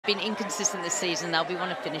been inconsistent this season. They'll be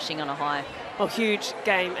one of finishing on a high. Well, huge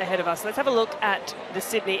game ahead of us. Let's have a look at the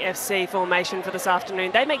Sydney FC formation for this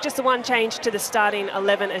afternoon. They make just the one change to the starting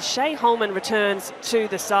 11 as Shay Holman returns to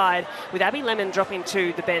the side, with Abby Lemon dropping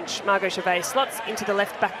to the bench. Margot Chevet slots into the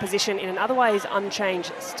left-back position in an otherwise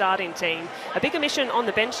unchanged starting team. A big omission on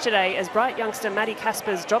the bench today as bright youngster Maddie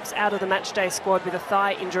Caspers drops out of the matchday squad with a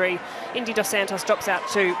thigh injury. Indy Dos Santos drops out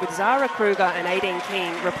too, with Zara Kruger and Aideen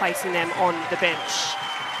Keane replacing them on the bench.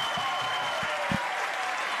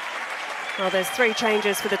 Well, there's 3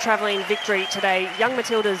 changes for the travelling Victory today. Young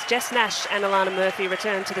Matilda's Jess Nash and Alana Murphy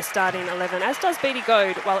return to the starting 11, as does Beattie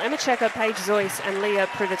Goad, while Emma Checker, Paige Zoyce and Leah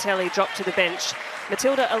Privatelli drop to the bench.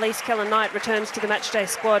 Matilda Elise Keller-Knight returns to the matchday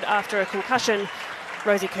squad after a concussion.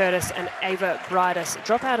 Rosie Curtis and Ava Bridus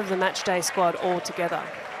drop out of the matchday squad altogether.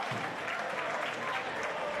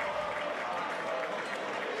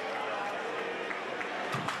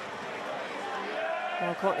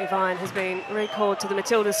 Well, Courtney Vine has been recalled to the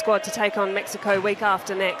Matildas squad to take on Mexico week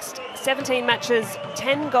after next. 17 matches,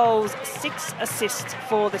 10 goals, 6 assists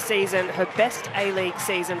for the season, her best A-League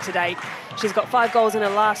season to date. She's got 5 goals in her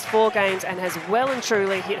last 4 games and has well and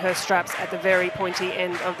truly hit her straps at the very pointy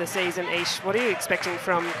end of the season. Ish, what are you expecting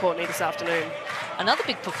from Courtney this afternoon? Another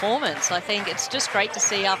big performance. I think it's just great to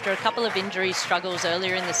see after a couple of injury struggles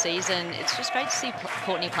earlier in the season. It's just great to see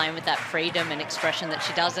Courtney playing with that freedom and expression that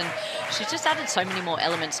she does. And she's just added so many more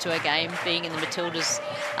elements to her game, being in the Matildas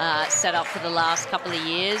setup for the last couple of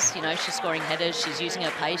years. You know, she's scoring headers, she's using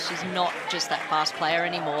her pace. She's not just that fast player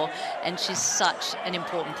anymore. And she's such an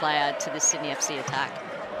important player to the Sydney FC attack.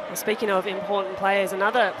 Well, speaking of important players,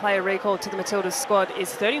 another player recalled to the Matildas squad is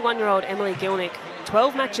 31-year-old Emily Gilnick.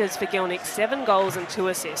 12 matches for Gilnick, 7 goals and 2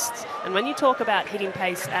 assists. And when you talk about hitting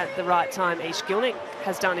pace at the right time, Ish, Gilnick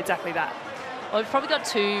has done exactly that. Well, we've probably got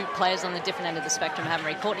 2 players on the different end of the spectrum, haven't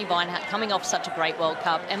we? Courtney Vine coming off such a great World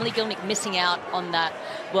Cup. Emily Gilnick missing out on that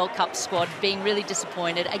World Cup squad, being really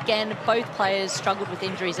disappointed. Again, both players struggled with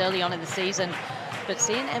injuries early on in the season. But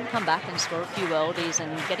seeing Em come back and score a few worldies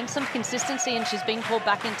and getting some consistency, and she's been called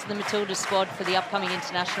back into the Matildas squad for the upcoming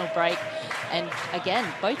international break. And again,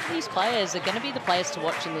 both of these players are going to be the players to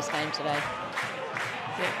watch in this game today.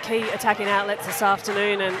 Yeah, key attacking outlets this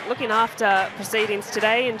afternoon, and looking after proceedings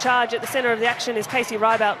today. In charge at the centre of the action is Casey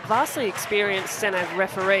Rybout, vastly experienced centre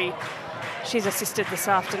referee. She's assisted this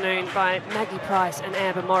afternoon by Maggie Price and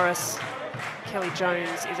Amber Morris. Kelly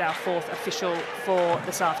Jones is our 4th official for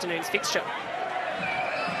this afternoon's fixture.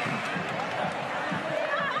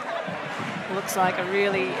 Looks like a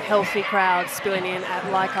really healthy crowd spilling in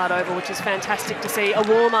at Leichhardt Oval, which is fantastic to see. A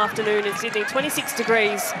warm afternoon in Sydney, 26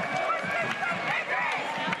 degrees.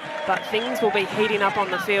 But things will be heating up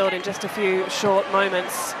on the field in just a few short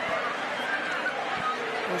moments.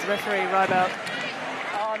 As referee Rybout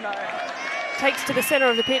takes to the centre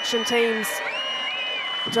of the pitch and teams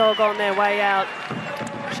jog on their way out.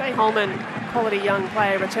 Shay Holman, quality young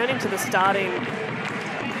player, returning to the starting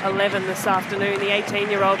 11 this afternoon, the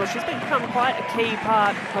 18-year-old. Well, she's become quite a key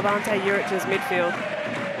part of Ante Jurich's midfield.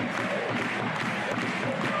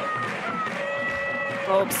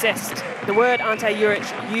 Well, obsessed. The word Ante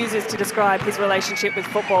Juric uses to describe his relationship with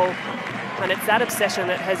football, and it's that obsession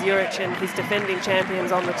that has Juric and his defending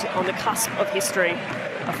champions on the cusp of history.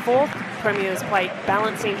 A 4th Premier's plate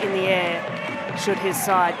balancing in the air should his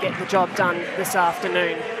side get the job done this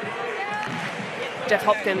afternoon. Jeff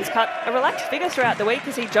Hopkins cut a relaxed figure throughout the week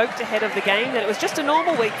as he joked ahead of the game that it was just a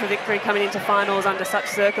normal week for Victory coming into finals under such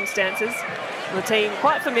circumstances. The team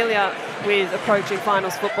quite familiar with approaching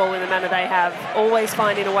finals football in the manner they have, always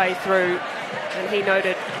finding a way through, and he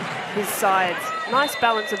noted his side's nice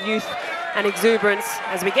balance of youth and exuberance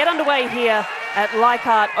as we get underway here at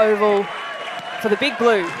Leichhardt Oval for the Big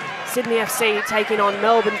Blue. Sydney FC taking on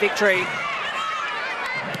Melbourne Victory.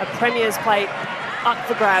 A Premier's plate up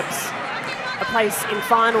for grabs. A place in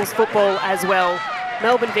finals football as well.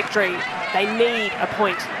 Melbourne Victory, they need a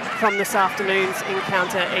point from this afternoon's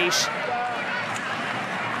encounter, Ish.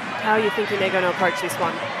 How are you thinking they're going to approach this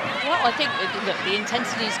one? Well, I think, look, the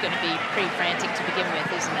intensity is going to be pretty frantic to begin with,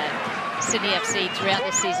 isn't it? Sydney FC throughout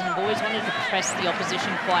this season have always wanted to press the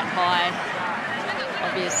opposition quite high.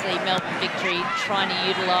 Obviously, Melbourne Victory trying to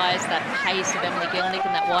utilise that pace of Emily Gilnick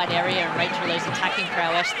in that wide area and Rachel Lee's attacking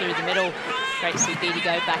prowess through the middle. Great to see Beattie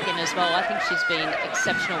go back in as well. I think she's been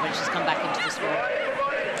exceptional when she's come back into the squad.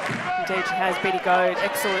 Indeed, she has. Beattie Goad,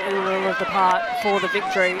 excellent in the middle of the park for the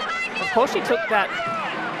Victory. Of course, she took that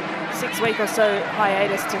 6-week or so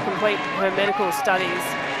hiatus to complete her medical studies.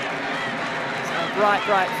 So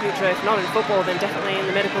bright future, if not in football, then definitely in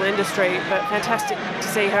the medical industry. But fantastic to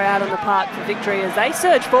see her out on the park for Victory as they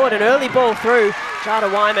surge forward. An early ball through.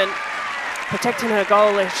 Jada Wyman protecting her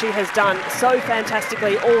goal as she has done so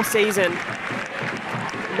fantastically all season.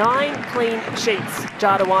 9 clean sheets,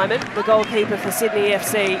 Jada Wyman, the goalkeeper for Sydney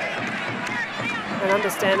FC. And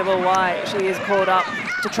understandable why she is called up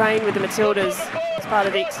to train with the Matildas as part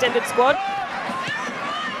of the extended squad.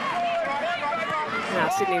 Now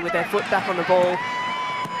Sydney with their foot back on the ball,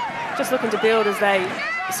 just looking to build as they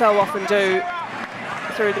so often do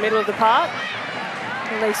through the middle of the park.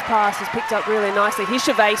 The loose pass is picked up really nicely. Here's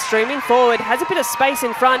Chevet streaming forward, has a bit of space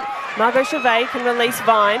in front. Margot Chevet can release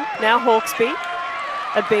Vine. Now Hawkesby,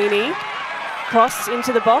 Abini, cross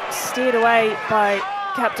into the box, steered away by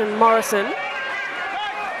Captain Morrison.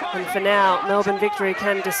 And for now, Melbourne Victory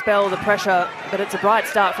can dispel the pressure, but it's a bright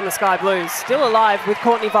start from the Sky Blues. Still alive with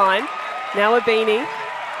Courtney Vine. Now Abini.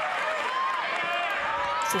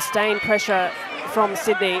 Sustained pressure from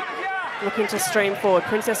Sydney, looking to stream forward.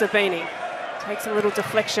 Princess Abini takes a little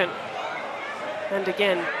deflection. And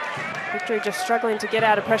again, Victory just struggling to get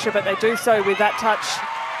out of pressure, but they do so with that touch.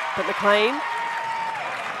 But McLean,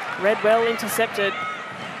 read well, intercepted.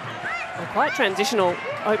 A quite transitional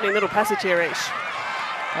opening little passage here, Ish.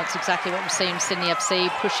 That's exactly what we're seeing Sydney FC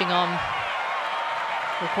pushing on.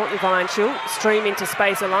 Well, Courtney Vine, she'll stream into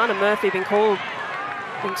space. Alana Murphy been called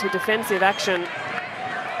into defensive action.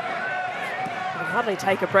 Can hardly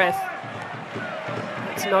take a breath.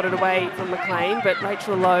 It's nodded away from McLean, but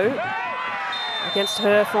Rachel Lowe against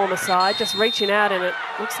her former side, just reaching out, and it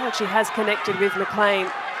looks like she has connected with McLean.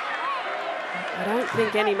 I don't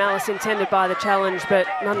think any malice intended by the challenge, but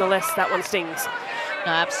nonetheless, that one stings.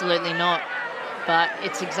 No, absolutely not. But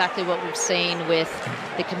it's exactly what we've seen with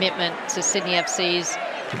the commitment to Sydney FC's,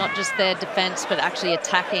 not just their defence, but actually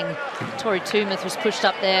attacking. Tori Toomuth was pushed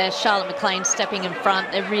up there. Charlotte McLean stepping in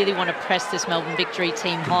front. They really want to press this Melbourne Victory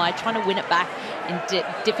team high, trying to win it back in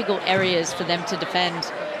difficult areas for them to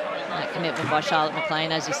defend. That commitment by Charlotte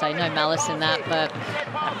McLean, as you say, no malice in that, but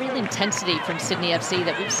that real intensity from Sydney FC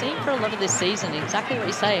that we've seen for a lot of this season. Exactly what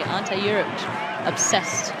you say, Ante Juric,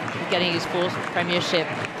 obsessed with getting his 4th premiership,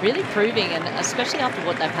 really proving, and especially after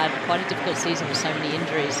what they've had, quite a difficult season with so many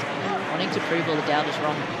injuries, wanting to prove all the doubters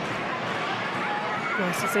wrong.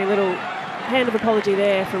 Nice to see a little hand of apology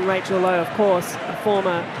there from Rachel Lowe, of course, a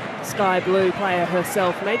former Sky Blue player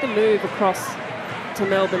herself, made the move across to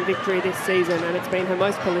Melbourne Victory this season, and it's been her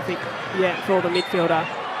most prolific yet for the midfielder.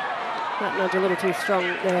 That nudge a little too strong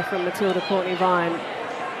there from Matilda Courtney Vine.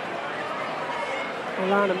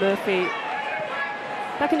 Alana Murphy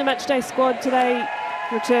back in the matchday squad today,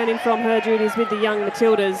 returning from her duties with the young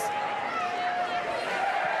Matildas.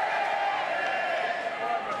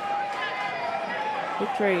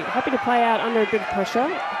 Victory happy to play out under a bit of pressure.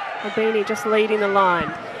 Abini just leading the line.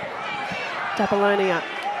 Tapalonia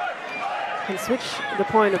can switch the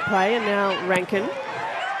point of play, and now Rankin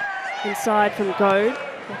inside from Goad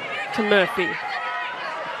to Murphy.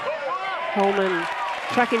 Holman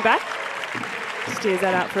tracking back, steers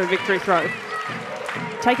that out for a victory throw.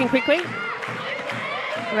 Taking quickly,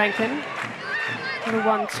 Rankin, little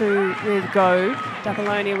 1-2 with Goad.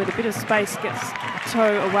 Tapalonia with a bit of space gets a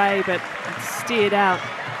toe away, but it's steered out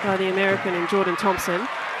by the American in Jordan Thompson.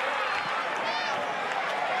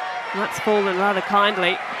 And that's fallen rather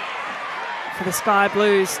kindly for the Sky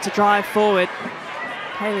Blues to drive forward.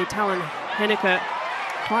 Kaylee Talon-Henniker,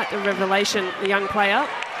 quite the revelation, the young player.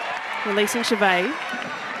 Releasing Chevet.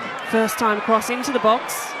 First time cross into the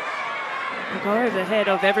box. They'll go over the head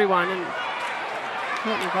of everyone, and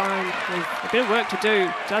Courtney Vine with a bit of work to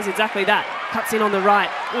do, does exactly that. Cuts in on the right.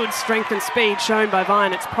 Good strength and speed shown by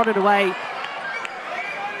Vine. It's prodded away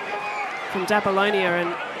from Dapolonia,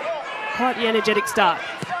 and quite the energetic start.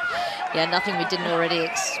 Yeah, nothing we didn't already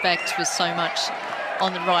expect with so much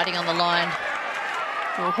on the riding on the line.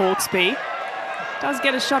 Well, Hawkesby does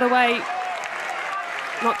get a shot away.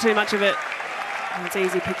 Not too much of it. And it's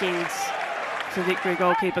easy pickings for Victory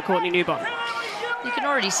goalkeeper Courtney Newbon. You can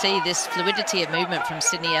already see this fluidity of movement from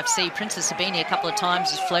Sydney FC. Princess Sabini a couple of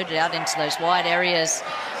times has floated out into those wide areas.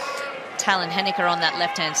 Talon-Henniker on that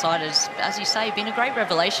left-hand side has, as you say, been a great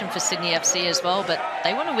revelation for Sydney FC as well, but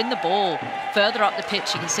they want to win the ball further up the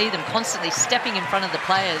pitch. You can see them constantly stepping in front of the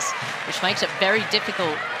players, which makes it very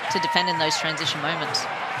difficult to defend in those transition moments.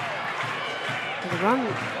 The run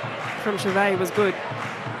from Chevet was good.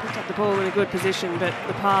 Picked up the ball in a good position, but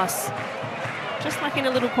the pass just lacking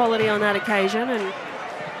a little quality on that occasion. And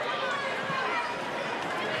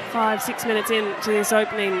 5-6 minutes into this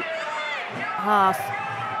opening half,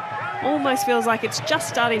 almost feels like it's just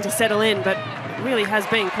starting to settle in, but it really has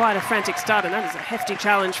been quite a frantic start, and that is a hefty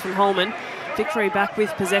challenge from Holman. Victory back with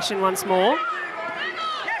possession once more.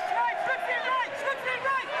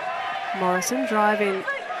 Morrison driving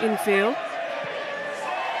infield.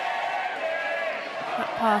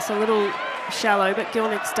 pass a little shallow, but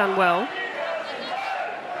Gilnick's done well.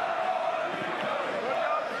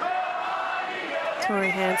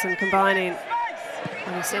 Tori Hansen combining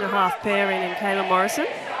with a centre-half pairing in Kayla Morrison.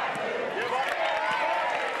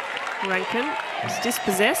 Rankin is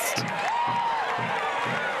dispossessed.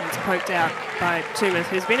 It's poked out by Tumeth,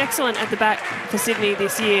 who's been excellent at the back for Sydney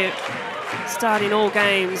this year, starting all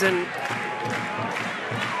games, and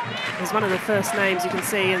is one of the first names you can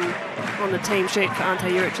see on the team sheet for Ante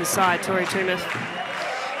Juric's side, Tori Tumeth.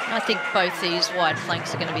 I think both these wide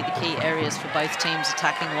flanks are going to be the key areas for both teams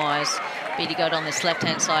attacking-wise. Beattie Goad on this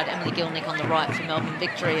left-hand side, Emily Gilnick on the right for Melbourne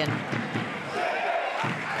Victory, and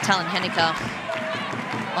Talon Henniker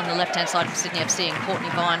on the left-hand side for Sydney FC, and Courtney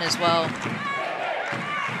Vine as well.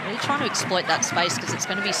 Really trying to exploit that space because it's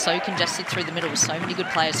going to be so congested through the middle with so many good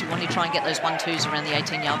players who want to try and get those 1-2s around the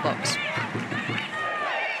 18-yard box.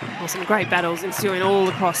 Well, some great battles ensuing all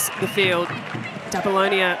across the field.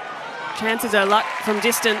 Dabalonia, chances her luck from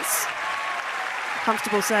distance.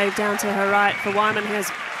 Comfortable save down to her right for Wyman, who has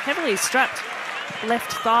heavily strapped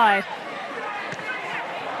left thigh.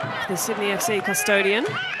 The Sydney FC custodian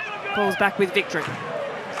falls back with victory.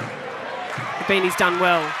 The Beanie's done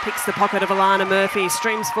well. Picks the pocket of Alana Murphy,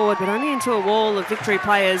 streams forward, but only into a wall of Victory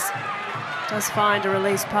players. Does find a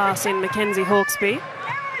release pass in Mackenzie Hawkesby.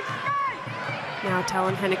 Now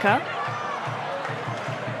Talon Henniker.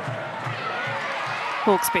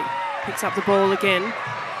 Hawkesby picks up the ball again,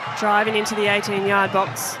 driving into the 18-yard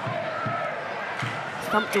box.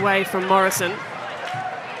 Thumped away from Morrison.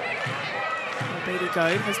 Beattie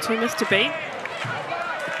Goad has Tumeth to beat.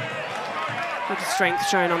 Good strength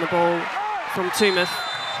shown on the ball from Tumeth.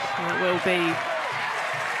 And it will be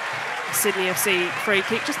a Sydney FC free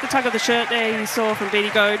kick. Just the tug of the shirt there you saw from Beattie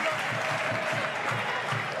Goad.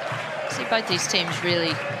 See, both these teams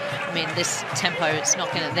really, I mean, this tempo,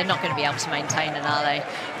 they're not going to be able to maintain it, are they?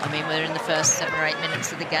 I mean, we're in the first 7 or 8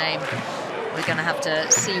 minutes of the game. We're going to have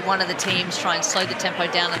to see one of the teams try and slow the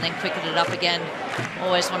tempo down and then quicken it up again.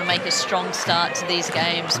 Always want to make a strong start to these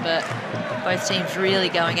games, but both teams really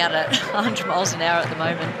going at it 100 miles an hour at the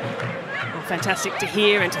moment. Well, fantastic to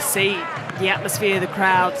hear and to see the atmosphere, the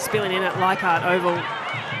crowd spilling in at Leichhardt Oval.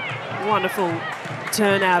 Wonderful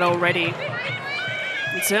turnout already.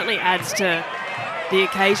 It certainly adds to the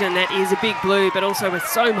occasion that is a big blue, but also with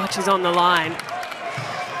so much is on the line.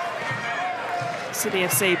 Sydney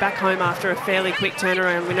FC back home after a fairly quick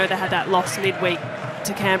turnaround. We know they had that loss midweek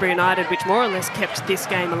to Canberra United, which more or less kept this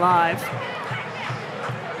game alive.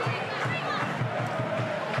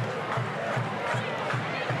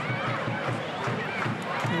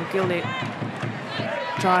 And Gilnick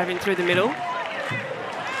driving through the middle.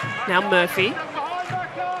 Now Murphy.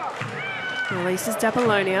 Releases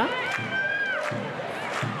Dabalonia.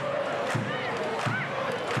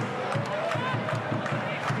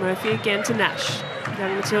 Murphy again to Nash.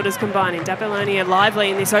 Young Matildas combining. Dabalonia lively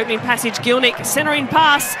in this opening passage. Gilnick centering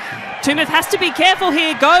pass. Tumeth has to be careful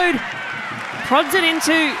here. Goad prods it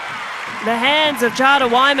into the hands of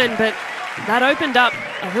Jada Wyman, but that opened up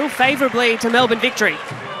a little favourably to Melbourne Victory.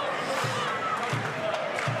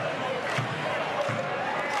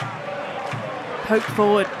 Poked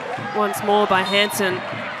forward once more by Hansen.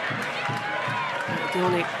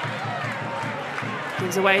 Gilnick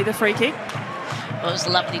gives away the free kick. Well, it was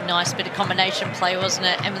a lovely, nice bit of combination play, wasn't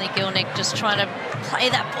it? Emily Gilnick just trying to play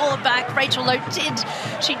that ball back. Rachel Lowe did.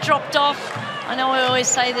 She dropped off. I know I always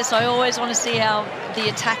say this. I always want to see how the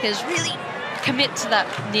attackers really commit to that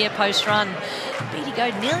near post run. Beattie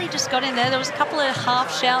Goad nearly just got in there. There was a couple of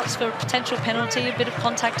half shouts for a potential penalty, a bit of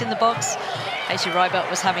contact in the box. Casey Robert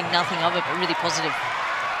was having nothing of it, but really positive.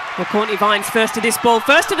 Well, Courtney Vine's first to this ball.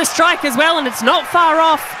 First to the strike as well, and it's not far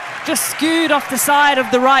off. Just skewed off the side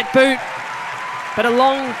of the right boot. But a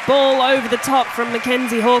long ball over the top from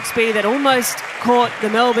Mackenzie Hawkesby that almost caught the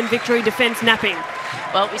Melbourne Victory defence napping.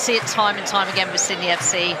 Well, we see it time and time again with Sydney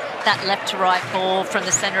FC. That left to right ball from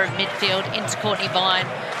the centre of midfield into Courtney Vine.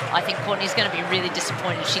 I think Courtney's going to be really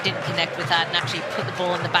disappointed she didn't connect with that and actually put the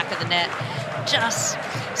ball in the back of the net. Just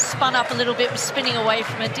spun up a little bit, was spinning away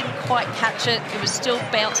from it, didn't quite catch it. It was still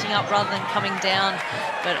bouncing up rather than coming down,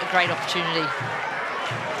 but a great opportunity.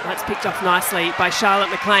 That's picked off nicely by Charlotte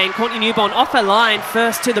McLean. Courtney Newborn off her line,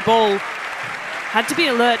 first to the ball. Had to be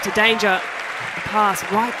alert to danger. A pass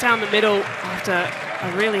right down the middle after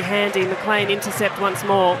a really handy McLean intercept once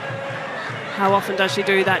more. How often does she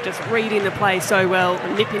do that? Just reading the play so well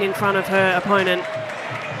and nipping in front of her opponent.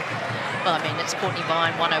 Well, I mean, it's Courtney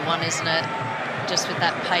Vine 101, isn't it? Just with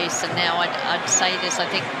that pace. And now I'd say this, I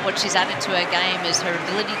think what she's added to her game is her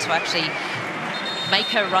ability to actually make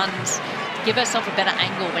her runs, give herself a better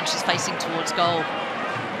angle when she's facing towards goal.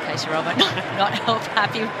 Casey Robert, not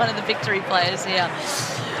happy with one of the victory players here.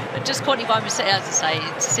 But just Courtney Vine, as I say,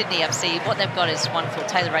 it's Sydney FC. What they've got is wonderful.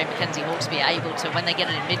 Taylor Ray, Mackenzie Hawkesby able to, when they get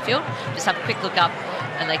it in midfield, just have a quick look up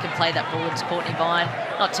and they can play that ball into Courtney Vine.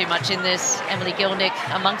 Not too much in this. Emily Gilnick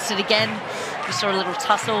amongst it again. We saw a little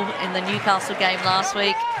tussle in the Newcastle game last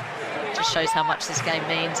week. Just shows how much this game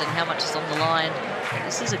means and how much is on the line. And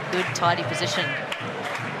this is a good, tidy position.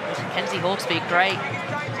 Mackenzie Hawkesby,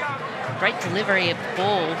 great delivery of the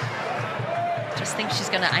ball. Just think she's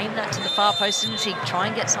going to aim that to the far post, and she try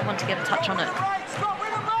and get someone to get a touch on it.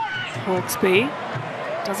 Hawkesby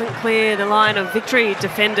doesn't clear the line of victory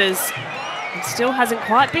defenders. It still hasn't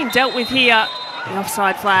quite been dealt with here. The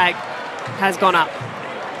offside flag has gone up.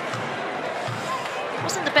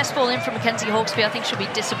 Wasn't the best ball in from Mackenzie Hawkesby. I think she'll be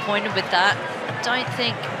disappointed with that. I don't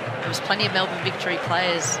think there was plenty of Melbourne victory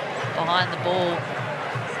players behind the ball.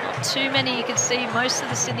 Not too many. You can see most of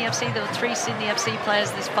the Sydney FC. There were 3 Sydney FC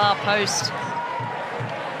players this far post.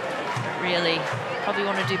 Really, probably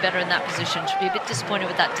want to do better in that position. Should be a bit disappointed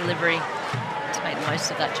with that delivery to make the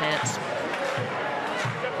most of that chance.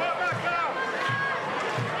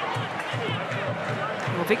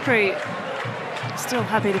 Well, victory still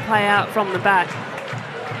happy to play out from the back.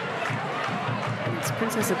 It's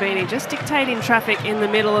Princess Abini just dictating traffic in the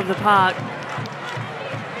middle of the park.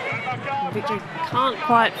 Well, victory can't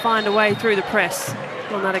quite find a way through the press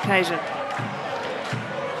on that occasion.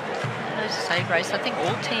 Say, Grace, I think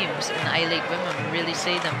all teams in the A-League Women really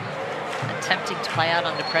see them attempting to play out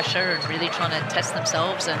under pressure and really trying to test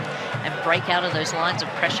themselves and break out of those lines of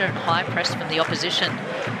pressure and high press from the opposition.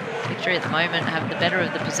 Victory at the moment have the better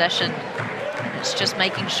of the possession. And it's just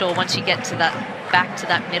making sure once you get to that back to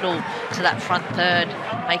that middle, to that front third,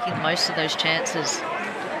 making the most of those chances.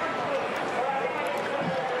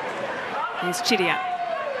 Here's Chidia.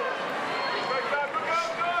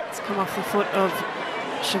 It's come off the foot of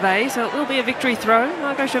Chevet, so it will be a victory throw.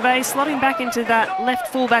 Margot Chevet slotting back into that left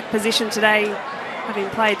fullback position today, having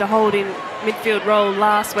played the holding midfield role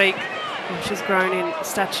last week. And she's grown in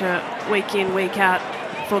stature week in, week out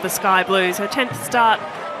for the Sky Blues. Her 10th start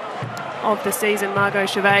of the season, Margot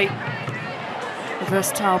Chevet, a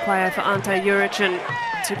versatile player for Ante Juric, and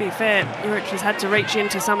to be fair, Juric has had to reach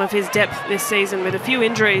into some of his depth this season with a few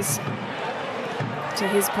injuries to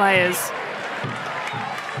his players.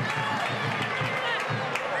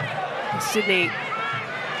 Sydney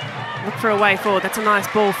look for a way forward. That's a nice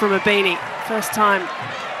ball from Abini. First time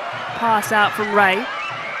pass out from Ray.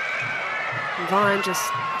 And Vine just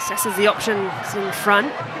assesses the options in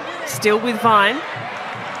front. Still with Vine.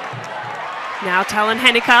 Now Talon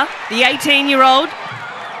Henniker, the 18-year-old,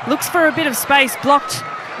 looks for a bit of space, blocked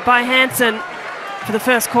by Hansen for the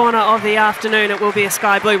first corner of the afternoon. It will be a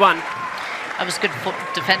Sky Blue one. That was good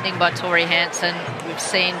defending by Tori Hansen. We've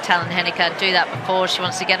seen Talon Henniker do that before. She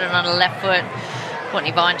wants to get it on her left foot.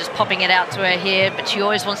 Courtney Vine just popping it out to her here, but she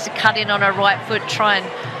always wants to cut in on her right foot, try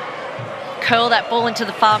and curl that ball into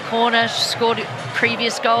the far corner. She scored a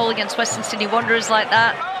previous goal against Western Sydney Wanderers like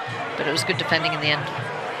that, but it was good defending in the end.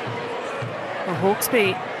 Well,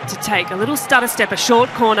 Hawkesby to take a little stutter step, a short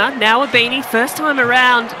corner. Now Abini, first time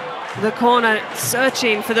around the corner,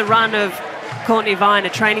 searching for the run of Courtney Vine, a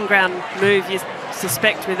training ground move you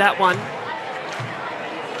suspect with that one.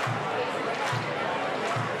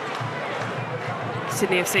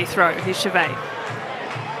 Sydney FC throw, here's Chevet.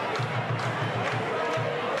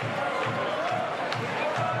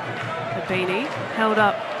 Abini held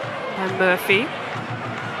up by Murphy.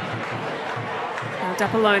 Now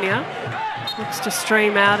D'Apollonia looks to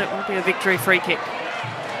stream out. It will be a victory free kick.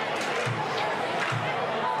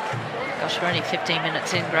 Gosh, we're only 15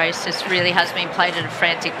 minutes in, Grace. This really has been played at a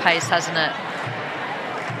frantic pace, hasn't it?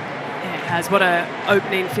 Yeah, it has. What a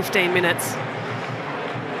opening 15 minutes.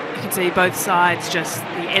 You can see both sides, just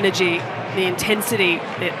the energy, the intensity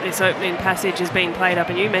that this opening passage has been played up.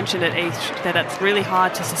 And you mentioned it, East, that it's really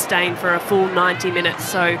hard to sustain for a full 90 minutes.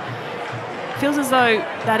 So it feels as though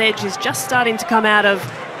that edge is just starting to come out of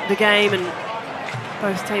the game, and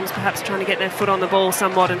both teams perhaps trying to get their foot on the ball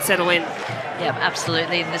somewhat and settle in. Yeah,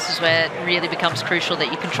 absolutely, and this is where it really becomes crucial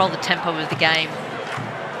that you control the tempo of the game.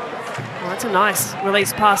 Well, that's a nice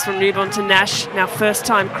release pass from Newborn to Nash. Now first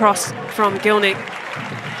time cross from Gilnick.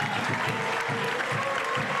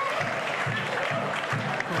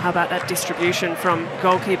 Well, how about that distribution from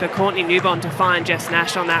goalkeeper Courtney Newborn to find Jess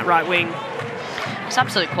Nash on that right wing? It's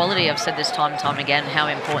absolute quality. I've said this time and time again how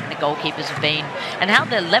important the goalkeepers have been and how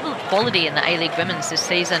the level of quality in the A-League Women's this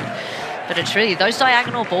season. But it's really those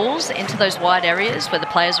diagonal balls into those wide areas where the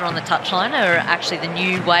players are on the touchline are actually the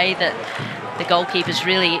new way that the goalkeepers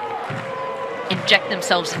really inject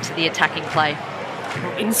themselves into the attacking play.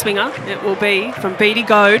 Well, in-swinger it will be from Beattie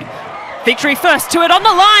Goad. Victory first to it on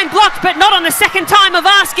the line, blocked but not on the second time of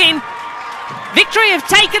asking. Victory have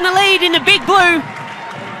taken the lead in the Big Blue.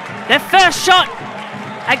 Their first shot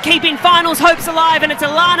at keeping finals hopes alive, and it's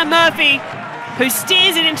Alana Murphy who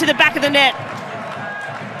steers it into the back of the net.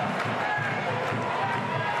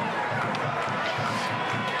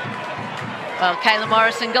 Well, Kayla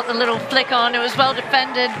Morrison got the little flick on. It was well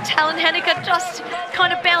defended. Talon Henniker just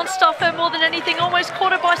kind of bounced off her more than anything, almost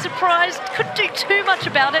caught her by surprise. Couldn't do too much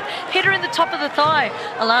about it. Hit her in the top of the thigh.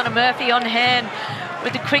 Alana Murphy on hand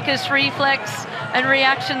with the quickest reflex and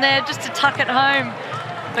reaction there just to tuck it home.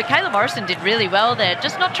 But Kayla Morrison did really well there.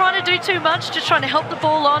 Just not trying to do too much, just trying to help the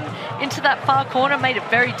ball on into that far corner. Made it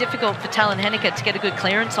very difficult for Talon Henniker to get a good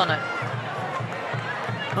clearance on it.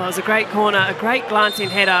 Well, it was a great corner, a great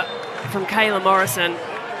glancing header from Kayla Morrison,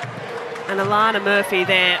 and Alana Murphy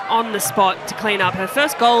there on the spot to clean up her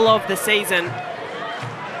first goal of the season.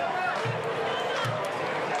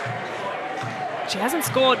 She hasn't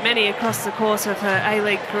scored many across the course of her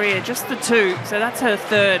A-League career, just the 2, so that's her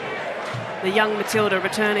third. The young Matilda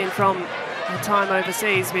returning from her time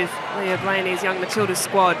overseas with Leah Blaney's young Matilda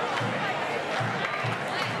squad.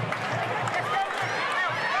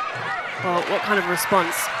 Well, what kind of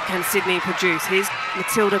response can Sydney produce? Here's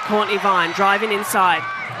Matilda Courtney Vine driving inside.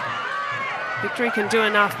 Victory can do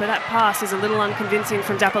enough, but that pass is a little unconvincing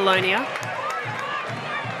from Dapolonia.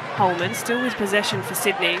 Holman still with possession for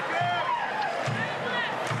Sydney.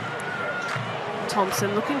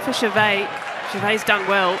 Thompson looking for Chevet. Chevet's done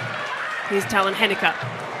well. Here's Talon Henniker.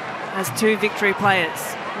 Has 2 Victory players.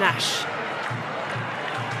 Nash.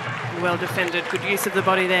 Well defended. Good use of the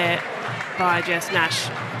body there by Jess Nash.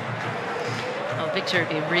 Victory would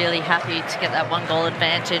be really happy to get that 1-goal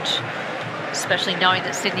advantage, especially knowing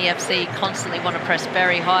that Sydney FC constantly want to press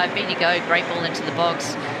very high. Beattie Go, great ball into the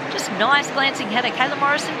box. Just nice glancing header. Kayla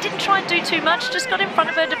Morrison didn't try and do too much, just got in front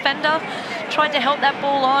of her defender, tried to help that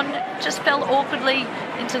ball on, just fell awkwardly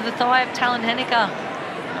into the thigh of Talon Henniker.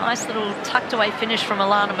 Nice little tucked away finish from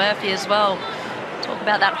Alana Murphy as well. Talk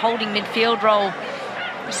about that holding midfield role.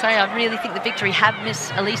 I really think the Victory have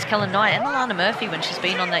missed Elise Keller-Knight and Alana Murphy when she's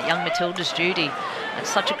been on that young Matilda's duty. It's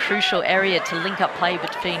such a crucial area to link up play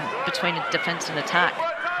between defence and attack.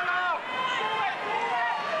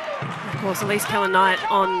 Of course, Elise Keller-Knight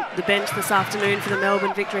on the bench this afternoon for the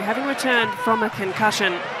Melbourne Victory, having returned from a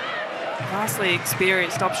concussion. Vastly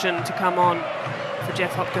experienced option to come on for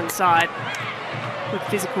Jeff Hopkins' side. Good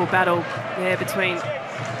physical battle there between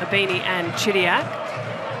Abini and Chidiac.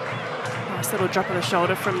 Nice little drop of the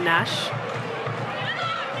shoulder from Nash.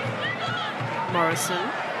 Morrison.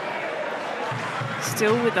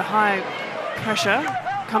 Still with the high pressure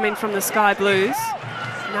coming from the Sky Blues.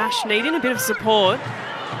 Nash needing a bit of support.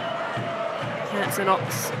 Hanson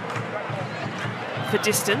Ox for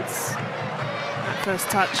distance. That first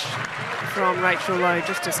touch from Rachel Lowe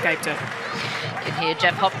just escaped her. You can hear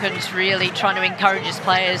Jeff Hopkins really trying to encourage his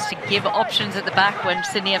players to give options at the back when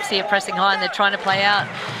Sydney FC are pressing high and they're trying to play out.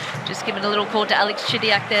 Just giving a little call to Alex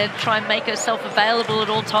Chidiac there to try and make herself available at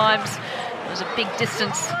all times. There was a big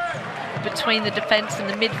distance between the defence and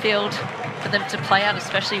the midfield for them to play out,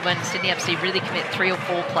 especially when Sydney FC really commit 3 or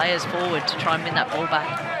 4 players forward to try and win that ball back.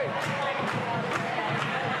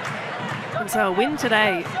 And so a win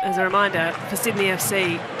today, as a reminder, for Sydney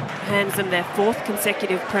FC hands them their 4th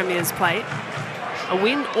consecutive Premier's plate. A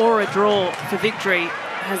win or a draw for Victory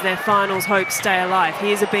has their finals hopes stay alive.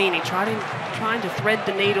 Here's Abini trying to thread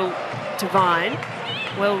the needle to Vine.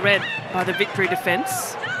 Well read by the Victory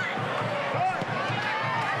defence.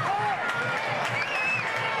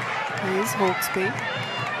 Here's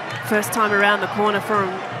Hawkesby. First time around the corner from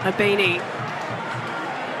Abini.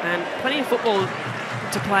 And plenty of football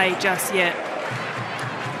to play just yet.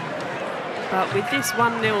 But with this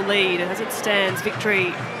 1-0 lead, as it stands,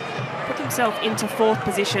 Victory put himself into 4th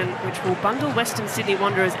position, which will bundle Western Sydney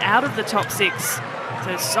Wanderers out of the top 6.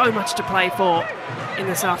 So much to play for in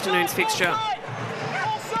this afternoon's fixture.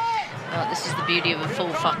 Well, this is the beauty of a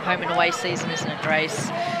full home and away season, isn't it, Grace?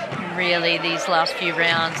 Really, these last few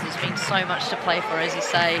rounds, there's been so much to play for, as you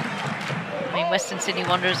say. I mean, Western Sydney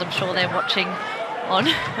Wanderers, I'm sure they're watching on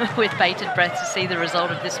with bated breath to see the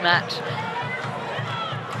result of this match.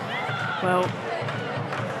 Well,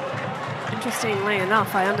 interestingly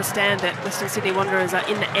enough, I understand that Western Sydney Wanderers are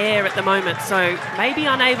in the air at the moment, so maybe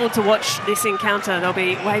unable to watch this encounter. They'll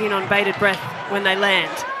be waiting on bated breath when they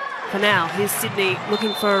land. For now, here's Sydney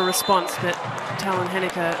looking for a response, but Talon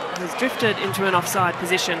Henniker has drifted into an offside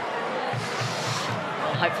position.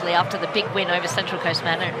 Well, hopefully after the big win over Central Coast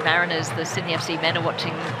Mariners, the Sydney FC men are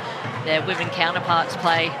watching their women counterparts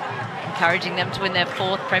play encouraging them to win their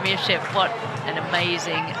 4th premiership. What an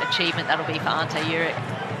amazing achievement that'll be for Ante Juric.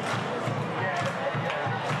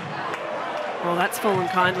 Well, that's fallen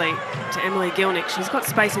kindly to Emily Gilnick. She's got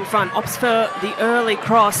space in front, opts for the early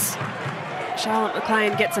cross. Charlotte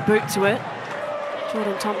McLean gets a boot to it.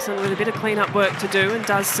 Jordan Thompson with a bit of clean-up work to do and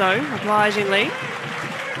does so obligingly.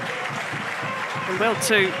 And well,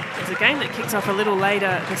 too, there's a game that kicks off a little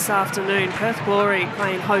later this afternoon. Perth Glory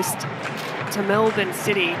playing host to Melbourne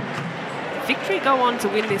City. Victory go on to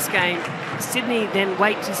win this game. Sydney then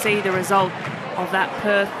wait to see the result of that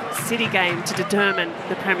Perth City game to determine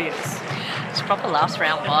the premiers. It's proper last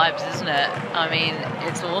round vibes, isn't it? I mean,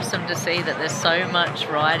 it's awesome to see that there's so much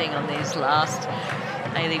riding on these last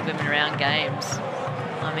A-League Women Round games.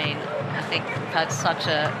 I mean, I think we've had such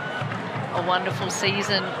a wonderful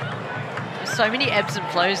season. So many ebbs and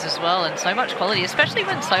flows as well, and so much quality, especially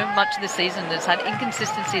when so much of the season has had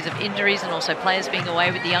inconsistencies of injuries and also players being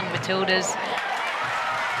away with the young Matildas.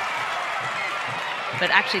 But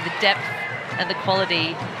actually the depth and the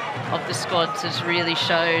quality of the squads has really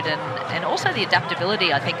showed, and also the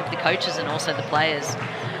adaptability, I think, of the coaches and also the players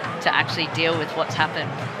to actually deal with what's happened.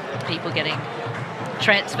 People getting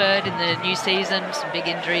transferred in the new season, some big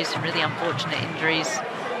injuries, some really unfortunate injuries,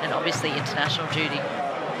 and obviously international duty.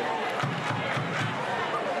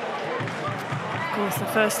 Of course, the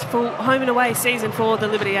first full home and away season for the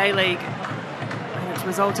Liberty A-League, and it's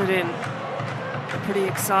resulted in a pretty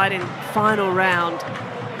exciting final round.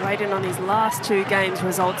 Waiting on these last 2 games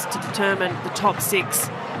results to determine the top 6.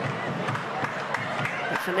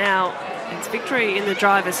 But for now, it's Victory in the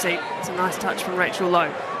driver's seat. It's a nice touch from Rachel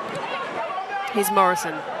Lowe. Here's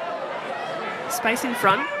Morrison. Space in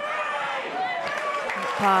front.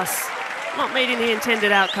 Pass not meeting the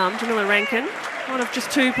intended outcome. Jamila Rankin, one of just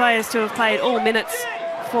 2 players to have played all minutes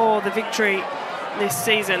for the Victory this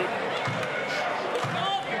season.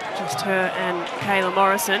 Just her and Kayla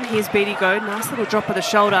Morrison. Here's Beattie Goad. Nice little drop of the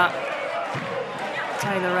shoulder.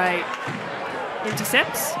 Taylor Ray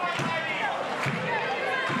intercepts.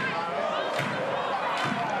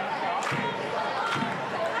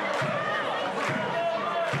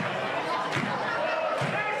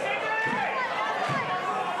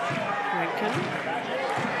 Rankin.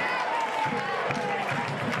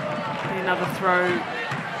 Another throw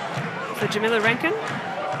for Jamila Rankin.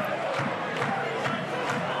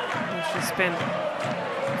 Spent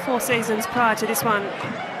 4 seasons prior to this one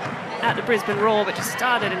at the Brisbane Roar, but just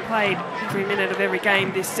started and played every minute of every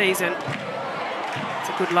game this season. It's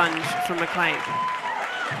a good lunge from McLean.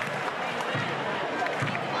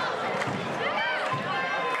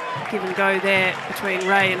 Give and go there between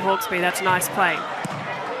Ray and Hawkesby. That's a nice play.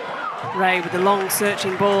 Ray with the long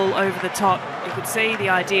searching ball over the top. You could see the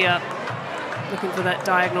idea, looking for that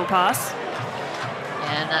diagonal pass.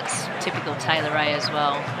 And that's typical Taylor Ray as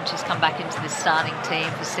well. When she's come back into this starting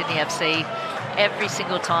team for Sydney FC, every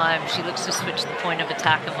single time she looks to switch the point of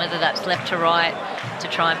attack, and whether that's left to right to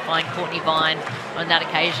try and find Courtney Vine, or on that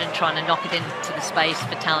occasion trying to knock it into the space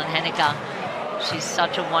for Talon Henniker. She's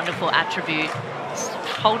such a wonderful attribute,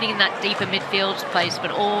 holding in that deeper midfield place,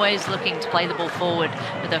 but always looking to play the ball forward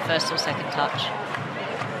with her first or second touch.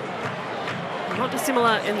 Not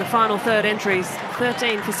dissimilar in the final third entries.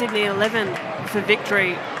 13 for Sydney, 11 for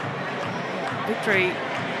Victory. Victory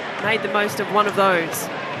made the most of one of those.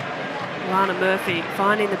 Lana Murphy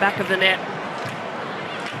finding the back of the net.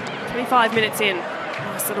 25 minutes in.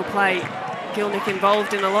 Nice little play. Gilnick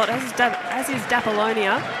involved in a lot, as is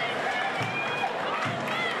Dapolonia.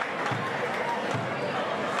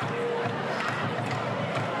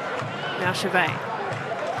 Now Chevet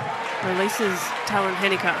releases Talon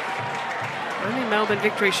Henniker. Only Melbourne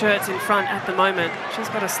Victory shirts in front at the moment. She's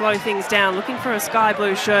got to slow things down, looking for a sky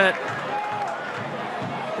blue shirt.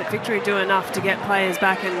 But Victory do enough to get players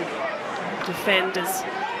back and defend as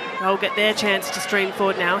they'll get their chance to stream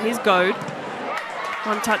forward now. Here's Goad.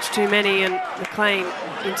 One touch too many, and McLean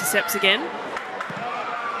intercepts again.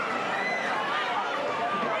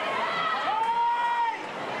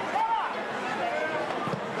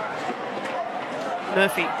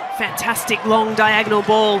 Murphy, fantastic long diagonal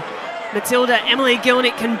ball. Matilda, Emily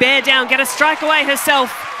Gilnick can bear down, get a strike away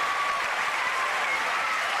herself.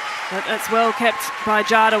 But that's well kept by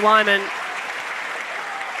Jada Wyman.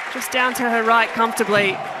 Just down to her right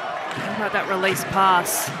comfortably. How about that release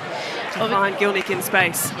pass to find Gilnick in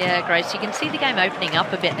space? Yeah, Grace, you can see the game opening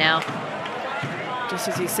up a bit now. Just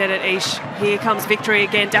as you said it, Ish. Here comes Victory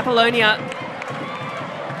again. Dapolonia.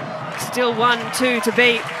 Still 1-2 to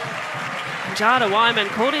beat. And Jada Wyman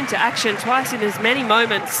called into action twice in as many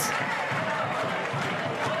moments.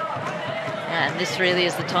 And this really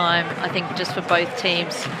is the time, I think, just for both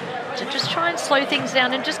teams to just try and slow things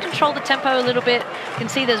down and just control the tempo a little bit. You can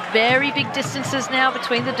see there's very big distances now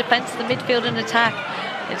between the defence, the midfield and attack.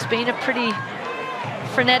 It's been a pretty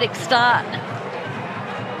frenetic start. Well,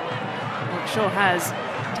 it sure has.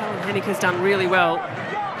 Talon Henniker's done really well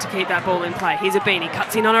to keep that ball in play. Here's Abini,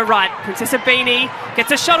 cuts in on her right. Princess Abini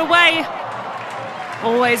gets a shot away.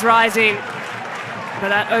 Always rising. But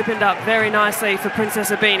that opened up very nicely for Princess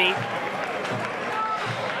Abini.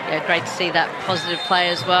 Yeah, great to see that positive play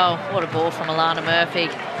as well. What a ball from Alana Murphy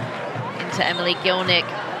into Emily Gilnick.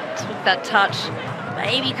 Took that touch.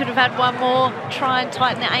 Maybe could have had one more. Try and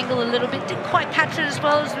tighten the angle a little bit. Didn't quite catch it as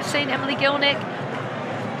well as we've seen Emily Gilnick.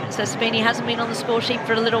 Princess Abini hasn't been on the score sheet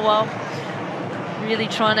for a little while. Really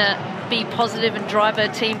trying to be positive and drive her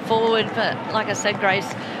team forward. But like I said,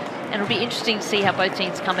 Grace, and it'll be interesting to see how both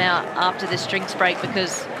teams come out after this drinks break,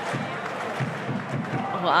 because,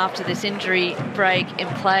 well, after this injury break in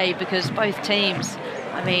play, because both teams,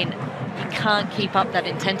 I mean, you can't keep up that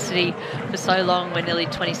intensity for so long. We're nearly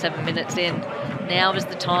 27 minutes in. Now is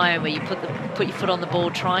the time where you put your foot on the ball,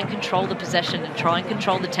 try and control the possession and try and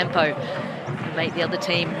control the tempo and make the other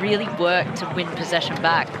team really work to win possession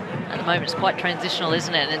back. At the moment, it's quite transitional,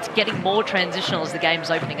 isn't it? And it's getting more transitional as the game's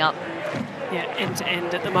opening up. Yeah, end to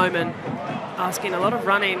end at the moment, asking a lot of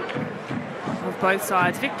running of both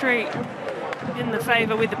sides. Victory in the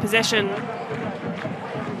favour with the possession,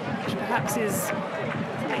 which perhaps is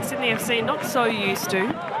something Sydney FC not so used to.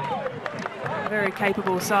 A very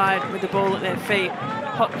capable side with the ball at their feet.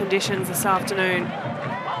 Hot conditions this afternoon.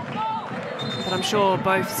 But I'm sure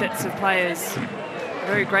both sets of players are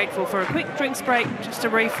very grateful for a quick drinks break, just to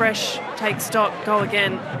refresh, take stock, go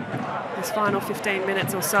again. This final 15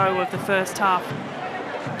 minutes or so of the first half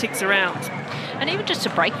ticks around. And even just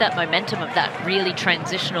to break that momentum of that really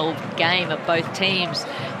transitional game of both teams,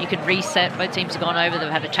 you can reset. Both teams have gone over,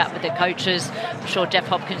 they've had a chat with their coaches. I'm sure Jeff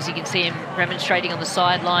Hopkins, you can see him remonstrating on the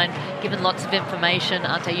sideline, giving lots of information,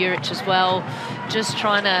 Ante Juric as well, just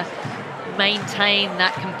trying to maintain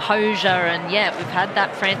that composure. And yeah, we've had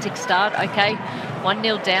that frantic start. Okay,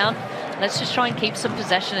 1-0 down. Let's just try and keep some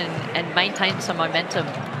possession and maintain some momentum.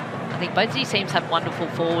 I think both of these teams have wonderful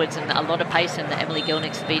forwards and a lot of pace in the Emily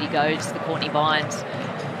Gilnick, the Beattie Goads, the Courtney Vines.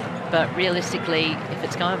 But realistically, if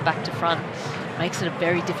it's going back to front, it makes it a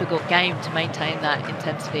very difficult game to maintain that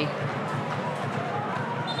intensity.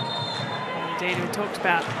 Indeed, we talked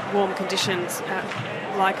about warm conditions at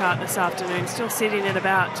Leichhardt this afternoon. Still sitting at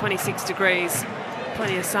about 26 degrees.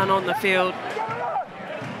 Plenty of sun on the field.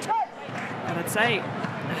 But I'd say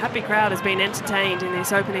a happy crowd has been entertained in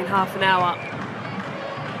this opening half an hour.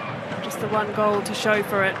 The one goal to show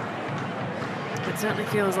for it. It certainly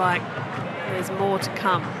feels like there's more to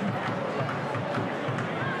come.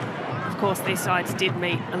 Of course, these sides did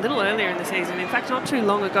meet a little earlier in the season. In fact, not too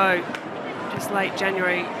long ago, just late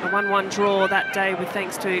January, a 1-1 draw that day with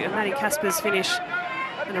thanks to a Maddie Casper's finish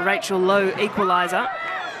and a Rachel Lowe equaliser.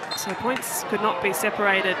 So points could not be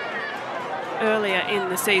separated earlier in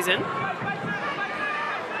the season.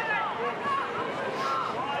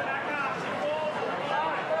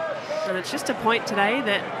 And it's just a point today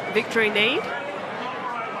that Victory need.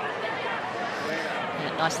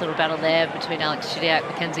 Yeah, nice little battle there between Alex Chidiac,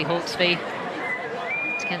 Mackenzie Hawkesby.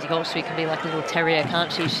 Mackenzie Hawkesby can be like a little terrier,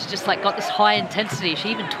 can't she? She's just like got this high intensity. She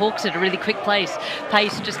even talks at a really quick pace,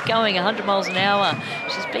 just going 100 miles an hour.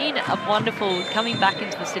 She's been a wonderful, coming back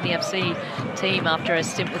into the Sydney FC team after a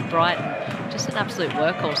stint with Brighton. Just an absolute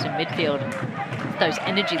workhorse in midfield. Those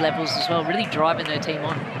energy levels as well, really driving her team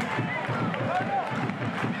on.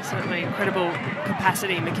 Certainly incredible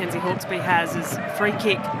capacity Mackenzie Hawkesby has as free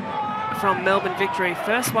kick from Melbourne Victory.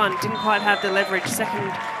 First one didn't quite have the leverage.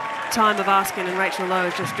 Second time of asking, and Rachel Lowe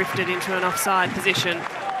has just drifted into an offside position.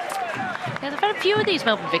 Yeah, they've had a few of these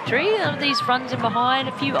Melbourne Victory, these runs in behind,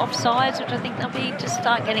 a few offsides, which I think they'll be just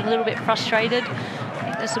start getting a little bit frustrated. I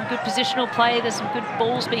think there's some good positional play, there's some good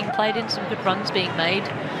balls being played in, some good runs being made.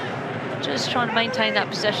 Just trying to maintain that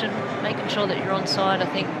possession, making sure that you're onside. I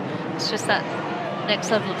think it's just that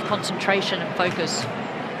next level of concentration and focus.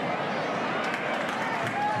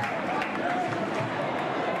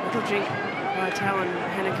 Little drink by Talon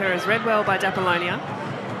Henniker is read well by Dapolonia.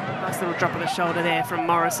 Nice little drop of the shoulder there from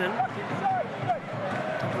Morrison.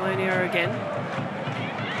 Dapolonia again.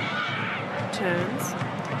 Turns.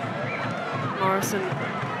 Morrison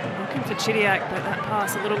looking for Chidiac, but that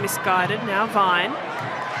pass a little misguided. Now Vine.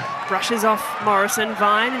 Brushes off Morrison.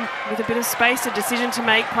 Vine with a bit of space, a decision to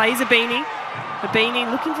make. Plays Abini. Abini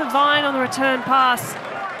looking for Vine on the return pass.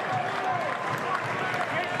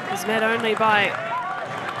 Is met only by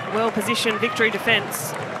well-positioned Victory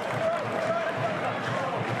defence.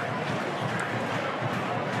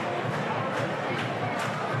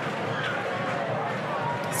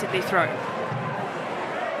 Sydney throw.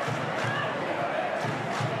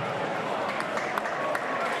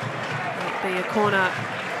 It'll be a corner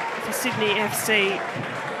for Sydney FC.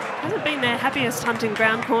 Hasn't been their happiest hunting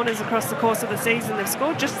ground corners across the course of the season. They've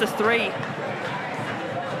scored just the 3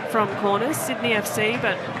 from corners, Sydney FC,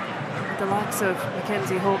 but with the likes of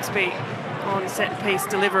Mackenzie Hawkesby on set-piece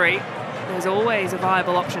delivery, there's always a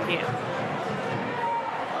viable option here.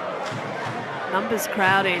 Numbers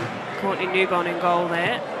crowding Courtney Newbon in goal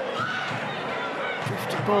there.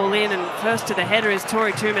 Drifted ball in, and first to the header is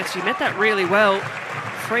Tori Toomas. She met that really well.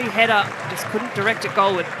 Free header, just couldn't direct it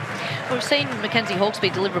goalward. We've seen Mackenzie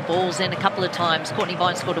Hawkesby deliver balls in a couple of times. Courtney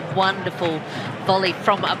Vine scored a wonderful volley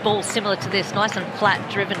from a ball similar to this, nice and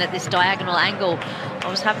flat, driven at this diagonal angle. I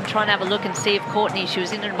was trying to have a look and see if she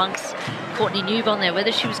was in amongst Courtney Newbon there,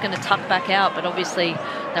 whether she was going to tuck back out, but obviously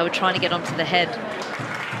they were trying to get onto the head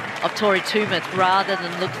of Tori Toomas rather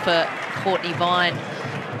than look for Courtney Vine,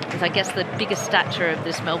 with I guess the biggest stature of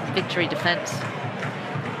this Melbourne Victory defence.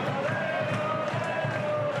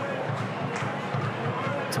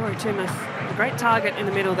 Tori Toomas, a great target in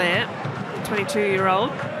the middle there, the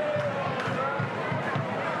 22-year-old.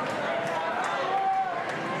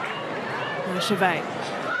 Chevet.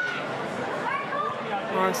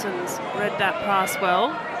 Morrison's read that pass well.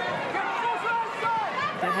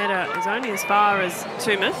 The header is only as far as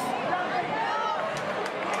Toomas.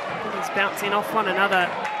 He's bouncing off one another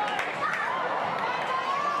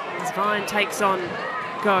as Vine takes on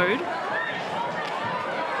Goad.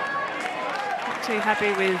 Too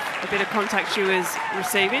happy with a bit of contact she was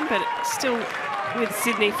receiving, but still with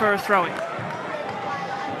Sydney for a throw-in.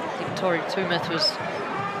 I think Tori Toomas was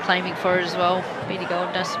claiming for it as well. Beatty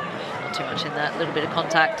Goldness, not too much in that, little bit of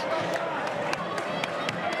contact.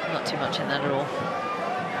 Not too much in that at all.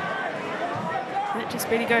 Just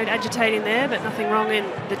Beatty Gold agitating there, but nothing wrong in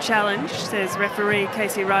the challenge, says referee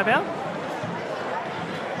Casey Rybell.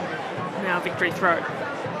 Now Victory throw.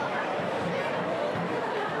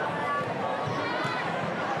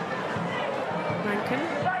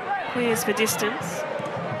 Clears for distance.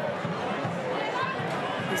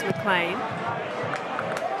 Here's McLean.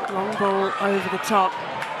 Long ball over the top.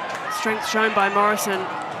 Strength shown by Morrison.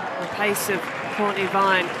 The pace of Courtney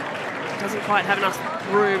Vine doesn't quite have enough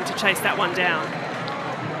room to chase that one down.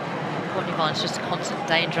 Courtney Vine's just a constant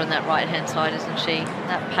danger on that right-hand side, isn't she?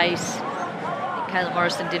 That pace. I think Kayla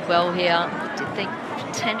Morrison did well here. I did think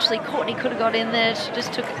potentially Courtney could have got in there. She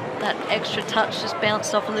just took that extra touch, just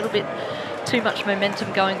bounced off a little bit. Too much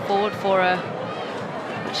momentum going forward for her,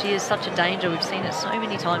 but she is such a danger. We've seen it so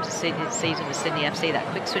many times this season with Sydney FC, that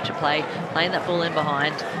quick switch of play, playing that ball in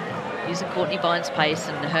behind, using Courtney Vine's pace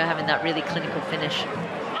and her having that really clinical finish.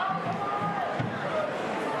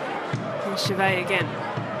 And Chevet again,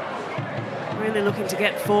 really looking to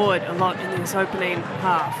get forward a lot in this opening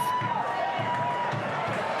half.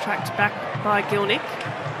 Tracked back by Gilnick.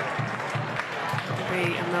 It'll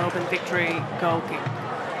be a Melbourne Victory goal kick.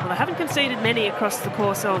 Well, they haven't conceded many across the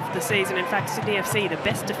course of the season. In fact, Sydney FC, the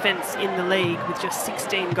best defence in the league with just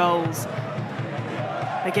 16 goals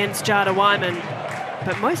against Jada Wyman.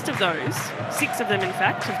 But most of those, 6 of them in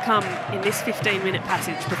fact, have come in this 15-minute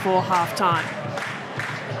passage before half-time.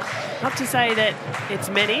 Not to say that it's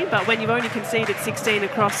many, but when you've only conceded 16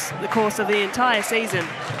 across the course of the entire season.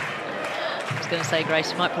 I was going to say,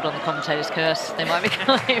 Grace, you might put on the commentator's curse. They might be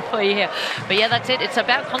coming for you here. But yeah, that's it. It's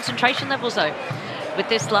about concentration levels, though. With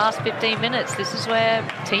this last 15 minutes, this is where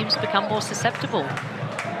teams become more susceptible.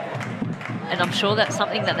 And I'm sure that's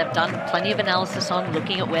something that they've done plenty of analysis on,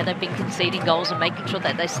 looking at where they've been conceding goals and making sure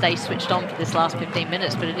that they stay switched on for this last 15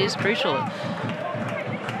 minutes, but it is crucial.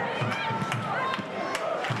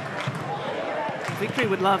 Victory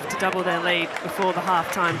would love to double their lead before the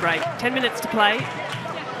half-time break. 10 minutes to play.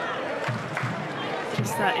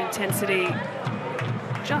 Just that intensity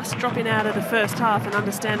just dropping out of the first half, and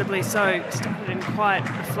understandably so. Started in quite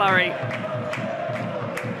a flurry. I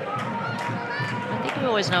think we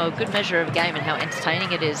always know a good measure of a game and how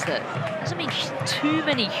entertaining it is that doesn't mean too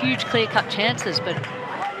many huge clear-cut chances, but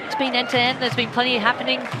it's been end-to-end. There's been plenty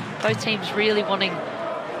happening. Both teams really wanting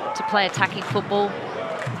to play attacking football.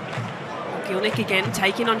 Gilnick again,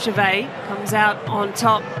 taking on Chevet. Comes out on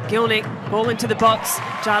top. Gilnick, ball into the box.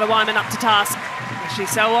 Jada Wyman up to task, as she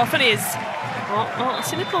so often is. Oh, a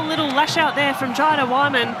cynical little lash out there from Jada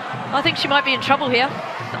Wyman. I think she might be in trouble here.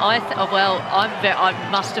 I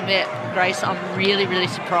must admit, Grace, I'm really, really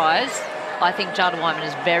surprised. I think Jada Wyman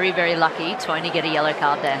is very, very lucky to only get a yellow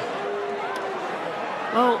card there.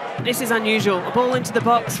 Well, this is unusual. A ball into the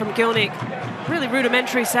box from Gilnick. Really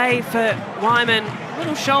rudimentary save for Wyman. A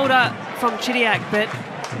little shoulder from Chidiac, but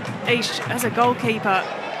Ish, as a goalkeeper,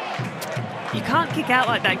 You can't kick out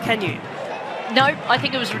like that, can you? No, I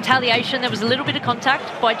think it was retaliation. There was a little bit of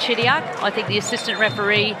contact by Chidiac. I think the assistant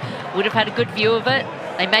referee would have had a good view of it.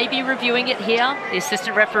 They may be reviewing it here. The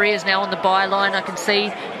assistant referee is now on the byline. I can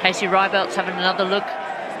see Casey Rybelt's having another look.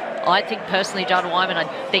 I think personally, Jada Wyman, I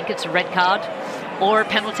think it's a red card or a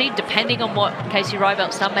penalty, depending on what Casey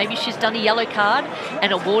Rybelt's done. Maybe she's done a yellow card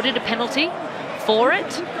and awarded a penalty for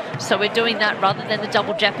it. So we're doing that rather than the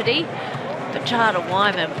double jeopardy. But Jada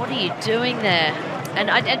Wyman, what are you doing there?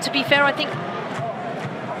 And to be fair, I think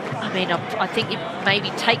you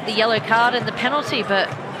maybe take the yellow card and the penalty, but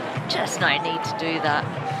just no need to do that.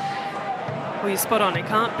 Well, you're spot on. It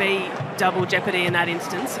can't be double jeopardy in that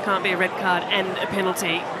instance. It can't be a red card and a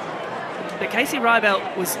penalty. But Casey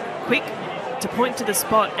Rybelt was quick to point to the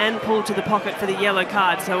spot and pull to the pocket for the yellow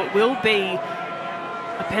card. So it will be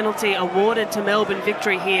a penalty awarded to Melbourne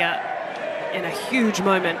Victory here in a huge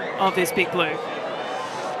moment of this Big Blue.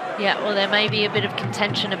 Yeah, well, there may be a bit of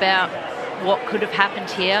contention about what could have happened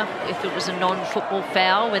here if it was a non-football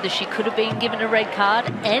foul, whether she could have been given a red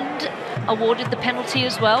card and awarded the penalty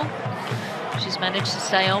as well. She's managed to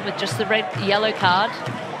stay on with just the yellow card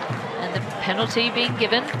and the penalty being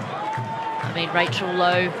given. I mean, Rachel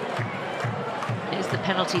Lowe is the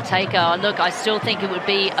penalty taker. Look, I still think it would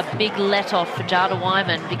be a big let-off for Jada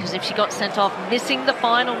Wyman, because if she got sent off, missing the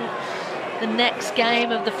final, the next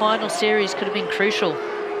game of the final series could have been crucial.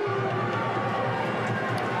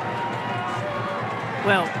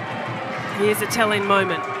 Well, here's a telling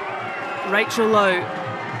moment. Rachel Lowe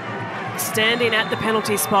standing at the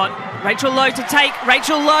penalty spot. Rachel Lowe to take,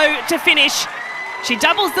 Rachel Lowe to finish. She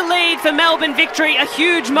doubles the lead for Melbourne Victory. A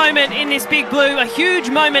huge moment in this Big Blue, a huge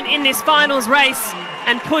moment in this finals race,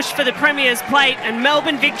 and push for the Premier's plate, and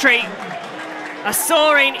Melbourne Victory are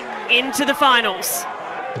soaring into the finals.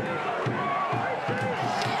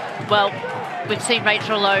 Well, we've seen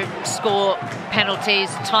Rachel Lowe score penalties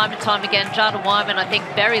time and time again. Jada Wyman, I think,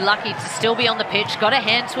 very lucky to still be on the pitch, got a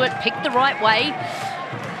hand to it, picked the right way.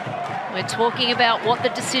 We're talking about what the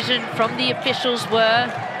decision from the officials were.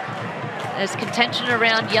 There's contention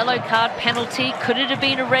around yellow card, penalty. Could it have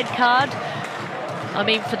been a red card? I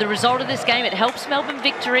mean, for the result of this game, it helps Melbourne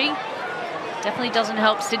Victory. Definitely doesn't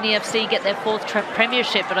help Sydney FC get their 4th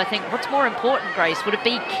premiership, but I think what's more important, Grace, would it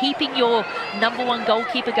be keeping your #1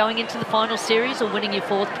 goalkeeper going into the final series or winning your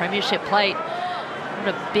 4th premiership plate?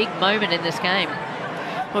 What a big moment in this game.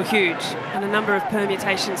 Well, huge, and a number of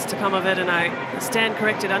permutations to come of it, and I stand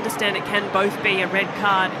corrected, understand it can both be a red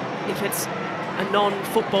card if it's a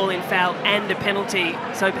non-footballing foul and a penalty.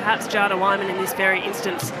 So perhaps Jada Wyman in this very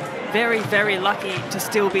instance, very, very lucky to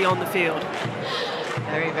still be on the field.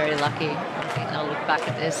 Very, very lucky. I think I'll look back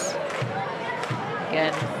at this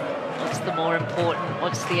again. What's the more important?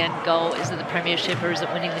 What's the end goal? Is it the premiership, or is it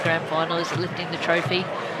winning the grand final? Is it lifting the trophy?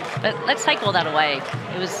 But let's take all that away.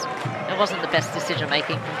 It wasn't the best decision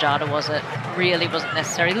making from Jada, was it? Really wasn't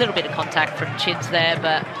necessary. A little bit of contact from Chids there,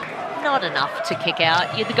 but not enough to kick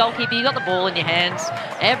out. You're the goalkeeper, you got the ball in your hands.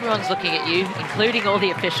 Everyone's looking at you, including all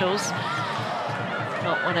the officials.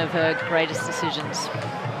 Not one of her greatest decisions.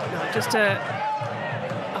 No, just a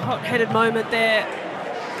hot-headed moment there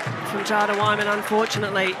from Jada Wyman,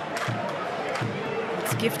 unfortunately.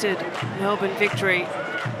 It's gifted Melbourne Victory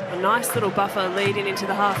a nice little buffer leading into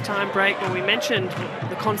the half-time break. Well, we mentioned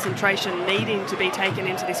the concentration needing to be taken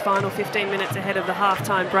into this final 15 minutes ahead of the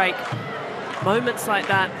half-time break. Moments like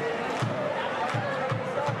that.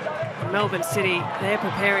 Melbourne City, they're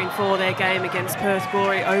preparing for their game against Perth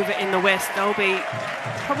Glory over in the West. They'll be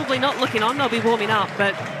probably not looking on, they'll be warming up,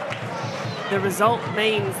 but the result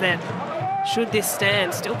means that should this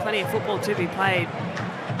stand, still plenty of football to be played.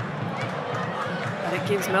 But it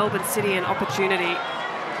gives Melbourne City an opportunity,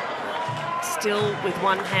 still with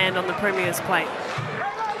one hand on the Premier's plate.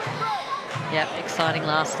 Yep, exciting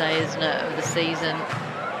last day, isn't it, of the season.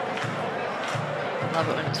 Love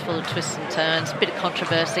it when it's full of twists and turns, bit of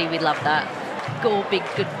controversy, we love that. All big,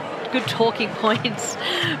 good talking points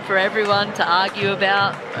for everyone to argue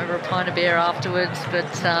about over a pint of beer afterwards. But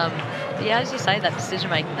yeah, as you say, that decision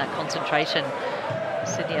making, that concentration.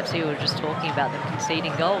 Sydney FC were just talking about them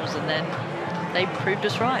conceding goals, and then they proved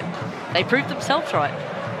us right. They proved themselves right.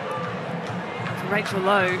 For Rachel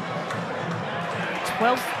Lowe,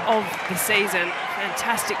 12th of the season,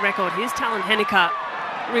 fantastic record. Here's Talon Henniker,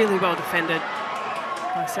 really well defended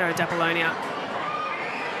by Sarah D'Apollonia.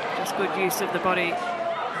 Just good use of the body.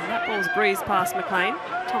 And that ball's breezed past McLean.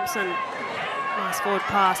 Thompson, nice forward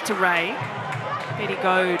pass to Ray. Betty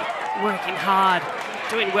Goad working hard,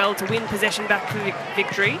 doing well to win possession back for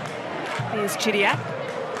Victory. Here's Chidiac,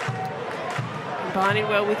 combining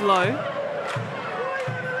well with Lowe.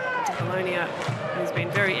 D'Apollonia who's been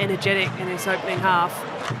very energetic in this opening half.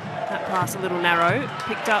 That pass a little narrow,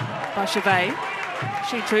 picked up by Chevet.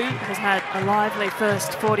 She too has had a lively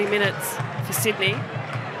first 40 minutes for Sydney.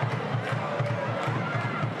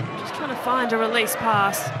 Just trying to find a release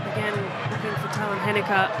pass. Again, looking for Talon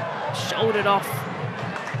Henniker, shouldered off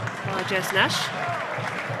by Jess Nash.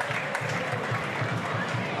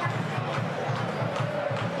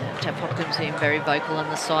 Jeff Hopkins being very vocal on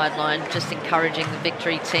the sideline, just encouraging the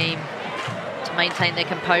Victory team to maintain their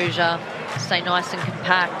composure, stay nice and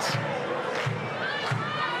compact.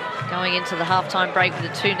 Going into the halftime break with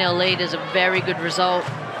a 2-0 lead is a very good result.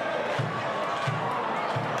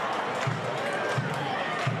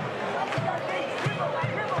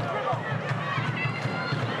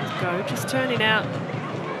 Go, just turning out,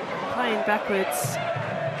 playing backwards,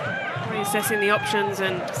 reassessing the options,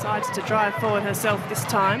 and decides to drive forward herself this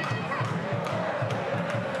time.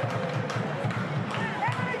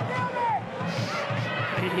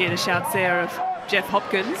 You hear the shouts there of Jeff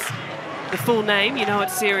Hopkins. The full name, you know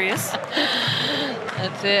it's serious.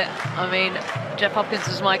 That's it. I mean, Jeff Hopkins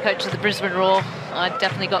was my coach of the Brisbane Roar. I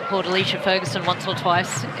definitely got called Alicia Ferguson once or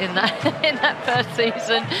twice in that first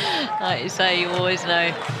season. Like you say, you always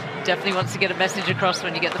know. Definitely wants to get a message across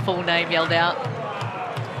when you get the full name yelled out.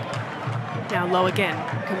 Down low again,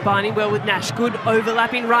 combining well with Nash. Good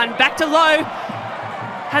overlapping run, back to low.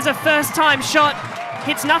 Has a first time shot,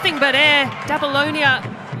 hits nothing but air. Dabalonia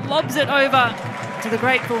lobs it over to the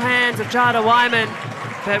grateful hands of Jada Wyman.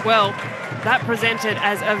 But well, that presented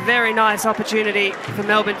as a very nice opportunity for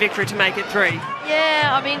Melbourne Victory to make it 3.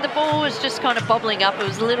 Yeah, I mean, the ball was just kind of bobbling up. It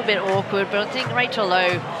was a little bit awkward, but I think Rachel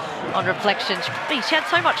Lowe, on reflection, she had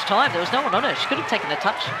so much time. There was no one on her. She could have taken a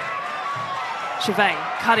touch. Chevet,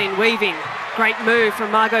 cutting, weaving. Great move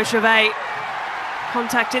from Margot Chevet.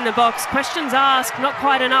 Contact in the box. Questions asked, not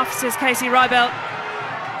quite enough, says Casey Rybelt.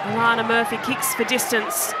 Alana Murphy kicks for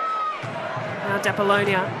distance. Now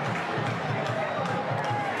Dabalonia.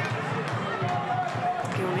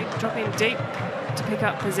 Gilnick dropping deep to pick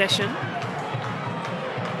up possession.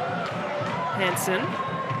 Hanson.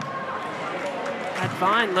 Had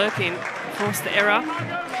Vine lurking, forced the error.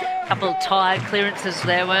 Couple of tired clearances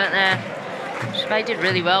there, weren't there? Chevet did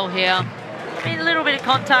really well here. I mean, a little bit of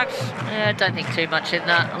contact. Yeah, I don't think too much in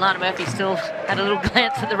that. Alana Murphy still had a little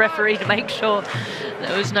glance at the referee to make sure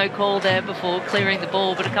there was no call there before clearing the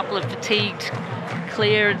ball, but a couple of fatigued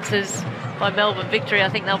clearances by Melbourne Victory. I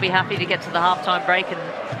think they'll be happy to get to the halftime break and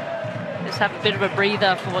just have a bit of a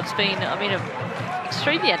breather for what's been, I mean,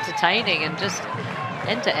 extremely entertaining and just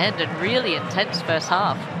end-to-end and really intense first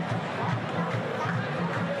half.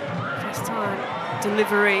 First time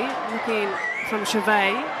delivery, looking from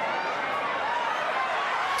Chevet.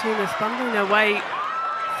 Toomuth bundling their way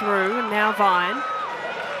through, and now Vine.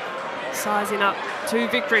 Sizing up 2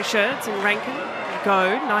 Victory shirts in Rankin.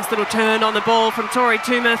 Go, nice little turn on the ball from Tori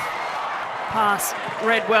Toomuth. Pass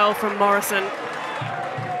read well from Morrison.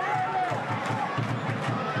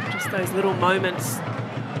 Just those little moments.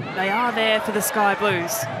 They are there for the Sky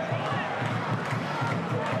Blues.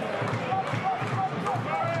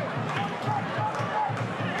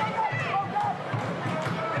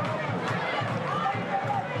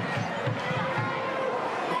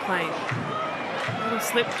 McLean. A little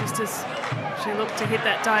slip just as she looked to hit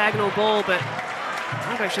that diagonal ball, but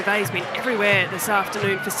Margot Chevet's been everywhere this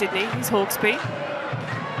afternoon for Sydney. Here's Hawkesby.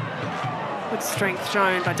 Good strength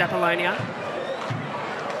shown by Dabalonia.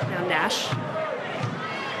 Now Nash.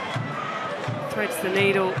 Threads the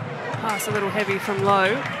needle, pass a little heavy from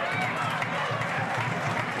low.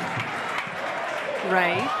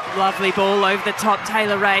 Ray, lovely ball over the top,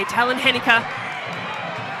 Taylor Ray. Talon Henniker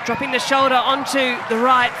dropping the shoulder onto the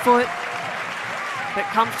right foot, but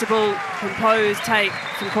comfortable, composed take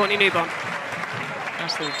from Courtney Newbon.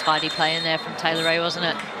 Nice little tidy play in there from Taylor Ray, wasn't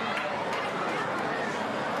it?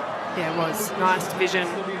 Yeah, it was. Nice vision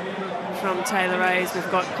from Taylor Rays. We've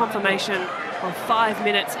got confirmation of 5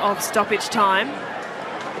 minutes of stoppage time.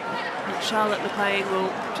 And Charlotte McLean will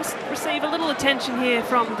just receive a little attention here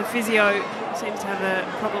from the physio. Seems to have a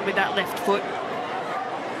problem with that left foot.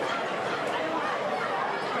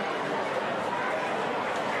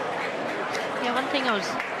 Yeah, one thing I was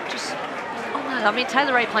just... Oh no, I mean,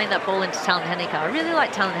 Taylor Ray playing that ball into Talon Henniker. I really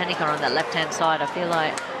like Talon Henniker on that left-hand side. I feel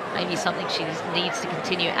like maybe something she needs to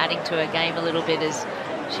continue adding to her game a little bit is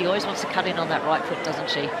she always wants to cut in on that right foot, doesn't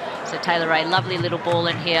she? So Taylor Ray, lovely little ball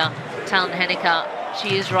in here. Talon Henniker,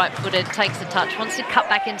 she is right-footed, takes the touch, wants to cut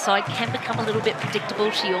back inside, can become a little bit predictable.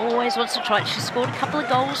 She always wants to try it. She scored a couple of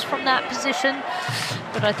goals from that position,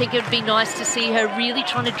 but I think it would be nice to see her really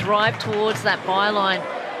trying to drive towards that byline.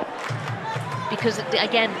 because,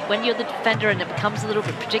 again, when you're the defender and it becomes a little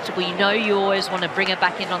bit predictable, you know you always want to bring it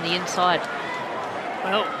back in on the inside.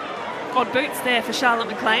 Well, odd boots there for Charlotte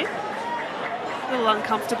McLean. A little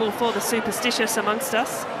uncomfortable for the superstitious amongst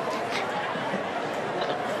us.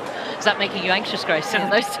 Is that making you anxious, Grace, seeing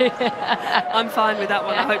those two? I'm fine with that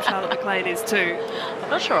one. I hope Charlotte McLean is too. I'm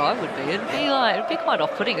not sure I would be. It'd be quite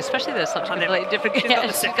off-putting, especially there's such completely different.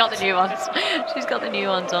 She's got the new ones. She's got the new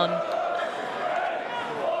ones on.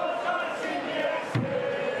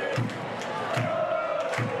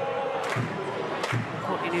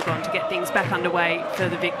 Courtney Newbon to get things back underway for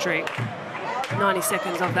the victory. 90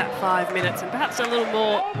 seconds of that 5 minutes, and perhaps a little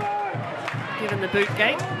more given the boot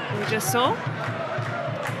gate we just saw.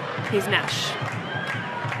 Here's Nash.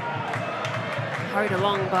 Hurried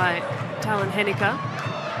along by Talon Henniker.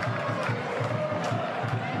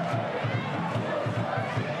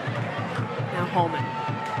 Now Holman.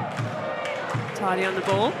 Tidy on the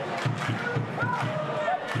ball.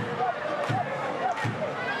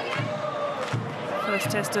 First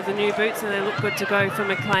test of the new boots, and they look good to go for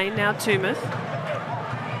McLean. Now Toomuth.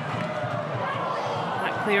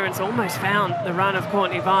 That clearance almost found the run of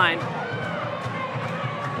Courtney Vine.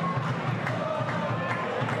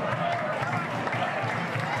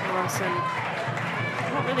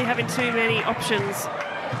 Not really having too many options.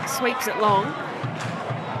 Sweeps it long.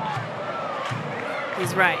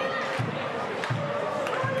 Here's Ray.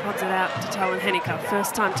 Pods it out to Talon Henniker.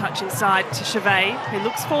 First time touch inside to Chevet, who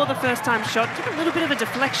looks for the first time shot. Took a little bit of a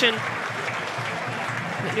deflection.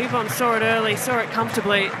 But Newbon saw it early, saw it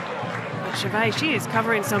comfortably. But Chevet, she is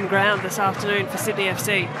covering some ground this afternoon for Sydney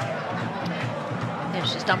FC. Yeah,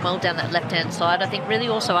 she's done well down that left-hand side. I think really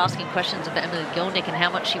also asking questions of Emily Gilnick and how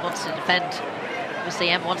much she wants to defend. Obviously,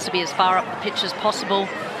 Em wants to be as far up the pitch as possible.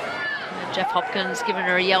 And Jeff Hopkins giving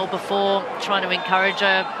her a yell before, trying to encourage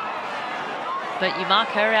her. But you mark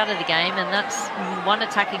her out of the game, and that's one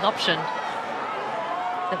attacking option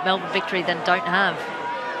that Melbourne Victory then don't have.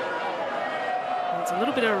 It's a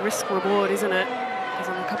little bit of a risk-reward, isn't it? Because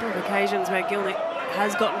on a couple of occasions where Gilnick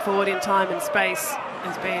has gotten forward in time and space,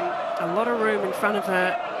 there's been a lot of room in front of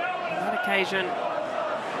her. On that occasion,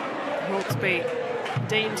 Hawkesby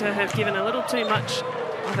deemed to have given a little too much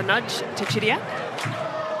of a nudge to Chidiac.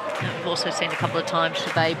 We've also seen a couple of times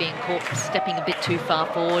Chevet being caught stepping a bit too far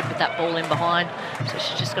forward with that ball in behind. So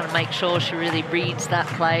she's just got to make sure she really reads that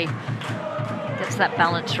play, gets that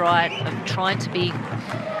balance right of trying to be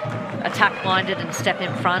attack-minded and step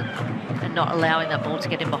in front and not allowing that ball to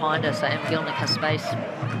get in behind her so Em Gilnick has space.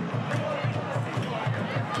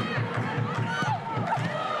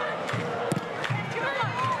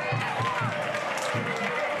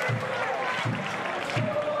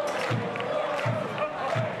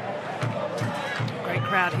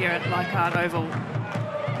 Crowd here at Leichhardt Oval.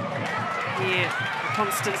 Here,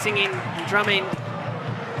 constant singing and drumming,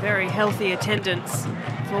 very healthy attendance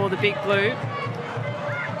for the Big Blue.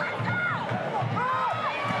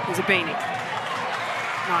 Here's a beanie.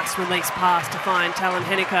 Nice release pass to find Talon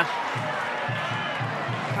Henniker.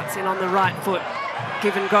 Cuts in on the right foot.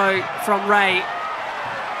 Give and go from Ray.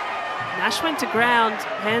 Nash went to ground,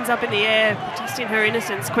 hands up in the air, protesting her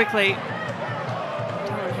innocence quickly.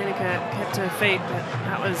 Kept her feet, but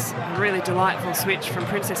that was a really delightful switch from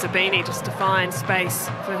Princess Abini just to find space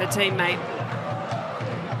for her teammate.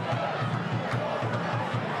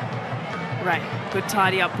 Ray, good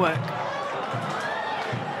tidy up work.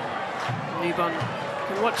 Newbon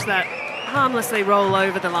can watch that harmlessly roll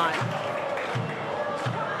over the line.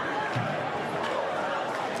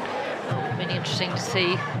 Really interesting to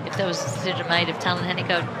see if there was a decision made if Talon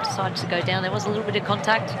Henniker decided to go down. There was a little bit of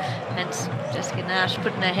contact, and Jessica Nash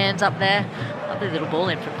putting her hands up there. Lovely little ball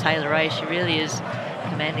in from Taylor Ray. She really is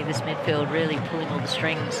commanding this midfield, really pulling all the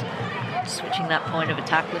strings, switching that point of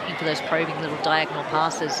attack, looking for those probing little diagonal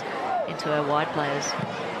passes into her wide players.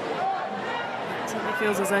 It certainly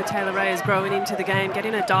feels as though Taylor Ray is growing into the game,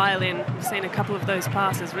 getting a dial in. We've seen a couple of those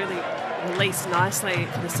passes really release nicely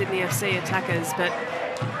for the Sydney FC attackers, but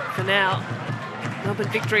for now, Melbourne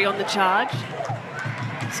Victory on the charge.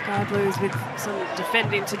 Sky Blues with some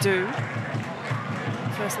defending to do.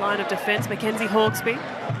 First line of defence, Mackenzie Hawkesby.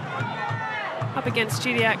 Up against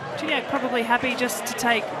Chidiac. Chidiac probably happy just to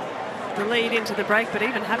take the lead into the break, but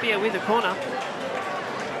even happier with a corner.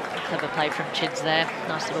 Clever play from Chids there.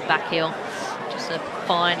 Nice little back heel. Just a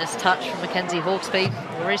finest touch from Mackenzie Hawkesby.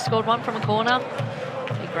 Already scored one from a corner.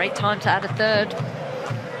 Be a great time to add a third.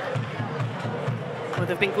 Well,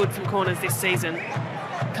 they've been good from corners this season.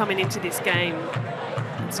 Coming into this game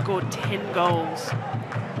and scored 10 goals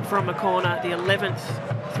from a corner, the 11th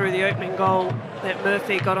through the opening goal that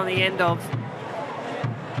Murphy got on the end of.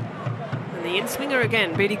 And the in-swinger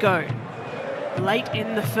again, Beatty Go. late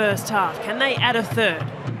in the first half. Can they add a third?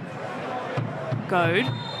 Goad.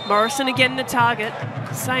 Morrison again the target.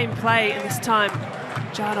 Same play, and this time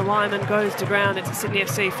Jada Wyman goes to ground. It's a Sydney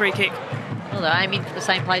FC free kick. Well, they're aiming for the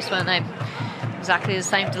same place, weren't they? Exactly the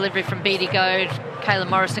same delivery from Beattie Goad. Kayla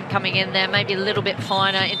Morrison coming in there, maybe a little bit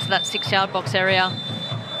finer into that 6-yard box area.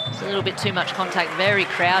 It's a little bit too much contact, very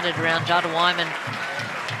crowded around Jada Wyman.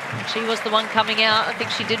 And she was the one coming out. I think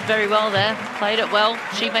she did very well there, played it well.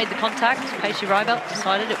 She made the contact. Casey Rybelt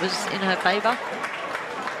decided it was in her favour.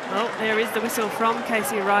 Well, there is the whistle from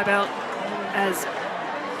Casey Rybelt as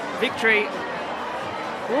Victory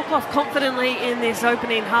walk off confidently in this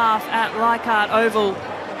opening half at Leichhardt Oval.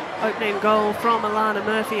 Opening goal from Alana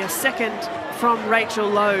Murphy, a second from Rachel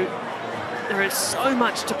Lowe. There is so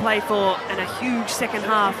much to play for and a huge second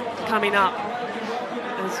half coming up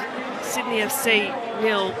as Sydney FC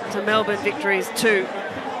 0 to Melbourne Victories 2.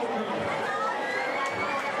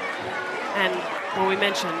 And, well, we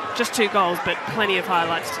mentioned just 2 goals, but plenty of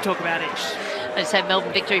highlights to talk about each. I'd say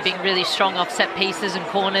Melbourne Victory being really strong off set pieces and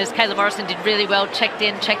corners. Kayla Morrison did really well, checked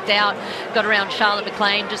in, checked out, got around Charlotte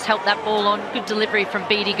McLean, just helped that ball on. Good delivery from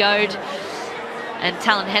Beattie Goad. And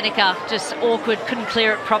Talon Henniker, just awkward, couldn't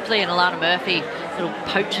clear it properly. And Alana Murphy, little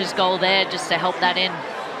poacher's goal there just to help that in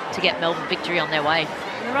to get Melbourne Victory on their way.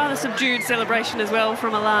 And a rather subdued celebration as well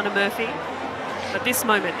from Alana Murphy. But this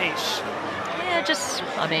moment, Ish. Yeah, just,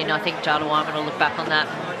 I mean, I think Jada Wyman will look back on that.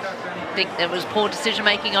 I think there was poor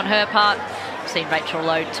decision-making on her part. I've seen Rachel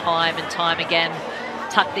Lowe time and time again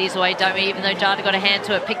tuck these away, don't we? Even though Jada got a hand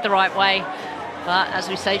to it, picked the right way. But as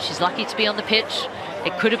we say, she's lucky to be on the pitch.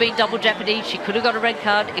 It could have been double jeopardy. She could have got a red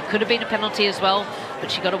card. It could have been a penalty as well.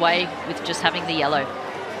 But she got away with just having the yellow.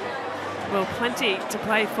 Well, plenty to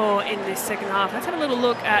play for in this second half. Let's have a little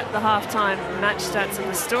look at the halftime match stats and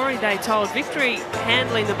the story they told. Victory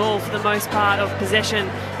handling the ball for the most part of possession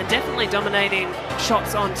and definitely dominating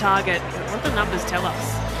shots on target. What do the numbers tell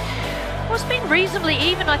us? Well, it's been reasonably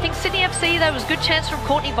even. I think Sydney FC, there was a good chance from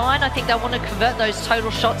Courtney Vine. I think they want to convert those total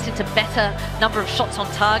shots into better number of shots on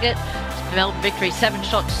target. Melbourne Victory, 7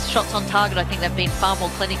 shots on target. I think they've been far more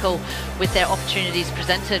clinical with their opportunities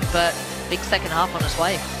presented, but big second half on its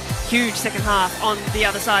way. Huge second half on the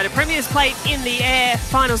other side. A Premier's Plate in the air.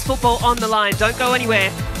 Finals football on the line. Don't go anywhere.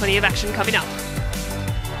 Plenty of action coming up.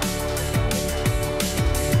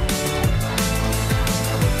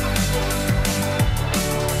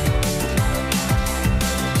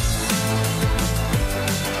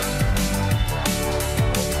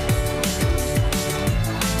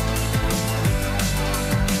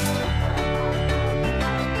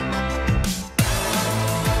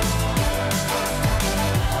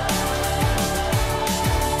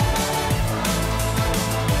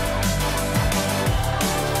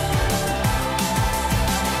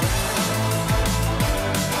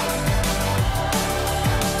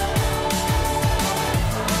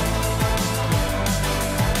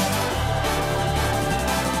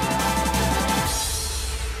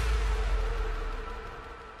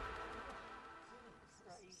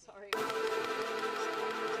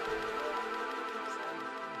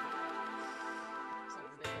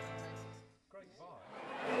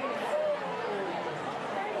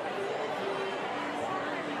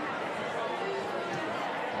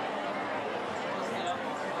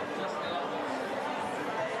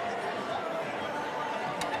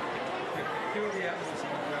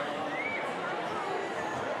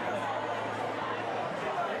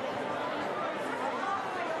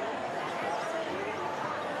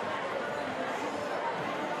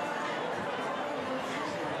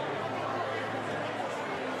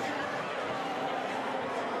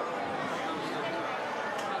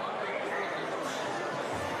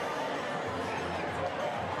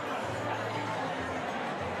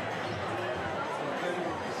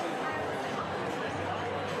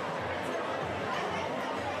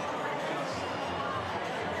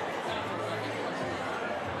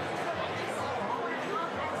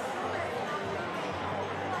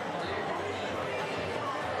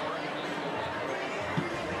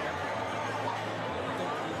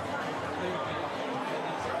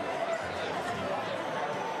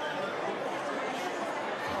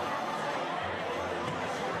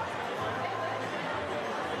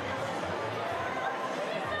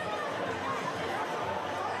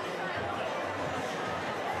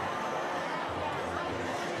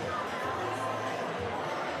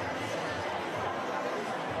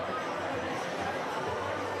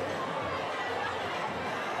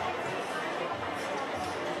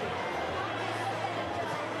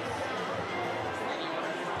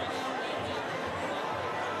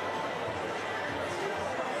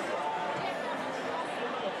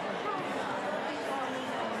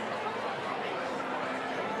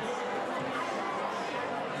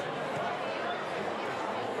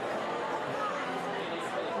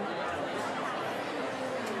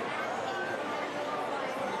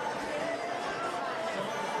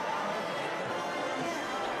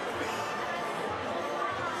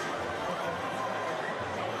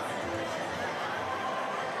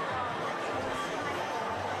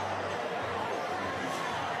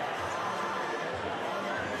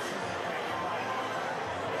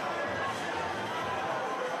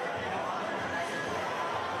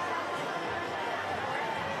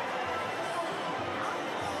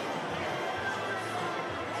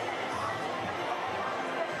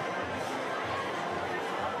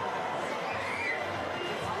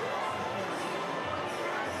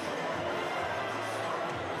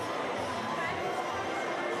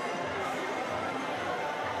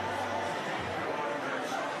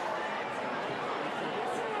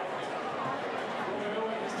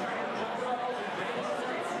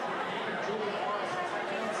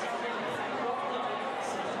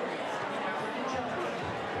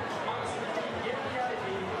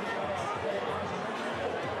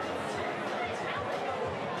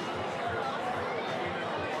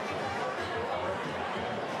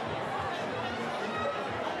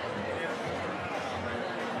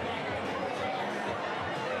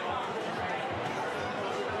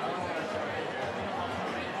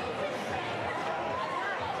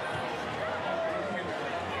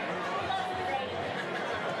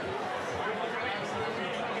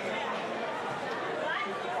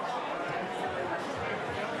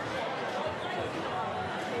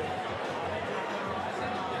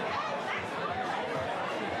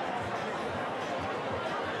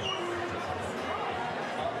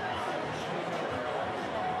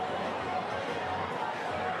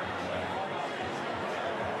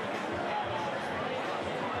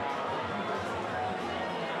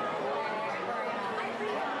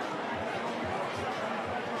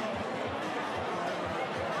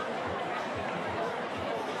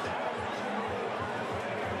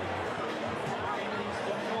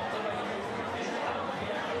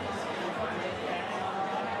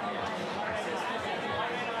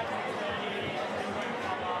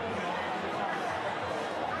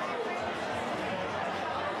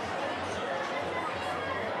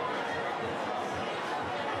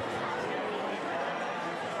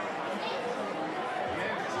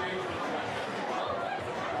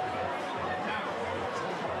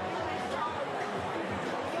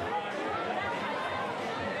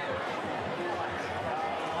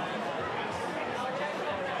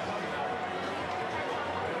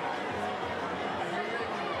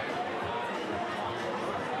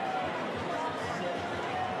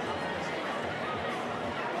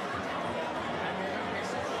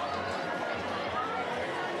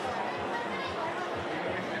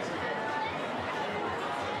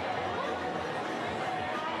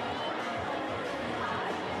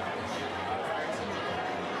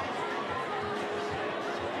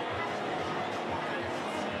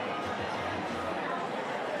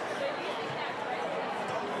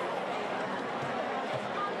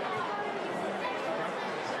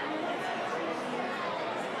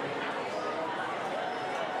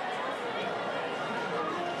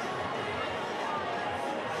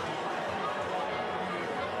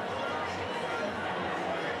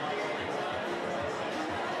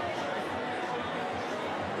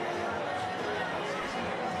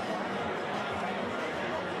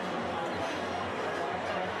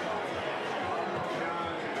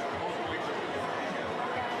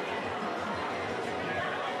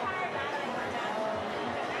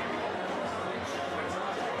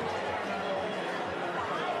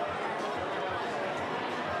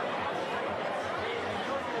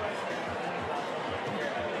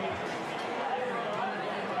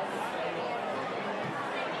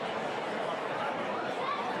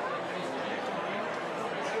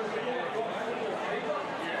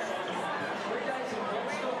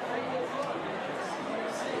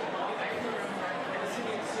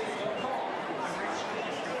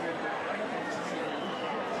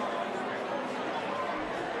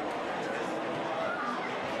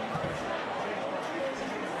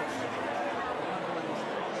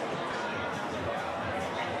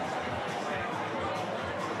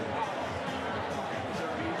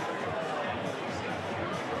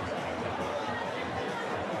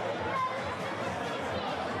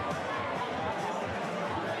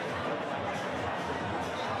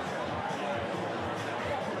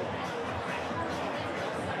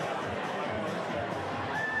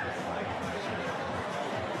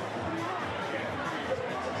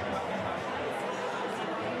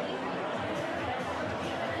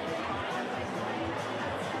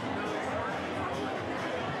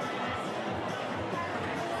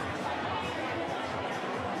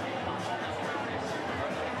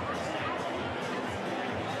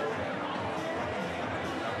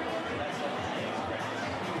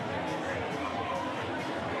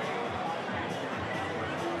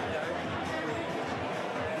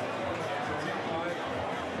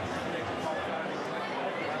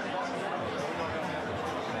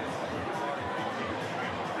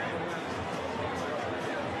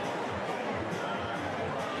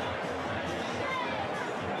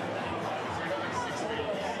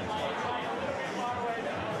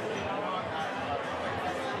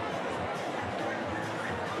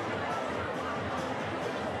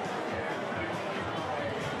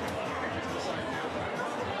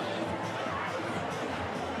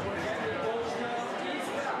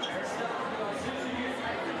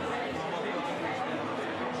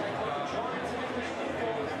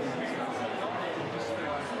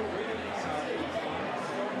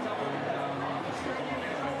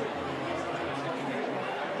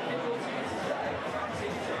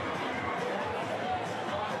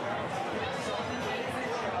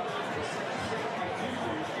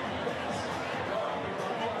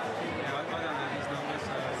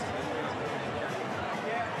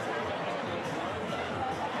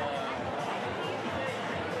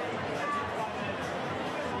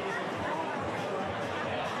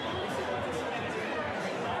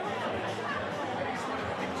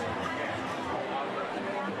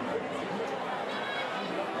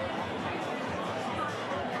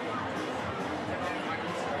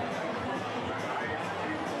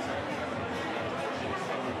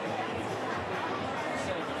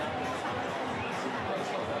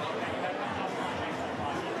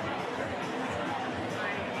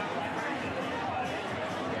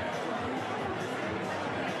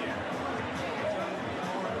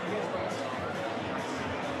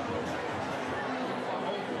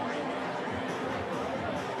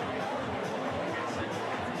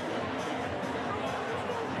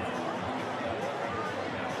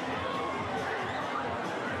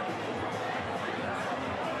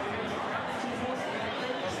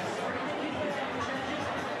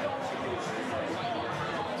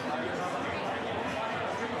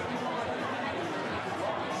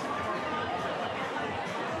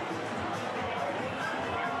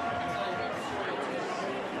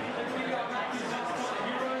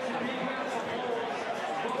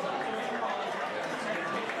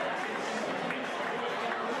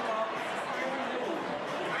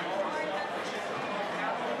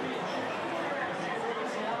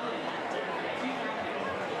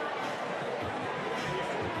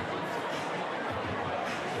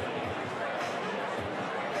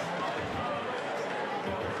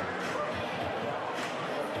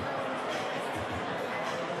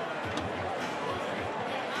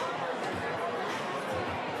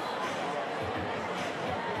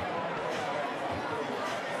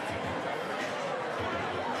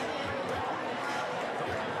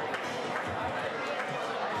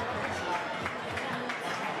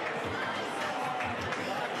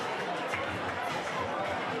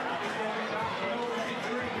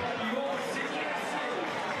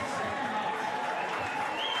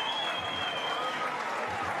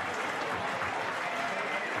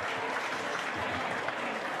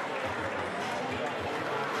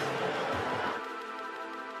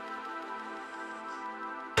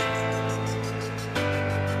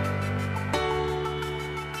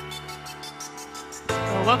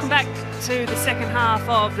 Welcome back to the second half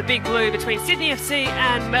of the Big Blue between Sydney FC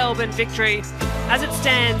and Melbourne Victory. As it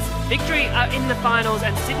stands, Victory are in the finals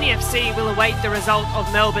and Sydney FC will await the result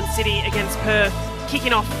of Melbourne City against Perth,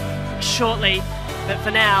 kicking off shortly. But for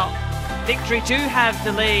now, Victory do have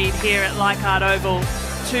the lead here at Leichhardt Oval,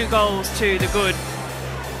 2 goals to the good.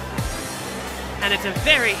 And it's a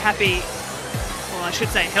very happy, well, I should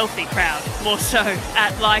say healthy crowd, more so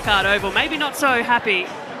at Leichhardt Oval. Maybe not so happy,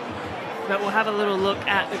 but we'll have a little look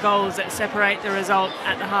at the goals that separate the result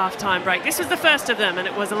at the half-time break. This was the first of them, and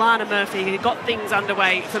it was Alana Murphy who got things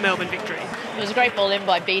underway for Melbourne Victory. It was a great ball in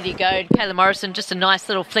by Beattie Goad. Kayla Morrison, just a nice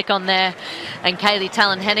little flick on there. And Kaylee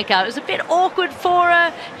Talon-Henniker, it was a bit awkward for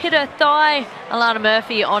her. Hit her thigh. Alana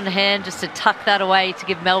Murphy on hand just to tuck that away to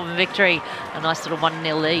give Melbourne Victory a nice little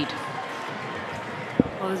 1-0 lead.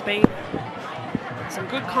 Well, there's been some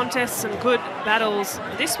good contests, some good battles.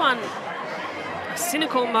 This one, a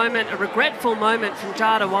cynical moment, a regretful moment from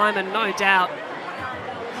Jada Wyman, no doubt.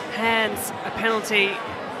 Hands a penalty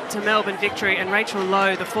to Melbourne Victory, and Rachel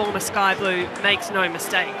Lowe, the former Sky Blue, makes no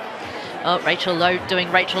mistake. Oh, Rachel Lowe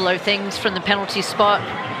doing Rachel Lowe things from the penalty spot.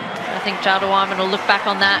 I think Jada Wyman will look back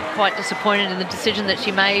on that quite disappointed in the decision that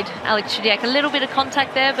she made. Alex Chidiac, a little bit of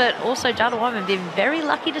contact there, but also Jada Wyman being very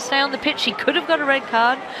lucky to stay on the pitch. She could have got a red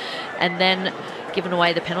card and then given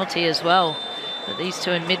away the penalty as well. But these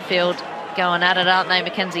two in midfield going at it, aren't they?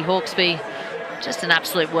 Mackenzie Hawkesby, just an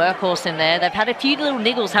absolute workhorse in there. They've had a few little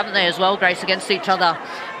niggles, haven't they, as well, Grace, against each other.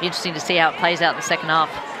 Be interesting to see how it plays out in the second half.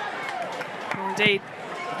 Indeed.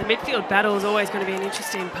 The midfield battle is always going to be an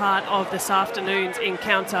interesting part of this afternoon's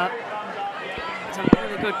encounter. Some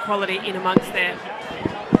really good quality in amongst there.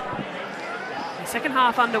 The second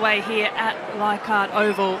half underway here at Leichhardt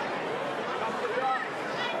Oval.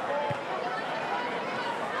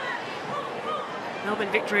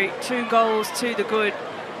 Melbourne Victory, 2 goals to the good.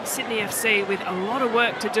 Sydney FC with a lot of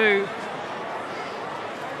work to do.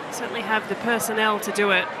 Certainly have the personnel to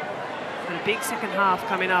do it. And a big second half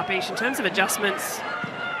coming up, Ish. In terms of adjustments,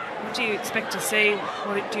 what do you expect to see?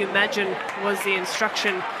 What do you imagine was the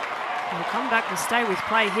instruction? We'll come back and stay with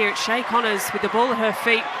play here at Shay Connors with the ball at her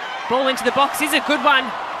feet. Ball into the box is a good one.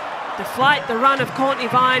 The flight, the run of Courtney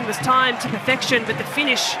Vine was timed to perfection, but the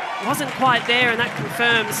finish wasn't quite there, and that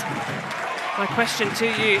confirms my question to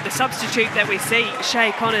you. The substitute that we see,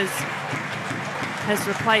 Shay Connors, has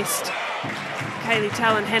replaced Kaylee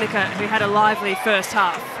Talon-Henniker, who had a lively first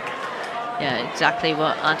half. Yeah, exactly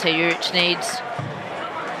what Ante Juric needs.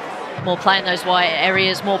 More play in those wide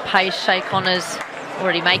areas, more pace. Shay Connors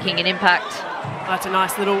already making an impact. That's a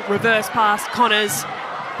nice little reverse pass. Connors,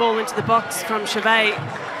 ball into the box from Chevet.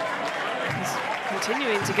 He's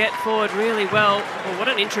continuing to get forward really well. Well, what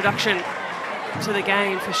an introduction to the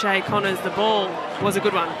game for Shay Connors. The ball was a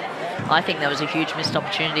good one. I think that was a huge missed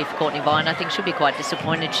opportunity for Courtney Vine. I think she'll be quite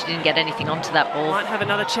disappointed she didn't get anything onto that ball. Might have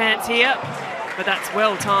another chance here, but that's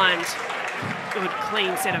well timed. Good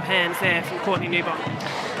clean set of hands there from Courtney Newbon.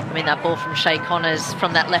 I mean, that ball from Shay Connors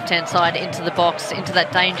from that left-hand side into the box, into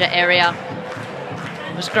that danger area.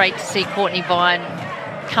 It was great to see Courtney Vine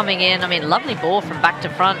coming in. I mean, lovely ball from back to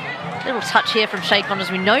front. Little touch here from Shay Connors.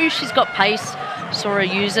 We know she's got pace. Saw her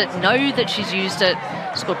use it, know that she's used it.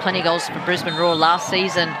 Scored plenty of goals for Brisbane Roar last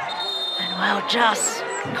season. And well,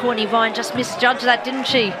 Courtney Vine just misjudged that, didn't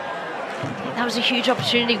she? I think that was a huge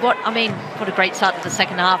opportunity. What a great start to the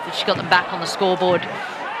second half, but she got them back on the scoreboard.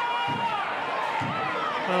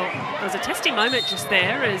 Well, there was a testing moment just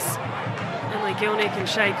there as Emily Gilnick and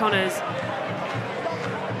Shay Connors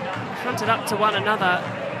fronted up to one another.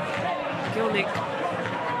 Gilnick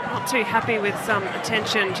not too happy with some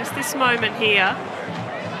attention. Just this moment here.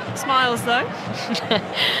 Smiles though.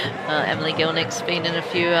 Emily Gilnick's been in a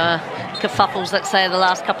few kerfuffles, let's say, the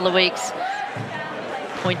last couple of weeks.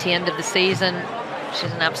 Pointy end of the season.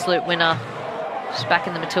 She's an absolute winner. She's back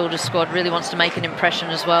in the Matilda squad. Really wants to make an impression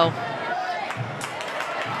as well.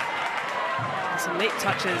 Some neat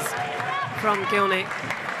touches from Gilnick.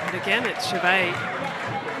 But again, it's Chevet.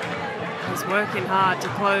 He's working hard to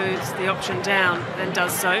close the option down and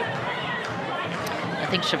does so. I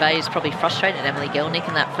think Chevet is probably frustrated Emily Gilnick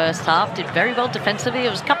in that first half. Did very well defensively. It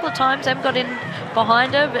was a couple of times Em got in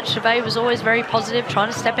behind her, but Chevet was always very positive, trying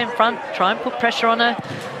to step in front, try and put pressure on her.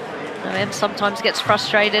 Em sometimes gets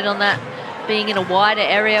frustrated on that, being in a wider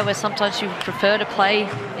area where sometimes you prefer to play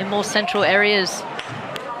in more central areas.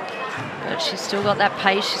 But she's still got that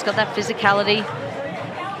pace, she's got that physicality.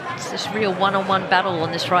 It's this real one-on-one battle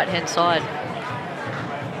on this right-hand side.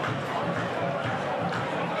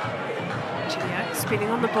 Chidiac spinning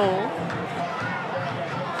on the ball.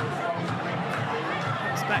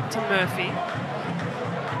 Comes back to Murphy.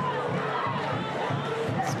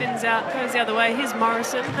 spins out, goes the other way. Here's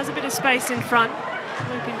Morrison, has a bit of space in front.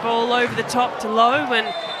 Looping ball over the top to Lowe and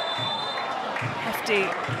hefty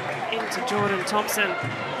into Jordan Thompson.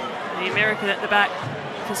 The American at the back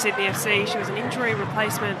for Sydney FC. She was an injury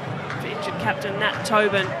replacement for injured captain Nat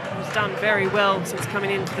Tobin, who's done very well since coming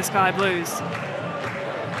into the Sky Blues.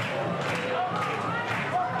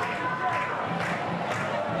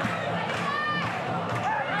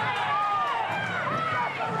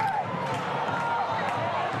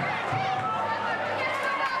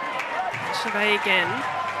 Chevet again.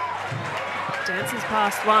 Dances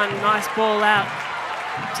past one, nice ball out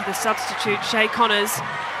to the substitute, Shay Connors.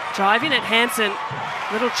 Driving at Hansen,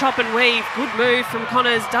 little chop and weave, good move from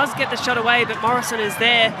Connors, does get the shot away, but Morrison is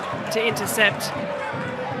there to intercept.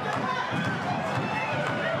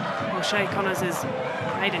 Well, Shay Connors has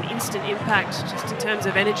made an instant impact just in terms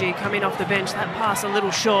of energy coming off the bench. That pass a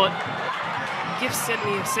little short. Gives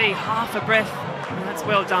Sydney FC half a breath, and that's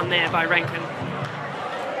well done there by Rankin.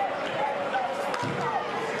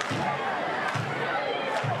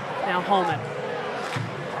 Now Holman.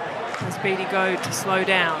 Has Beattie go to slow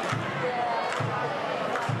down.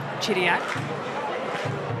 Chidiac.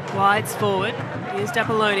 Glides forward. Here's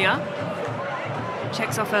D'Apollonia.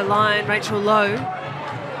 Checks off her line, Rachel Lowe.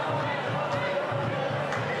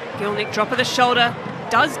 Gilnick, drop of the shoulder.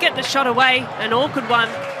 Does get the shot away. An awkward one.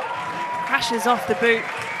 Crashes off the boot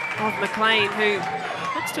of McLean, who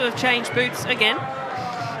looks to have changed boots again.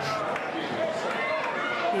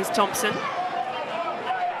 Here's Thompson.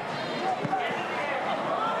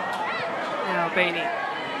 Beanie.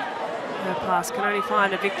 Her pass can only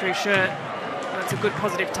find a victory shirt. That's a good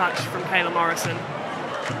positive touch from Kayla Morrison.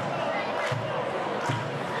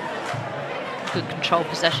 Good control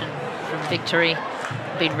possession from Victory.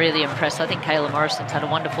 Been really impressed. I think Kayla Morrison's had a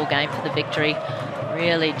wonderful game for the Victory.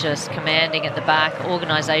 Really just commanding at the back,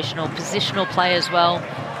 organisational, positional play as well.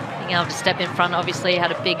 Being able to step in front obviously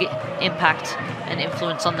had a big impact and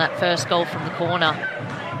influence on that first goal from the corner.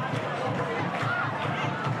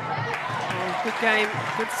 Good game,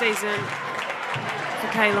 good season for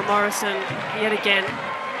Kayla Morrison yet again.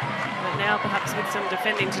 But now perhaps with some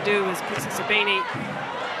defending to do as Princess Sabini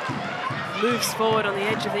moves forward on the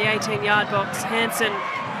edge of the 18-yard box. Hansen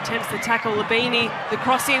attempts the tackle, Labini, the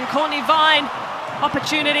crossing, Courtney Vine,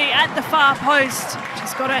 opportunity at the far post.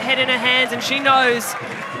 She's got her head in her hands and she knows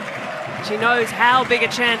how big a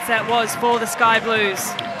chance that was for the Sky Blues.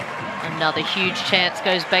 Another huge chance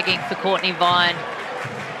goes begging for Courtney Vine.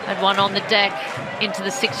 Had one on the deck into the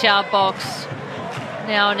 6-yard box.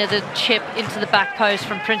 Now another chip into the back post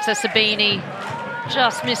from Princess Sabini.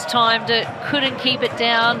 Just mistimed it, couldn't keep it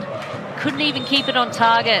down, couldn't even keep it on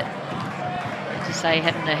target. As I say,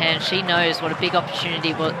 head in her hand, she knows what a big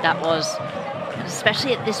opportunity that was. And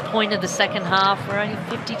especially at this point of the second half, we're only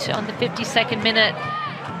 52 on the 52nd minute.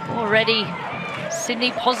 Already, Sydney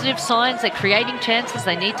positive signs, they're creating chances,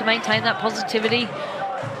 they need to maintain that positivity.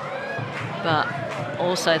 But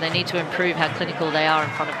also, they need to improve how clinical they are in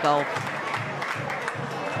front of goal.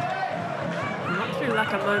 Not through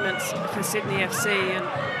lack of moments for Sydney FC, and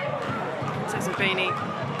Princess Abini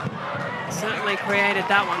certainly created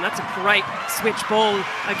that one. That's a great switch ball.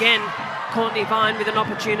 Again, Courtney Vine with an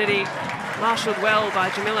opportunity, marshalled well by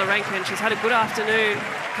Jamila Rankin. She's had a good afternoon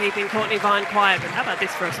keeping Courtney Vine quiet, but how about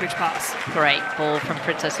this for a switch pass? Great ball from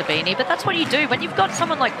Princess Sabini, but that's what you do when you've got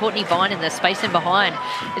someone like Courtney Vine in the space in behind.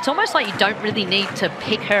 It's almost like you don't really need to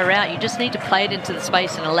pick her out. You just need to play it into the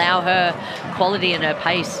space and allow her quality and her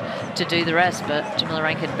pace to do the rest. But Jamila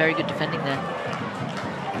Rankin, very good defending there.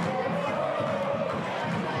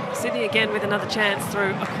 Sydney again with another chance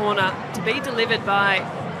through a corner to be delivered by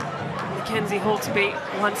Mackenzie Hawkesby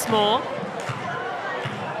once more.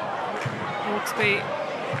 Hawkesby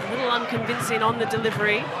a little unconvincing on the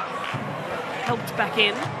delivery. Helped back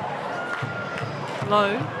in.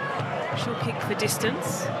 Low. She'll kick for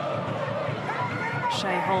distance.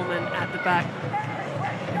 Shay Holman at the back.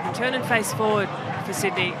 They can turn and face forward for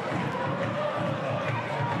Sydney.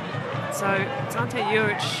 So it's Ante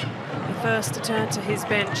Juric, the first to turn to his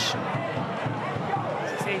bench.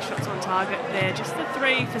 See shots on target there. Just the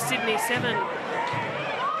 3 for Sydney, 7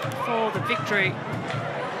 for the victory.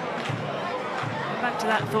 Back to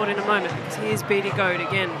that thought in a moment, because here's Beattie Goad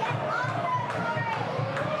again.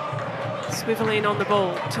 Swiveling on the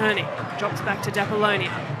ball, turning, drops back to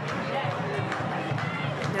D'Apollonia.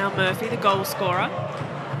 Now Murphy, the goal scorer.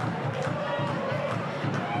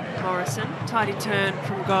 Morrison, tidy turn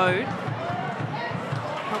from Goad.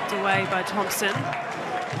 Helped away by Thompson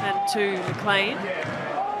and to McLean.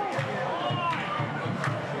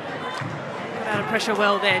 Got out of pressure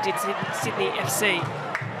well there, did Sydney FC.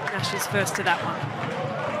 Nash is first to that one.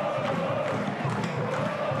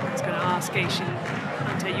 Husky.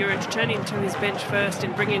 Ante Juric turning to his bench first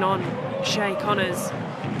and bringing on Shay Connors.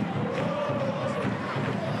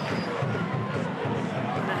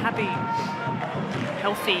 And a happy,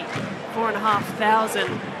 healthy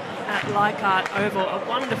 4,500 at Leichhardt Oval. A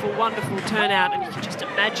wonderful, wonderful turnout, and you can just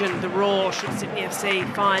imagine the roar should Sydney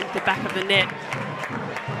FC find the back of the net.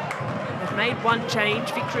 They've made one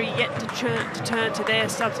change, Victory yet to turn to their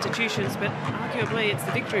substitutions, but arguably it's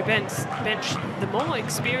the Victory bench, the more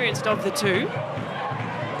experienced of the two.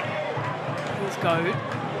 Here's Goad.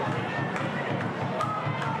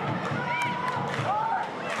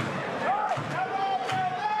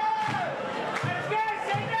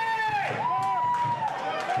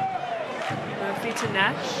 Murphy to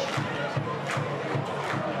Nash.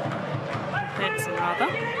 Benson, rather.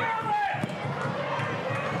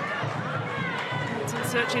 Benson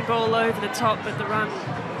searching ball over the top, but the run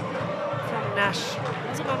from Nash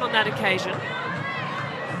wasn't on that occasion.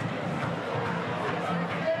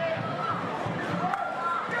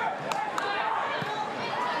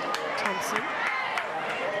 Thompson.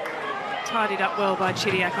 Tidied up well by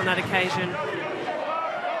Chidiac on that occasion.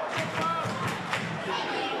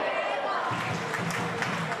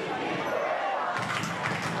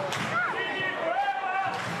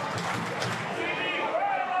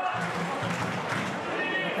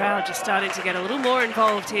 Crowd just starting to get a little more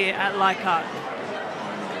involved here at Leichhardt.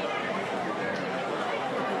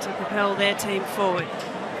 Looking to propel their team forward.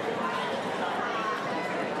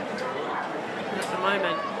 And at the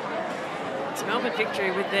moment, it's Melbourne Victory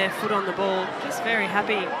with their foot on the ball, just very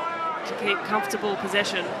happy to keep comfortable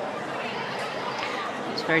possession.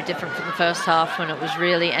 It's very different from the first half when it was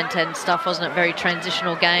really end-to-end stuff, wasn't it? Very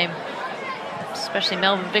transitional game, especially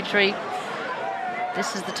Melbourne Victory.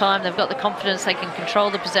 This is the time they've got the confidence, they can control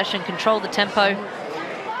the possession, control the tempo.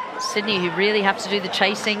 Sydney, who really have to do the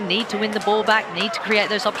chasing, need to win the ball back, need to create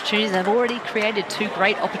those opportunities. They've already created two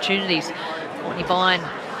great opportunities. Courtney Vine,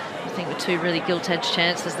 I think with two really gilt-edged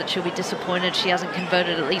chances that she'll be disappointed she hasn't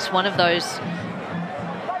converted at least one of those.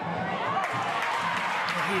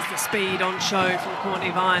 Here's the speed on show from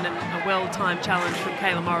Courtney Vine, and a well-timed challenge from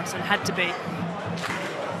Kayla Morrison, had to be.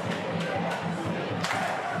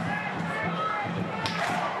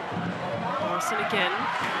 Again,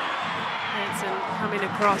 Hanson coming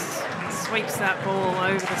across, sweeps that ball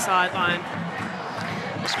over the sideline.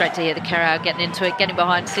 It's great to hear the crowd getting into it, getting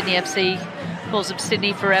behind Sydney FC, calls them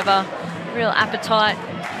Sydney forever. Real appetite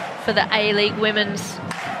for the A-League women's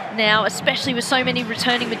now, especially with so many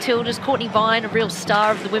returning Matildas. Courtney Vine, a real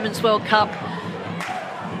star of the Women's World Cup.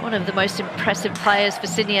 One of the most impressive players for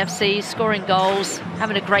Sydney FC, scoring goals,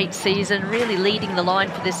 having a great season, really leading the line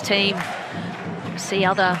for this team. See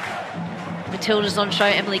other Matilda's on show,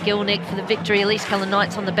 Emily Gilnick for the Victory, Elise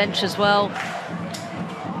Cullen-Knight's on the bench as well.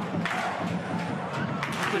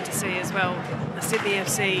 Good to see as well the Sydney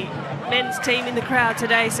FC men's team in the crowd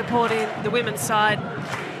today supporting the women's side.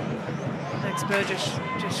 Max Burgess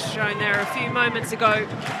just shown there a few moments ago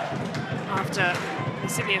after the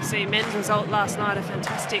Sydney FC men's result last night. A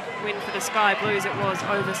fantastic win for the Sky Blues it was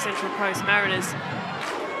over Central Coast Mariners.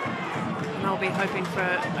 And they'll be hoping for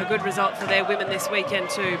a good result for their women this weekend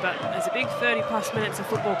too. But there's a big 30+ minutes of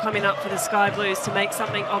football coming up for the Sky Blues to make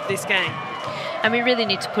something of this game. And we really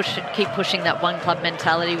need to keep pushing that one club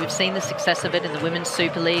mentality. We've seen the success of it in the Women's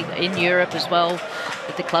Super League, in Europe as well,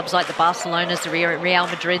 with the clubs like the Barcelonas, the Real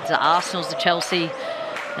Madrids, the Arsenals, the Chelsea.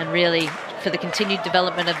 And really, for the continued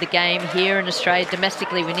development of the game here in Australia,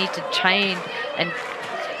 domestically, we need to chain and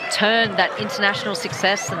turn that international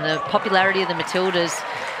success and the popularity of the Matildas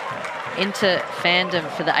into fandom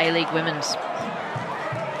for the A-League Women's.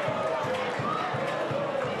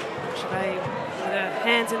 Chavez with her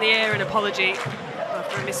hands in the air in apology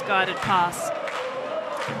after a misguided pass.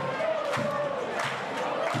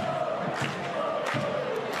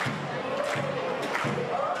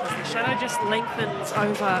 As the shadow just lengthens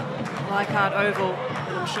over Leichhardt Oval,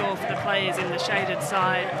 and I'm sure for the players in the shaded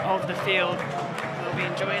side of the field, they'll be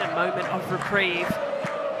enjoying a moment of reprieve.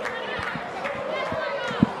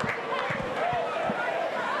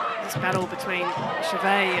 Battle between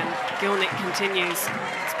Chavez and Gilnick continues.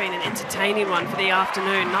 It's been an entertaining one for the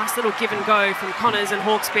afternoon. Nice little give and go from Connors and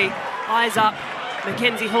Hawkesby. Eyes up,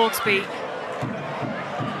 Mackenzie Hawkesby.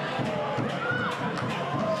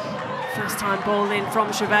 First time ball in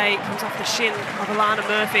from Chavez, comes off the shin of Alana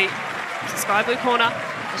Murphy. It's a Sky Blue corner.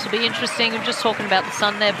 This will be interesting. I'm just talking about the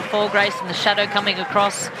sun there before, Grace, and the shadow coming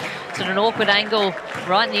across. It's at an awkward angle,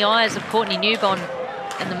 right in the eyes of Courtney Newbon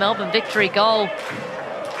and the Melbourne Victory goal.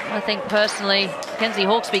 I think personally, Mackenzie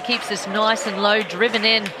Hawkesby keeps this nice and low, driven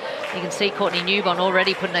in. You can see Courtney Newbon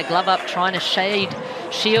already putting her glove up, trying to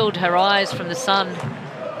shield her eyes from the sun.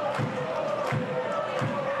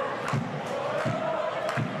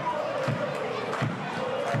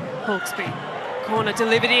 Hawkesby. Corner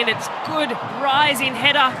delivered in. It's good rising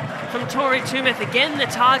header from Tori Tumeth. Again, the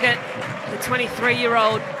target, the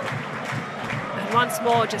 23-year-old. And once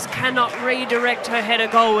more, just cannot redirect her header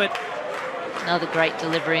goalward. Another great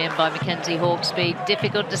delivery in by Mackenzie Hawkesby.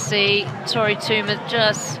 Difficult to see. Tori Tumeth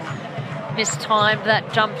just mistimed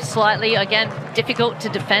that jump slightly. Again, difficult to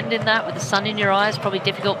defend in that with the sun in your eyes. Probably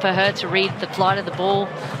difficult for her to read the flight of the ball.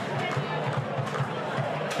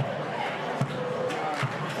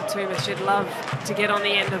 Tumeth should love to get on the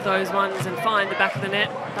end of those ones and find the back of the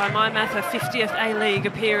net. By my math, her 50th A-League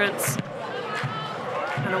appearance.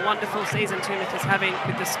 And a wonderful season Tumeth is having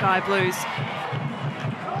with the Sky Blues.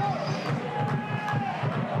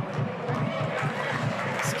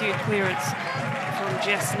 Skewed clearance from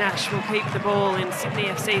Jess Nash will keep the ball in Sydney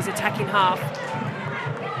FC's attacking half.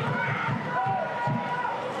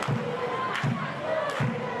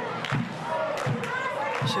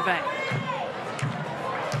 Chevet.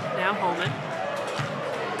 Now Holman.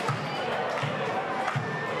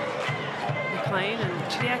 McLean and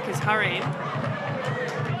Chidiac is hurrying.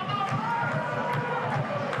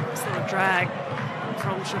 Still a drag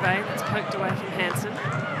from Chevet. That's poked away from Hanson.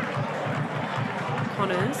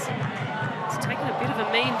 Connors. It's taken a bit of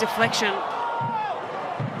a mean deflection.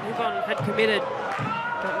 Newbon had committed,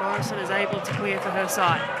 but Morrison is able to clear for her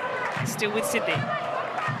side. Still with Sydney.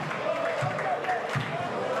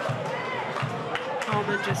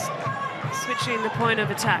 Holman just switching the point of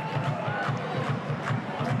attack.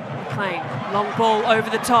 McLean, long ball over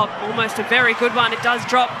the top, almost a very good one. It does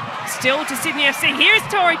drop still to Sydney FC. Here's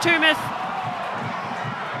Tori Tumeth.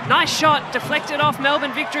 Nice shot, deflected off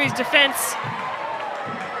Melbourne Victory's defence.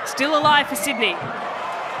 Still alive for Sydney.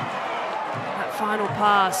 That final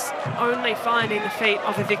pass only finding the feet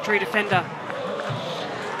of a Victory defender.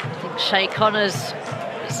 I think Shay Connors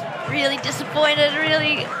was really disappointed,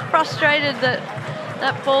 really frustrated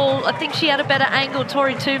that ball. I think she had a better angle.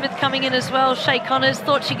 Tori Tumeth coming in as well. Shay Connors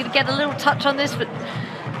thought she could get a little touch on this, but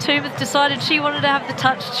Tumeth decided she wanted to have the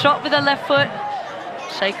touch. Shot with her left foot.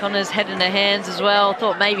 Shay Connors head in her hands as well.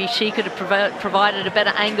 Thought maybe she could have provided a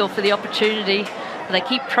better angle for the opportunity. But they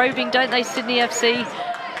keep probing, don't they, Sydney FC?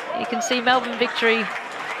 You can see Melbourne Victory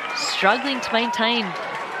struggling to maintain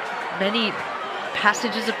many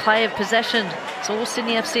passages of play of possession. It's all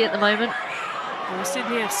Sydney FC at the moment. All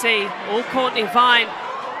Sydney FC, all Courtney Vine.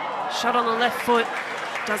 Shot on the left foot,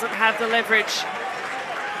 doesn't have the leverage.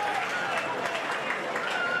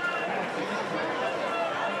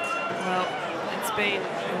 Well, it's been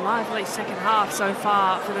a lively second half so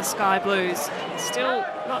far for the Sky Blues. Still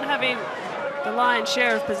not having the lion's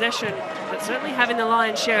share of possession, but certainly having the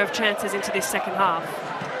lion's share of chances into this second half.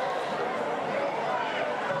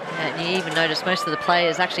 Yeah, and you even notice most of the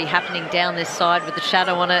players actually happening down this side with the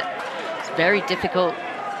shadow on it. It's very difficult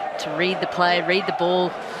to read the play, read the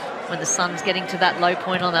ball when the sun's getting to that low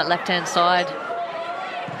point on that left-hand side.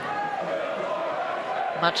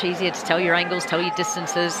 Much easier to tell your angles, tell your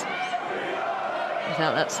distances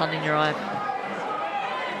without that sun in your eye.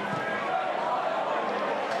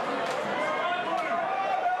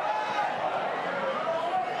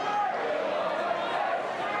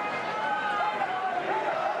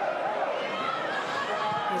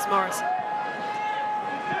 Here's Morrison.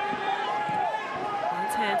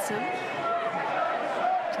 That's Hanson.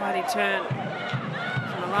 Tidy turn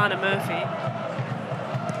from Alana Murphy.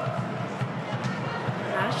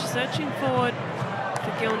 Nash searching forward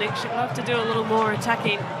for Gilnick. She'd love to do a little more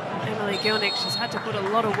attacking. Emily Gilnick, she's had to put a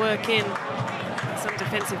lot of work in some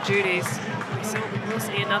defensive duties. We'll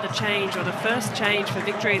see another change, or the first change for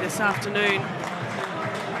Victory this afternoon.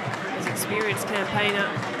 As experienced campaigner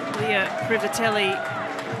Leah Privatelli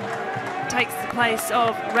takes the place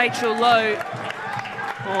of Rachel Lowe,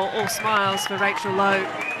 or all smiles for Rachel Lowe.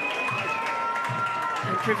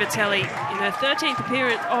 And Privatelli in her 13th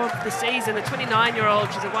appearance of the season, the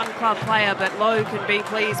 29-year-old, she's a one-club player, but Lowe can be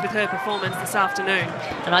pleased with her performance this afternoon.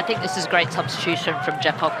 And I think this is a great substitution from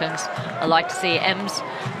Jeff Hopkins. I like to see Ems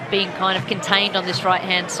being kind of contained on this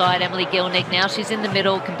right-hand side. Emily Gilnick, now she's in the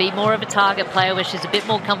middle, can be more of a target player where she's a bit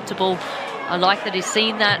more comfortable. I like that he's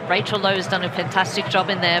seen that. Rachel Lowe has done a fantastic job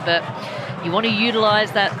in there, but you want to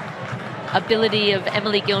utilise that ability of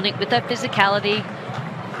Emily Gilnick with her physicality,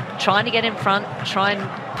 trying to get in front, try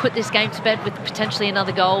and put this game to bed with potentially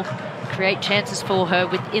another goal, create chances for her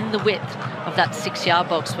within the width of that 6-yard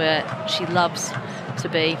box where she loves to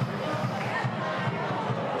be.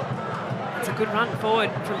 It's a good run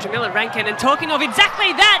forward from Jamila Rankin. And talking of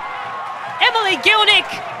exactly that, Emily Gilnick,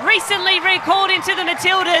 recently recalled into the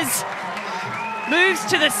Matildas, moves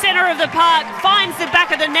to the centre of the park, finds the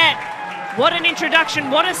back of the net. What an introduction,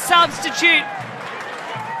 what a substitute.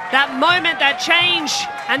 That moment, that change,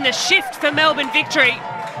 and the shift for Melbourne victory.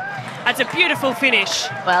 That's a beautiful finish.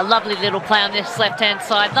 Well, lovely little play on this left-hand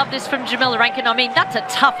side. Love this from Jamila Rankin. I mean, that's a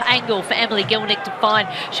tough angle for Emily Gilnick to find.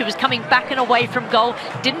 She was coming back and away from goal.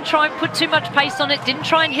 Didn't try and put too much pace on it. Didn't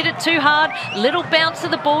try and hit it too hard. Little bounce of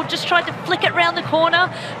the ball. Just tried to flick it round the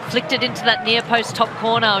corner. Flicked it into that near post top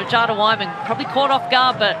corner. Jada Wyman probably caught off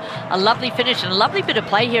guard, but a lovely finish and a lovely bit of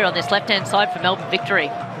play here on this left-hand side for Melbourne victory.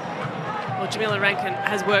 Well, Jamila Rankin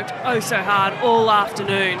has worked oh so hard all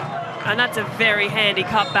afternoon, and that's a very handy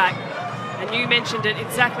cutback. And you mentioned it,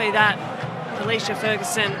 exactly that, Alicia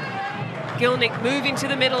Ferguson. Gilnick moving to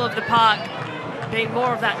the middle of the park, being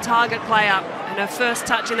more of that target player, and her first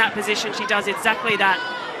touch in that position, she does exactly that.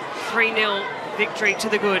 3-0 victory to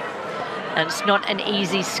the good. And it's not an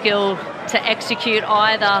easy skill to execute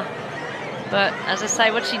either. But as I say,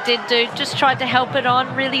 what she did do, just tried to help it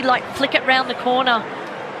on, really like flick it round the corner.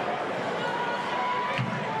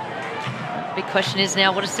 Big question is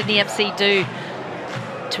now, what does Sydney FC do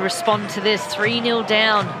to respond to this? 3-0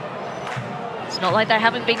 down. It's not like they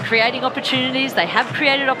haven't been creating opportunities. They have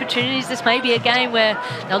created opportunities. This may be a game where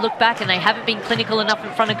they'll look back and they haven't been clinical enough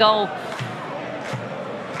in front of goal.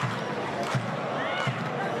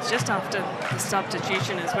 It's just after the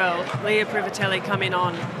substitution as well. Leah Privatelli coming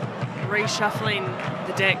on, reshuffling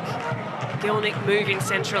the deck. Gilnick moving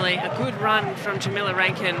centrally. A good run from Jamila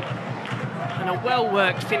Rankin and a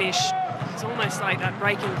well-worked finish. It's almost like that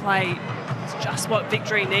breaking play. It's just what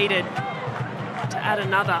victory needed to add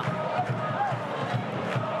another.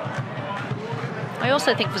 I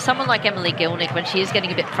also think for someone like Emily Gilnick, when she is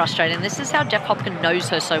getting a bit frustrated, and this is how Jeff Hopkin knows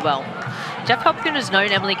her so well. Jeff Hopkin has known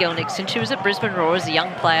Emily Gilnick since she was at Brisbane Roar as a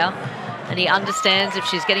young player, and he understands if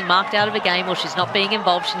she's getting marked out of a game or she's not being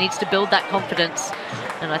involved, she needs to build that confidence.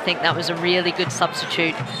 And I think that was a really good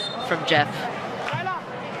substitute from Jeff.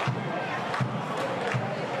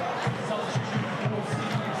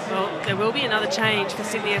 Well, there will be another change for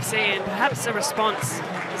Sydney FC, and perhaps a response.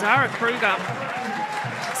 Zara Kruger,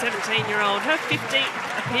 17-year-old, her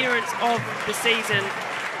 15th appearance of the season.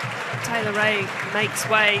 Taylor Ray makes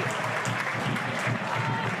way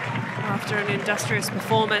after an industrious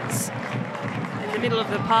performance in the middle of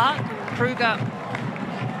the park. And Kruger,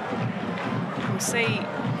 we'll see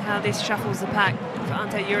how this shuffles the pack for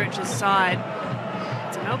Ante Juric's side.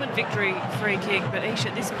 It's a Melbourne victory free kick, but Ish,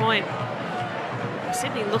 at this point,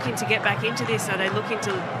 Sydney looking to get back into this. Are they looking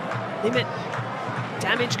to limit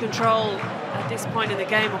damage control at this point in the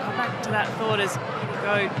game? We'll come back to that thought as we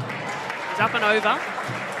go. It's up and over.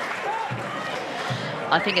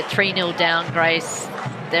 I think at 3-0 down, Grace,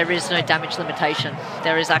 there is no damage limitation.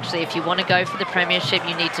 There is actually, if you want to go for the premiership,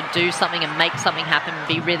 you need to do something and make something happen and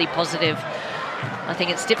be really positive. I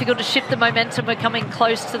think it's difficult to shift the momentum. We're coming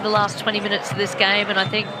close to the last 20 minutes of this game, and I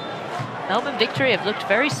think Melbourne victory have looked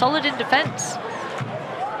very solid in defence.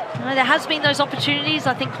 You know, there has been those opportunities.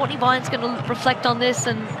 I think Courtney Vine's going to reflect on this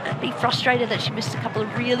and be frustrated that she missed a couple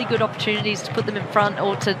of really good opportunities to put them in front,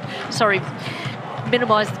 or to,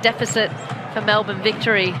 minimise the deficit for Melbourne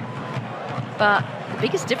victory. But the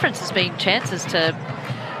biggest difference has been chances to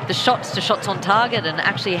the shots on target and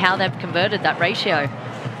actually how they've converted that ratio.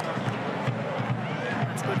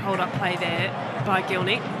 That's a good hold-up play there by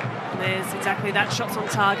Gilnick. And there's exactly that, shots on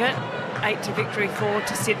target. 8 to victory, 4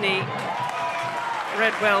 to Sydney.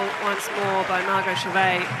 Read well once more by Margot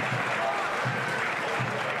Chevet.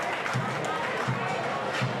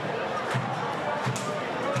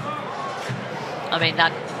 I mean,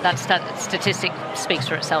 that statistic speaks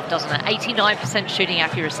for itself, doesn't it? 89% shooting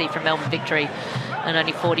accuracy from Melbourne victory and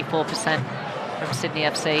only 44% from Sydney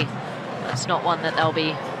FC. That's not one that they'll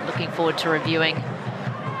be looking forward to reviewing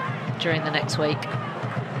during the next week.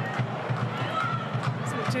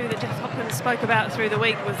 Something too that Jeff Hopkins spoke about through the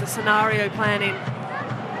week was the scenario planning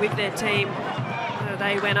with their team, whether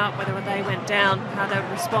they went up, whether they went down, how they would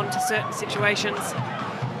respond to certain situations.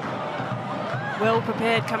 Well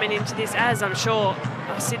prepared coming into this, as I'm sure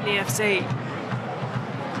of Sydney FC.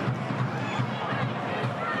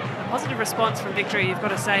 A positive response from victory, you've got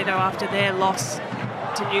to say, though, after their loss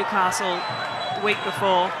to Newcastle the week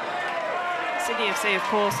before. Sydney FC, of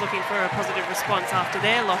course, looking for a positive response after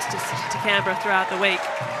their loss to Canberra throughout the week.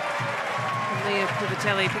 Leah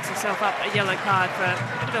Privatelli picks herself up a yellow card for a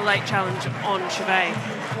bit of a late challenge on Chevet.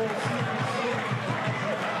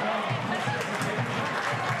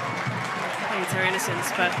 It's her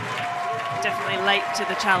innocence, but definitely late to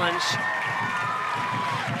the challenge.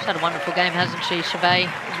 She's had a wonderful game, hasn't she, Chevet?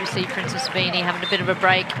 As we see Princess Savini having a bit of a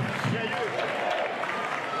break.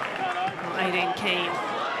 18 Keane.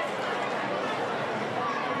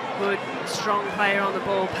 Good, strong player on the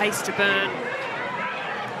ball, pace to burn.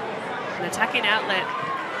 An attacking outlet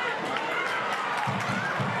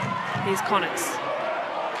Here's Connors.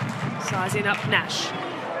 Sizing up Nash.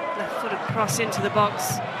 Left-footed cross into the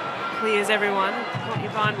box. Clears everyone. Courtney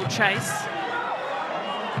Vine will chase.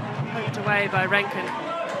 Poked away by Rankin.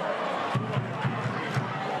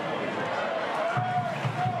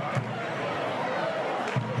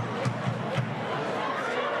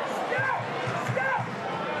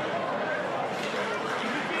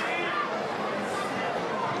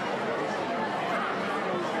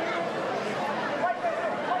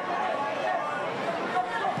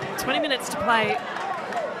 To play.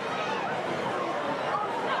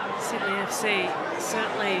 Sydney FC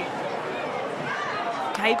certainly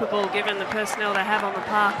capable, given the personnel they have on the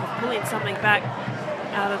park, of pulling something back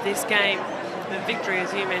out of this game. The Victory,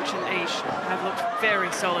 as you mentioned, Ish, have looked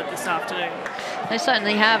very solid this afternoon. They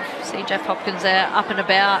certainly have. See Jeff Hopkins there, up and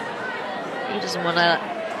about. He doesn't want to,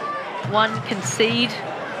 one, concede,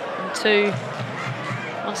 and two,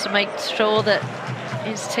 wants to make sure that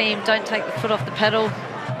his team don't take the foot off the pedal.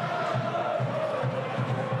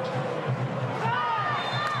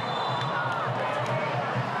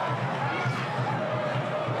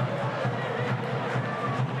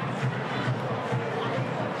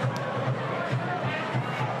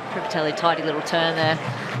 Tidy little turn there.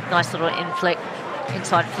 Nice little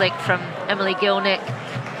inside flick from Emily Gilnick.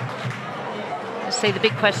 You see the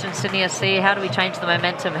big question, Sydney FC, how do we change the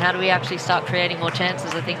momentum? How do we actually start creating more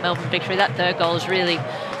chances? I think Melbourne Victory, that third goal has really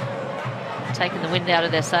taken the wind out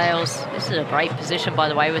of their sails. This is a great position, by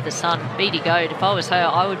the way, with the sun. Beatty Goad, if I was her,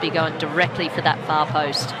 I would be going directly for that far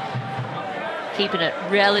post. Keeping it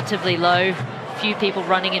relatively low. Few people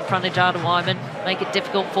running in front of Jada Wyman. Make it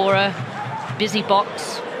difficult for her. Busy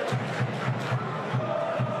box.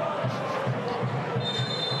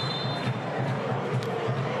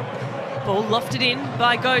 Ball lofted in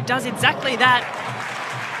by Goad, does exactly that.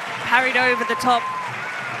 Parried over the top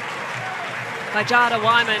by Jada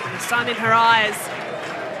Wyman, the sun in her eyes.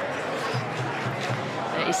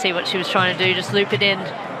 There you see what she was trying to do, just loop it in.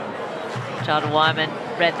 Jada Wyman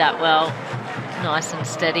read that well. Nice and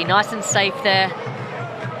steady, nice and safe there.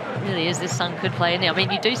 It really is, this sun could play in there. I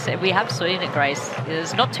mean, you do say, we have seen it, Grace.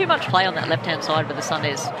 There's not too much play on that left-hand side where the sun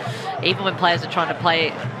is. Even when players are trying to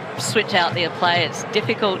play, switch out their play, it's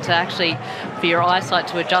difficult to actually, for your eyesight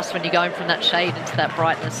to adjust when you're going from that shade into that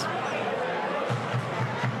brightness.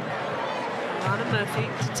 Lana Murphy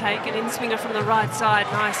to take an in-swinger from the right side.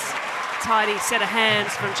 Nice, tidy set of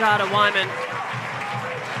hands from Jada Wyman.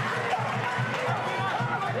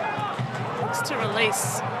 Looks to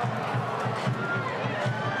release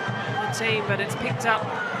the team, but it's picked up.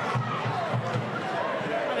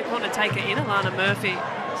 Another corner taker in, Alana Murphy.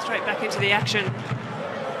 Straight back into the action.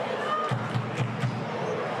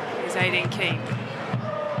 Here's Aideen Keane.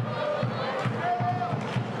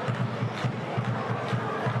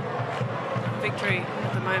 Victory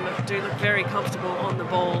at the moment do look very comfortable on the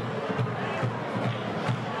ball.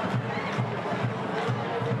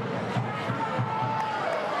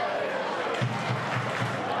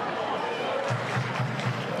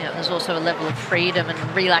 Yeah, there's also a level of freedom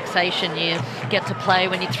and relaxation you get to play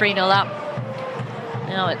when you're 3-0 up.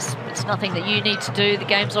 You know, it's nothing that you need to do. The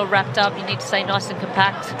game's all wrapped up. You need to stay nice and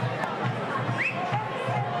compact.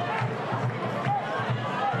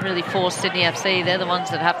 Really force Sydney FC. They're the ones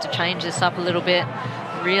that have to change this up a little bit.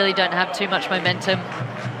 Really don't have too much momentum.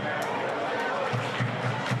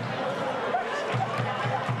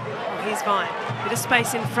 Oh, here's Vine. Bit of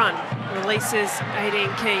space in front. Releases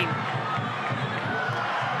Aideen Keane.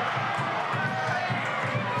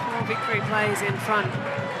 Four Victory plays in front.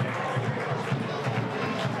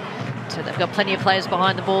 So they've got plenty of players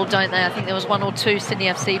behind the ball, don't they? I think there was one or two Sydney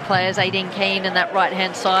FC players, Aideen Keane and that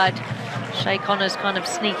right-hand side. Shay Connors kind of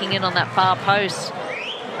sneaking in on that far post.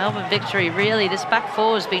 Melbourne Victory, really, this back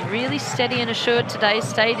four has been really steady and assured today,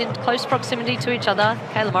 stayed in close proximity to each other.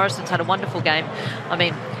 Kayla Morrison's had a wonderful game. I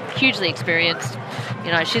mean, hugely experienced.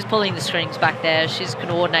 You know, she's pulling the strings back there. She's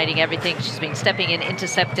coordinating everything. She's been stepping in,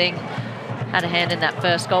 intercepting. Had a hand in that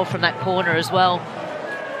first goal from that corner as well.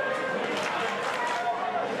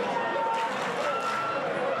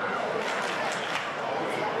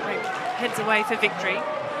 Heads away for Victory.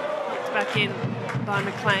 Back in by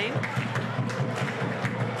McLean.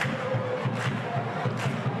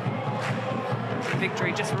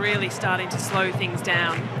 Victory just really starting to slow things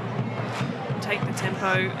down. Take the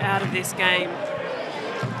tempo out of this game.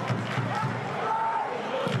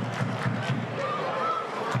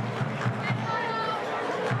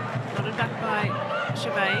 Nodded back by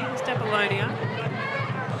Chauvet. It's Dabalonia.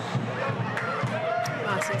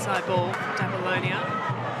 Nice inside ball for Dabalonia.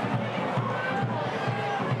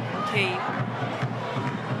 Keane.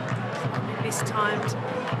 Mistimed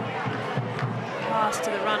pass to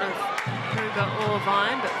the run of Cooper or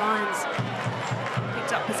Vine, but Vine's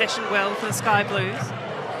picked up possession well for the Sky Blues.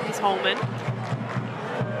 Here's Holman.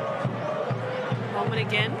 Holman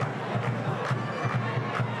again.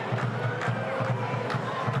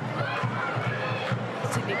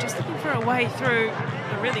 Sydney just looking for a way through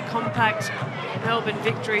a really compact Melbourne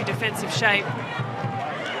Victory defensive shape.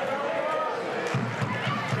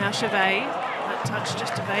 Now Chevet, that touch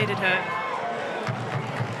just evaded her.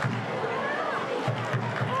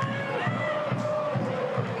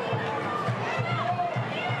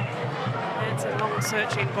 It's a long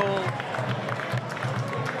searching ball.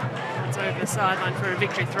 That's over the sideline for a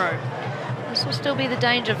Victory throw. This will still be the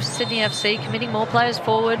danger of Sydney FC, committing more players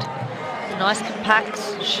forward. A nice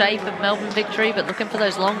compact shape of Melbourne Victory, but looking for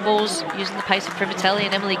those long balls, using the pace of Privatelli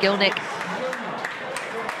and Emily Gilnick.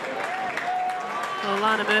 Well,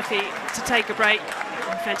 Lana Murphy to take a break.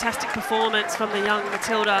 A fantastic performance from the young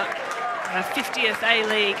Matilda. Her 50th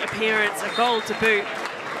A-League appearance, a goal to boot.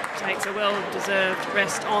 Takes a well-deserved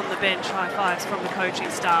rest on the bench. High fives from the coaching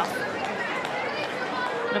staff.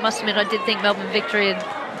 And I must admit, I did think Melbourne Victory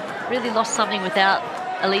had really lost something without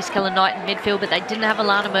Elise Keller-Knight in midfield, but they didn't have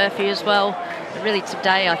Alana Murphy as well. But really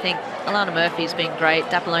today, I think Alana Murphy has been great.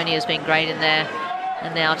 Dapoloni has been great in there.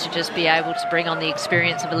 And now to just be able to bring on the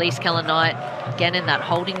experience of Elise Keller-Knight, again in that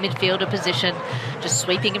holding midfielder position, just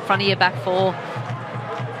sweeping in front of your back four.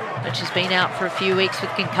 But she's been out for a few weeks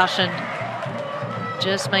with concussion.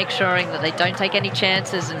 Just make sure that they don't take any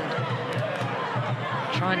chances and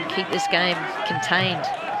try and keep this game contained.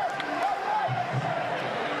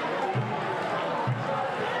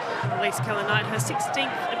 Elise Keller-Knight, her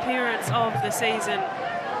 16th appearance of the season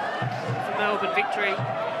for Melbourne Victory.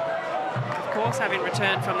 Of course, having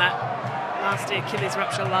returned from that nasty Achilles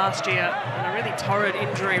rupture last year and a really torrid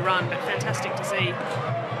injury run, but fantastic to see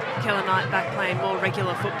Keller-Knight back playing more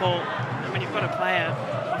regular football. And when you've got a player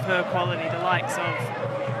of her quality, the likes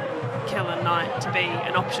of Keller-Knight, to be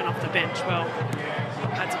an option off the bench, well,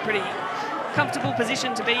 that's a pretty comfortable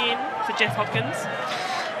position to be in for Jeff Hopkins.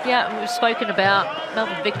 Yeah, we've spoken about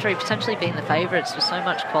Melbourne Victory potentially being the favourites with so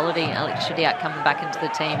much quality. Alex Chidiac coming back into the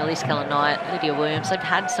team, Elise Keller-Knight, Lydia Williams. They've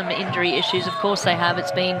had some injury issues, of course they have.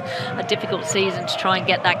 It's been a difficult season to try and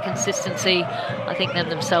get that consistency. I think them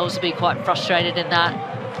themselves will be quite frustrated in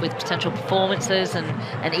that, with potential performances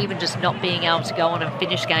and even just not being able to go on and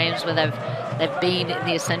finish games where they've been in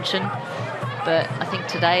the ascension. But I think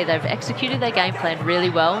today they've executed their game plan really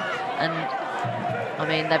well. And I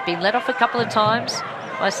mean, they've been let off a couple of times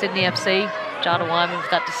by Sydney FC. Jada Wyman with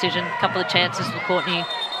that decision. A couple of chances for Courtney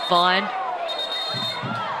Vine.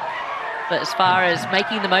 But as far as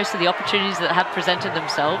making the most of the opportunities that have presented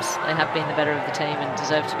themselves, they have been the better of the team and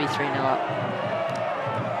deserve to be 3-0 up.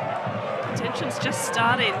 Tension's just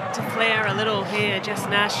starting to flare a little here. Jess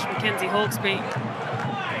Nash, Mackenzie Hawkesby.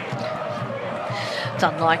 It's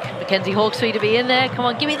unlike Mackenzie Hawkesby to be in there. Come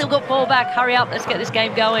on, give me the good ball back. Hurry up, let's get this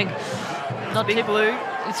game going. Not big blue.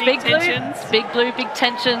 It's big tensions. Big blue, big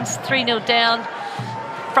tensions. 3-0 down.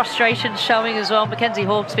 Frustration showing as well. Mackenzie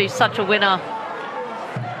Hawkesby, such a winner.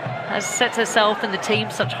 Has set herself and the team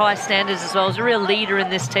such high standards as well. Is a real leader in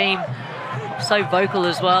this team. So vocal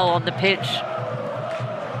as well on the pitch.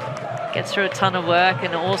 Gets through a ton of work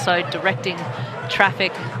and also directing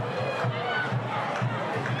traffic.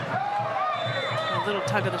 A little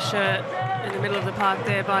tug of the shirt in the middle of the park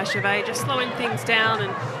there by Chevet, just slowing things down,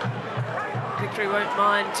 and Victory won't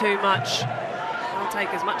mind too much. They'll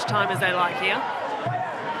take as much time as they like here.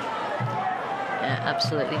 Yeah,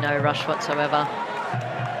 absolutely no rush whatsoever.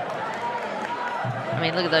 I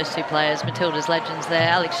mean, look at those two players, Matilda's legends there,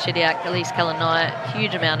 Alex Chidiac, Elise Keller-Knight,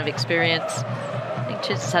 huge amount of experience. I think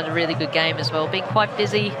Chiz has had a really good game as well, been quite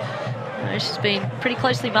busy. You know, she's been pretty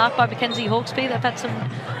closely marked by Mackenzie Hawkesby. They've had some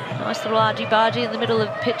nice little argy-bargy in the middle of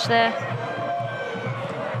the pitch there.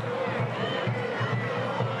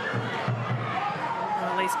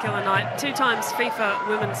 Elise Keller-Knight, 2 times FIFA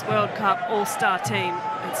Women's World Cup All-Star team.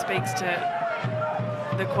 It speaks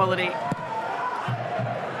to the quality.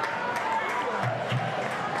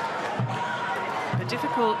 A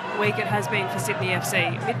difficult week it has been for Sydney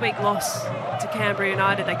FC. Midweek loss to Canberra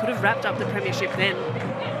United. They could have wrapped up the premiership then.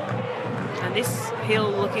 And this hill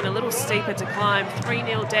looking a little steeper to climb.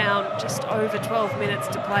 3-0 down, just over 12 minutes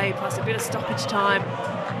to play, plus a bit of stoppage time.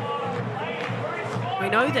 We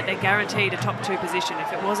know that they're guaranteed a top 2 position.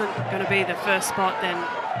 If it wasn't going to be the first spot, then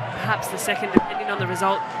perhaps the second, depending on the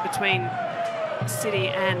result between City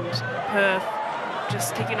and Perth,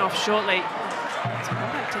 just kicking off shortly. So we'll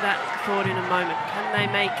come back to that thought in a moment. Can they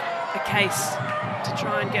make a case to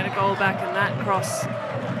try and get a goal back? And that cross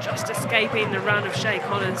just escaping the run of Shay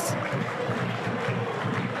Connors.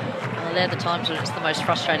 Well, Well, they're the times when it's the most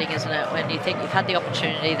frustrating, isn't it? When you think you've had the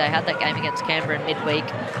opportunity, they had that game against Canberra in midweek,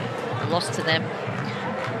 lost to them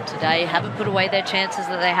today, haven't put away their chances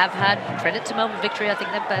that they have had. Credit to Melbourne Victory, I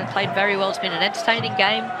think they've played very well. It's been an entertaining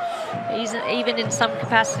game, even in some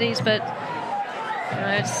capacities, but you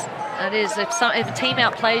know, if a team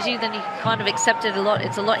outplays you, then you kind of accept it a lot.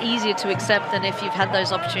 It's a lot easier to accept than if you've had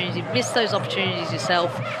those opportunities, you've missed those opportunities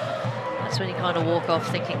yourself. That's when you kind of walk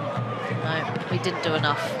off thinking, no, we didn't do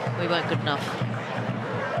enough. We weren't good enough.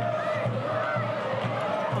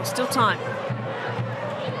 Well, still time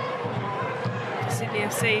for Sydney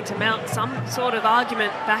FC to mount some sort of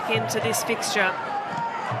argument back into this fixture.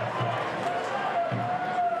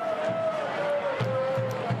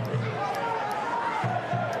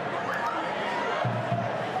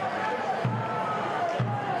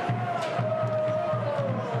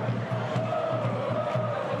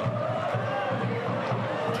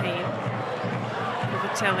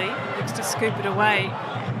 Looks to scoop it away.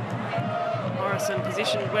 Morrison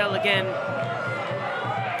positioned well again.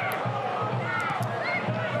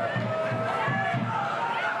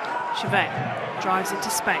 Chevet drives into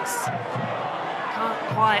space. Can't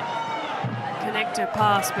quite connect her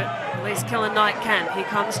pass, but at least Kellen Knight can. Here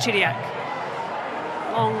comes Chidiac.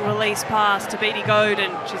 Long release pass to Beattie Goad,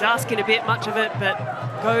 and she's asking a bit much of it, but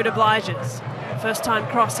Goad obliges. First time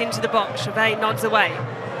cross into the box. Chevet nods away.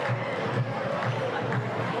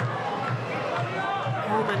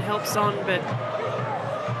 Helps on, but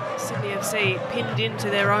Sydney FC pinned into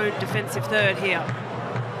their own defensive third here.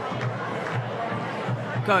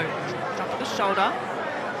 Go. Drop of the shoulder.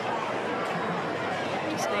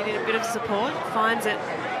 Just needed a bit of support. Finds it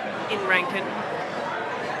in Rankin.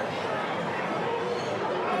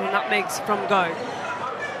 Little nutmegs from Go.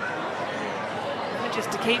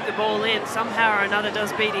 Just to keep the ball in. Somehow or another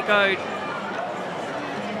does Beattie Goad.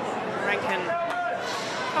 Rankin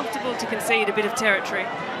comfortable to concede a bit of territory.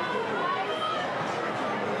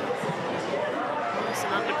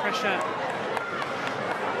 Under pressure.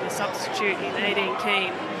 The substitute in Nadine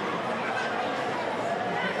Keane.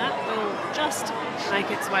 That will just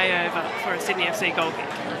make its way over for a Sydney FC goal kick.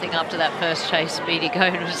 I think after that first chase, Beattie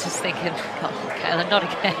Goad was just thinking, oh, Kayla, not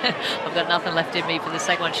again. I've got nothing left in me for the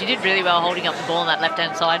second one. She did really well holding up the ball on that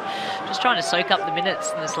left-hand side, just trying to soak up the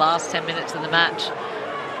minutes in this last 10 minutes of the match.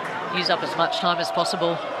 Use up as much time as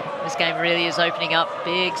possible. This game really is opening up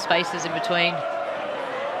big spaces in between.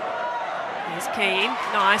 Here's Keane.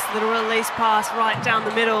 Nice little release pass right down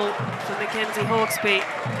the middle for Mackenzie Hawkesby.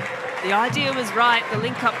 The idea was right. The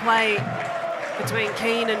link-up play between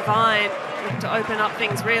Keane and Vine looked to open up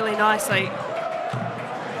things really nicely.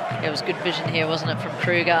 It was good vision here, wasn't it, from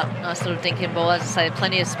Kruger? Nice little dink-in ball. As I say,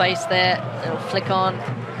 plenty of space there. Little flick on.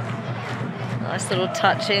 Nice little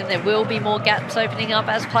touch in. There will be more gaps opening up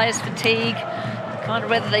as players fatigue. Kind of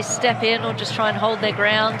whether they step in or just try and hold their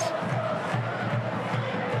ground.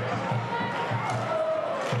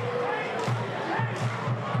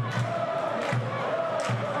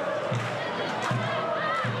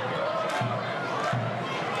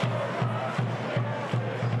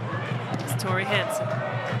 Tori Hansen.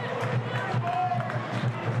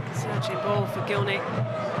 Searching ball for Gilnick.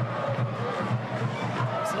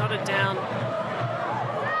 It's nodded down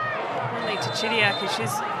only to Chidiac as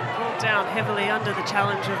she's brought down heavily under the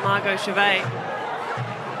challenge of Margot Chevet.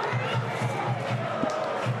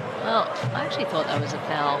 Well, I actually thought that was a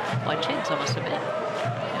foul by Chids, I must admit.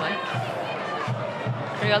 Anyway.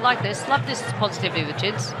 I like this. Love this positivity with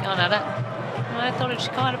Chids. Going at it. I thought she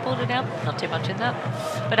kind of pulled it out. Not too much in that.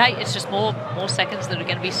 But hey, it's just more seconds that are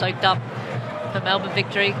going to be soaked up for Melbourne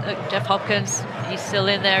Victory. Look, Jeff Hopkins, he's still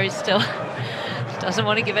in there. He's still doesn't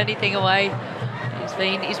want to give anything away.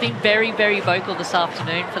 He's been very, very vocal this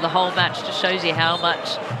afternoon for the whole match. Just shows you how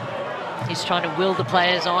much he's trying to will the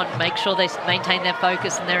players on, make sure they maintain their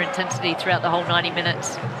focus and their intensity throughout the whole 90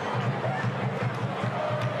 minutes.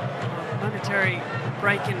 Momentary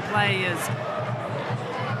break in play as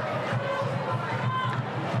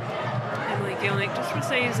Gilnick just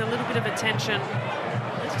receives a little bit of attention,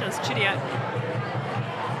 as does Chidiac.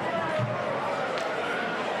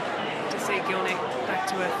 To see Gilnick back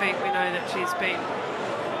to her feet, we know that she's been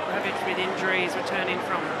ravaged with injuries, returning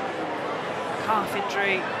from calf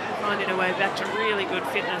injury, finding her way back to really good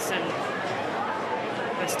fitness, and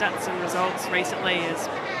her stats and results recently has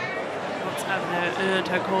earned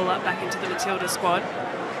her call up back into the Matilda squad.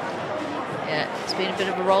 Yeah, it's been a bit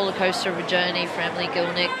of a roller coaster of a journey for Emily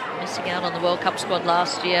Gilnick, missing out on the World Cup squad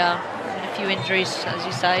last year, and a few injuries, as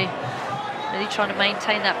you say. Really trying to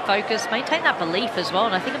maintain that focus, maintain that belief as well,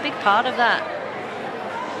 and I think a big part of that,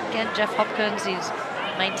 again, Jeff Hopkins, he's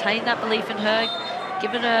maintained that belief in her,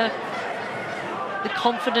 given her the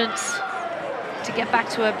confidence to get back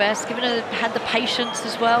to her best, had the patience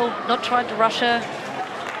as well, not tried to rush her.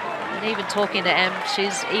 And even talking to Em,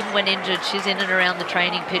 even when injured, she's in and around the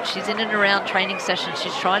training pitch, she's in and around training sessions,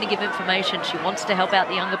 she's trying to give information, she wants to help out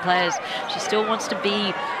the younger players, she still wants to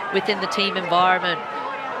be within the team environment.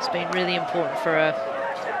 It's been really important for her.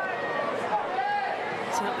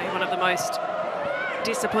 Certainly one of the most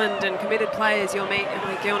disciplined and committed players you'll meet,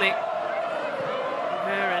 Emily Gilnick.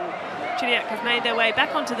 Her and Chidiac have made their way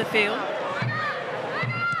back onto the field.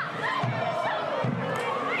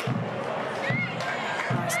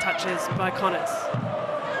 Nice touches by Connors.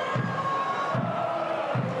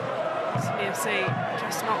 Sydney FC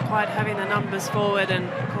just not quite having the numbers forward, and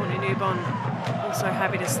Courtney Newbon also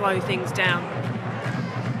happy to slow things down.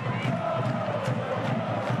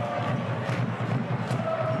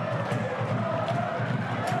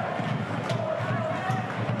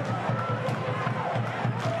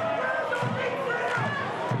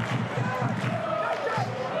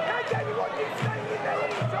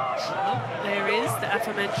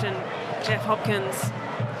 Aforementioned Jeff Hopkins,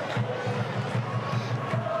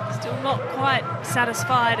 still not quite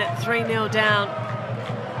satisfied at 3-0 down,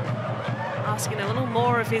 asking a little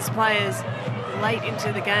more of his players late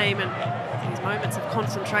into the game, and these moments of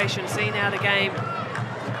concentration, seeing out a game.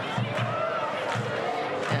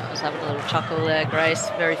 Yeah, I was having a little chuckle there, Grace,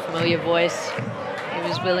 very familiar voice. He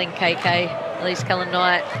was willing, KK, Elise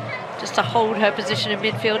Cullen-Knight, just to hold her position in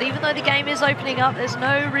midfield, even though the game is opening up. There's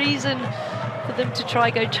no reason for them to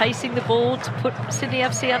try go chasing the ball, to put Sydney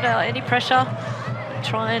FC under any pressure,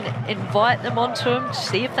 try and invite them onto them, to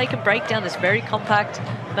see if they can break down this very compact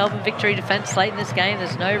Melbourne Victory defence late in this game.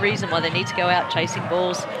 There's no reason why they need to go out chasing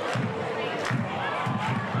balls.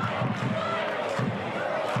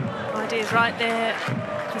 Ideas right there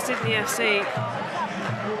for Sydney FC.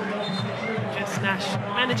 Jess Nash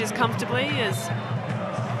manages comfortably as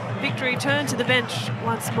Victory turn to the bench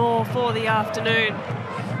once more for the afternoon.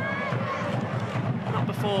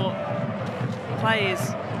 Before play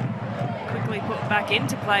is quickly put back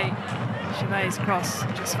into play. Chevet's cross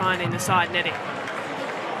just finding the side netting.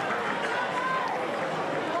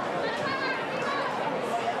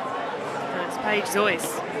 And it's Paige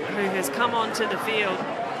Zoyce who has come onto the field,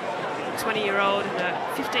 20-year-old, in her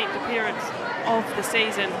 15th appearance of the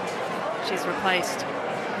season. She's replaced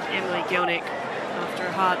Emily Gilnick after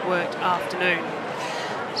a hard-worked afternoon.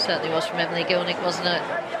 Certainly was from Emily Gilnick, wasn't it?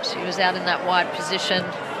 She was out in that wide position,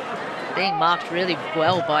 being marked really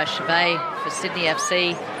well by Chevet for Sydney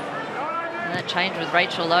FC. And that change with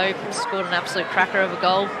Rachel Lowe, scored an absolute cracker of a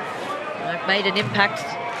goal. Made an impact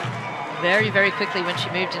very, very quickly when she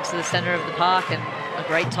moved into the centre of the park, and a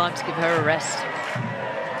great time to give her a rest.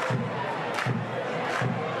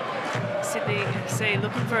 Sydney FC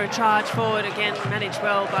looking for a charge forward, again managed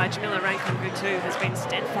well by Jamila Rankin, who too has been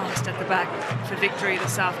steadfast at the back for Victory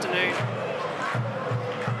this afternoon.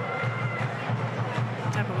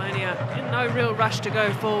 Apollonia in no real rush to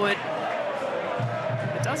go forward,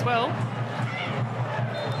 but does well.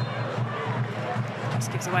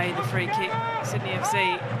 Just gives away the free kick. Sydney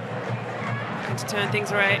FC looking to turn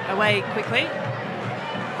things away quickly.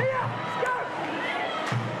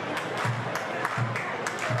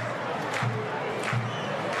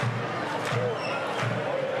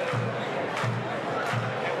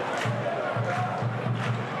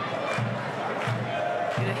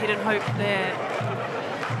 Hidden hope there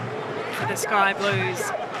for the Sky Blues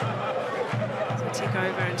as we tick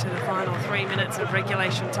over into the final 3 minutes of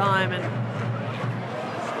regulation time, and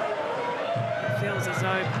it feels as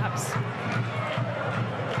though perhaps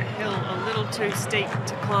a hill a little too steep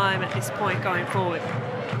to climb at this point going forward.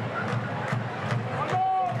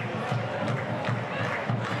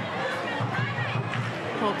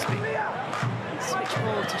 Hawksby, switch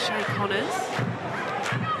ball to Shay Connors.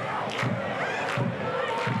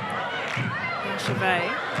 Chevet.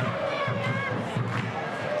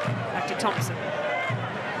 Back to Thompson.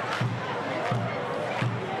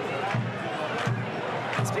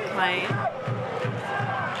 It's McLean.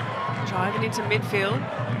 Driving into midfield.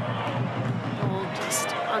 Ball just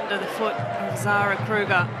under the foot of Zara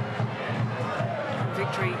Kruger.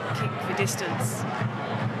 Victory kick for distance.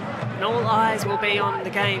 And all eyes will be on the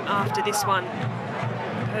game after this one.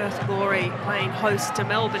 Perth Glory playing host to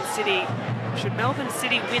Melbourne City. Should Melbourne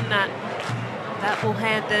City win that, that will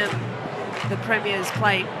hand them the Premier's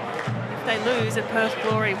plate. If they lose and Perth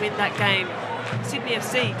Glory win that game, Sydney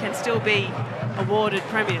FC can still be awarded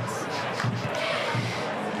Premiers.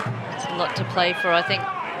 It's a lot to play for, I think,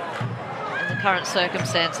 in the current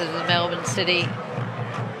circumstances of Melbourne City.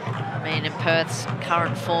 I mean, in Perth's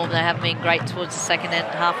current form, they haven't been great towards the second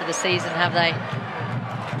half of the season, have they?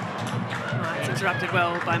 Right, interrupted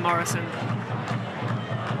well by Morrison.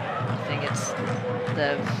 I think it's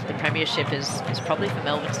the premiership is probably for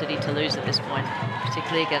Melbourne City to lose at this point,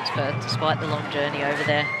 particularly against Perth, despite the long journey over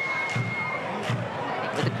there. I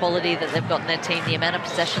think with the quality that they've got in their team, the amount of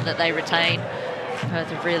possession that they retain, Perth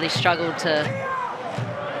have really struggled to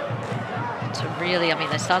really, I mean,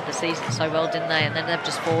 they started the season so well, didn't they? And then they've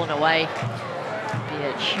just fallen away. It'd be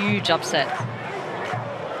a huge upset.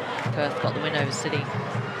 Perth got the win over City.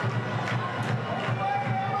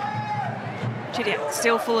 Chidiac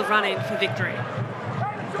still full of running for victory.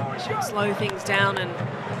 Should slow things down and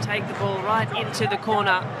take the ball right into the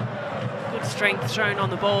corner. Good strength shown on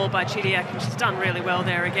the ball by Chidiac, and she's done really well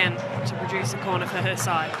there again to produce a corner for her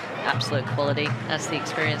side. Absolute quality. That's the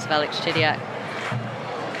experience of Alex Chidiac.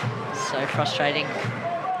 So frustrating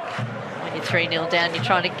when you're 3-0 down, you're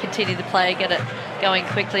trying to continue the play, get it going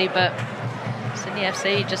quickly, but Sydney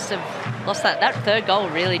FC just have lost that. That third goal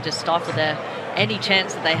really just stifled any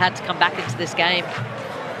chance that they had to come back into this game.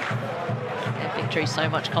 Their victory, so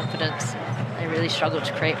much confidence. They really struggled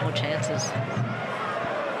to create more chances.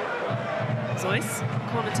 Zoyce,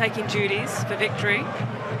 corner taking duties for victory.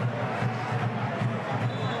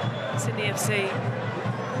 Sydney FC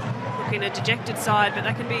looking a dejected side, but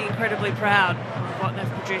they can be incredibly proud of what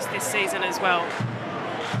they've produced this season as well.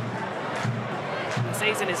 The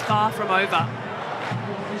season is far from over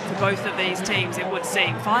for both of these teams, it would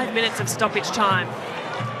seem. 5 minutes of stoppage time.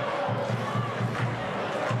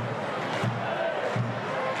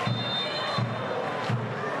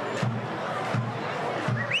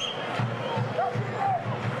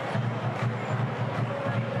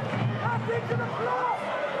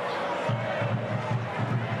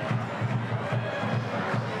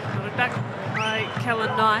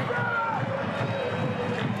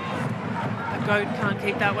 Can't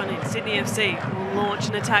keep that one in. Sydney FC will launch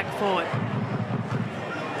an attack forward.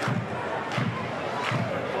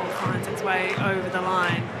 Ball finds its way over the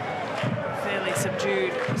line. Fairly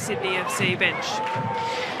subdued Sydney FC bench.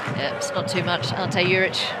 Yeah, it's not too much Ante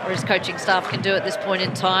Juric or his coaching staff can do at this point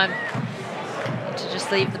in time. To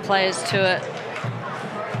just leave the players to it.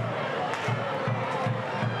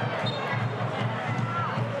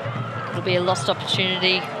 It'll be a lost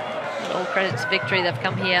opportunity. All credit to victory. They've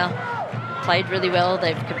come here, played really well,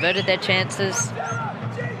 they've converted their chances.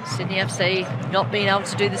 Sydney FC not being able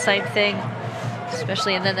to do the same thing,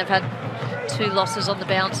 especially, and then they've had 2 losses on the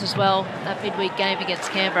bounce as well, that midweek game against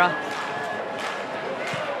Canberra.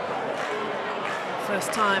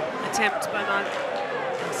 First time attempt by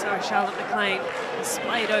Charlotte McLean,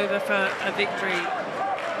 displayed over for a victory.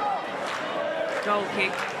 Goal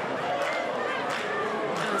kick.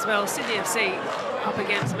 And as well, Sydney FC up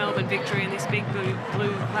against Melbourne victory in this big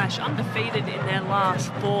blue clash, undefeated in their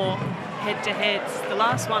last 4 head-to-heads. The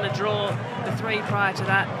last one a draw, the 3 prior to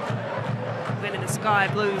that went in the Sky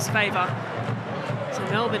Blues' favour. So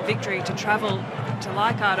Melbourne victory to travel to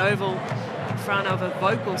Leichhardt Oval in front of a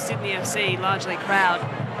vocal Sydney FC largely crowd.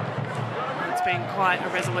 It's been quite a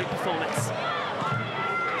resolute performance.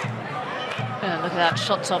 Look at that,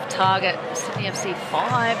 shots off target. Sydney FC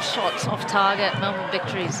 5 shots off target, Melbourne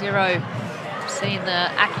victory 0. Seeing the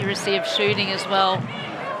accuracy of shooting as well.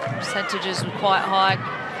 Percentages were quite high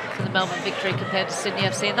for the Melbourne victory compared to Sydney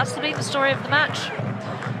FC, and that's been the story of the match.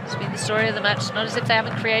 It's been the story of the match. Not as if they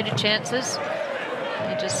haven't created chances,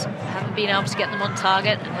 they just haven't been able to get them on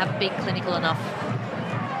target and haven't been clinical enough.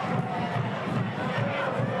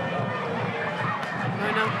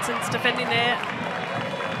 No nonsense defending there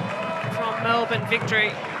from Melbourne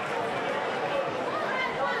victory.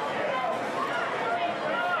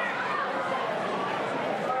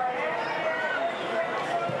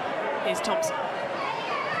 Here's Thompson.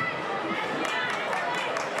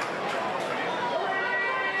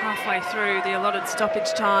 Halfway through the allotted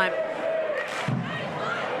stoppage time.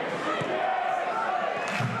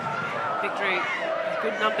 Victory with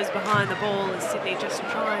good numbers behind the ball as Sydney just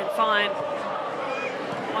try and find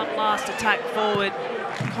one last attack forward.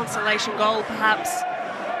 Consolation goal perhaps.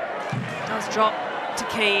 Does drop to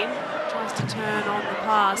Keane. Tries to turn on the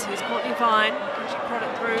pass. Here's Courtney Vine. Can she prod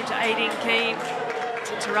it through to Aideen Keane? It's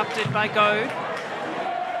interrupted by Goad.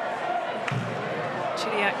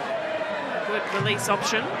 Chidiac, good release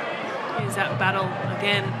option. Here's that battle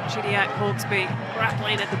again. Chidiac, Hawkesby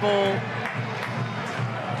grappling at the ball.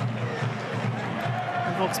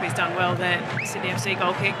 And Hawkesby's done well there. Sydney FC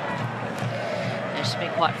goal kick. Yeah, she's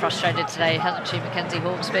been quite frustrated today, hasn't she, Mackenzie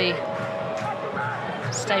Hawkesby?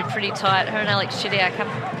 Stayed pretty tight. Her and Alex Chidiac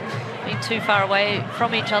haven't been too far away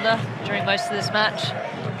from each other during most of this match.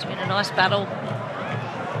 It's been a nice battle.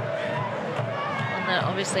 One that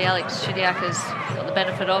obviously Alex Chidiac has got the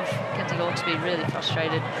benefit of. Mackenzie Hawkesby really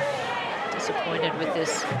frustrated. disappointed with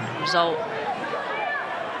this result.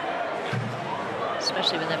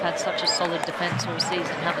 Especially when they've had such a solid defence all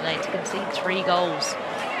season, haven't they? To concede 3 goals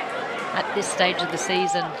at this stage of the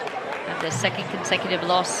season and their second consecutive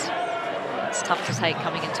loss, it's tough to take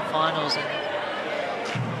coming into finals and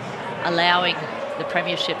allowing the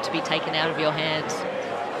premiership to be taken out of your hands.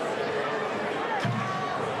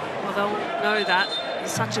 Well, they'll know that.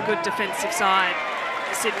 It's such a good defensive side,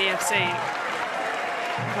 the Sydney FC.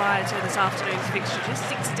 Prior to this afternoon's fixture, just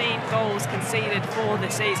 16 goals conceded for the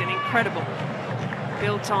season. Incredible.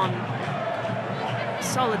 Built on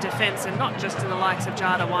solid defence, and not just in the likes of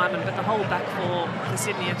Jada Wyman, but the whole back four for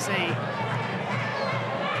Sydney FC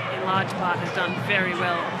in large part has done very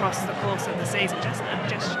well across the course of the season. Jess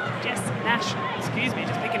Nash, excuse me,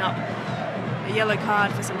 just picking up a yellow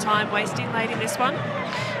card for some time wasting late in this one.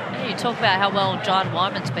 Yeah, you talk about how well Jada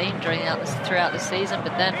Wyman's been throughout the season,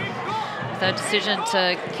 but then with her decision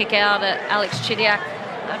to kick out at Alex Chidiac,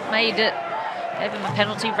 that made it. Gave him a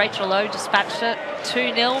penalty. Rachel Lowe dispatched it.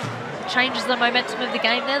 2-0. Changes the momentum of the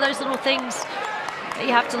game. They're those little things that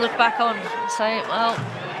you have to look back on and say, well,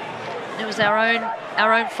 it was our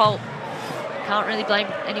own fault. Can't really blame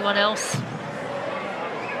anyone else.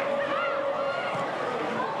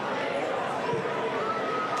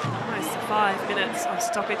 Almost 5 minutes of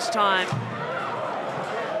stoppage time.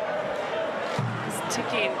 It's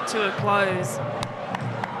ticking to a close.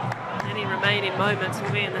 Any remaining moments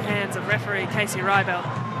will be in the hands of referee Casey Rybel.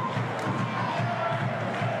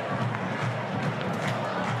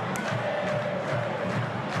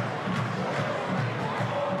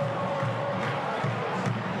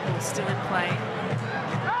 Ball still in play.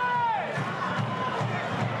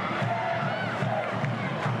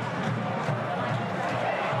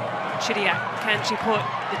 Chidiac, can she put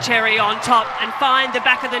the cherry on top and find the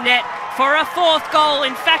back of the net for a 4th goal?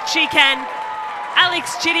 In fact, she can.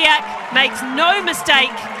 Alex Chidiac makes no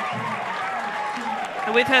mistake.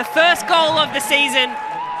 And with her first goal of the season,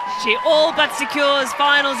 she all but secures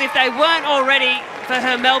finals if they weren't already for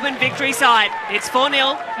her Melbourne Victory side. It's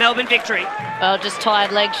 4-0 Melbourne Victory. Well, just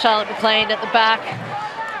tired legs. Charlotte McLean at the back.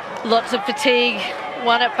 Lots of fatigue.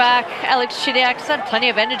 One at back. Alex Chidiac's had plenty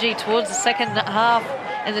of energy towards the second half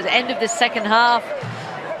and at the end of the second half.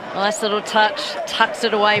 Nice little touch. Tucks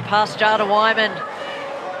it away past Jada Wyman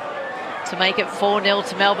to make it 4-0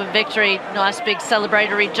 to Melbourne Victory. Nice big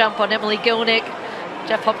celebratory jump on Emily Gilnick.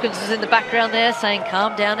 Jeff Hopkins was in the background there saying,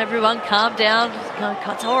 calm down everyone, calm down.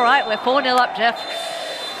 It's all right, we're 4-0 up, Jeff.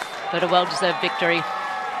 But a well-deserved victory.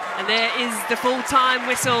 And there is the full-time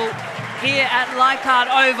whistle here at Leichhardt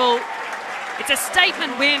Oval. It's a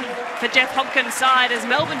statement win for Jeff Hopkins' side as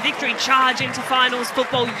Melbourne Victory charge into finals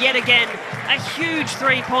football yet again. A huge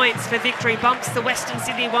 3 points for Victory bumps the Western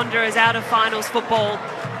Sydney Wanderers out of finals football.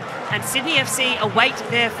 And Sydney FC await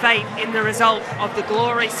their fate in the result of the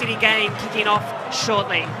Glory City game kicking off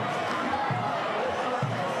shortly.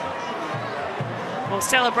 Well,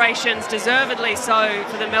 celebrations deservedly so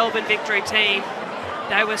for the Melbourne Victory team.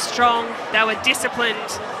 They were strong, they were disciplined.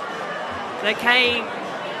 They came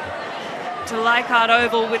to Leichhardt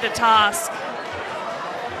Oval with a task.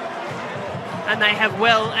 And they have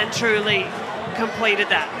well and truly completed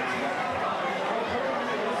that.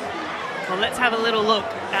 Well, let's have a little look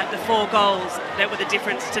at the 4 goals that were the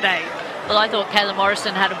difference today. Well, I thought Kayla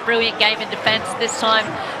Morrison had a brilliant game in defence this time,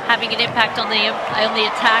 having an impact on the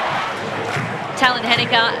attack. Talon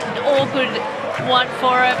Henniker, an awkward one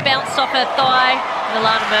for her, bounced off her thigh. And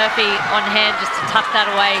Alana Murphy on hand just to tuck that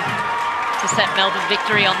away to set Melbourne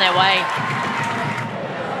Victory on their way.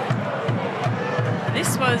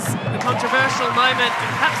 This was a controversial moment, and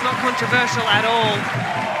perhaps not controversial at all.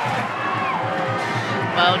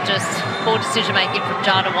 Well, just poor decision-making from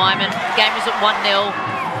Jada Wyman. The game was at 1-0.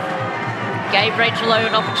 Gave Rachel Lowe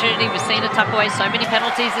an opportunity. We've seen her tuck away so many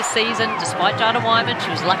penalties this season. Despite Jada Wyman,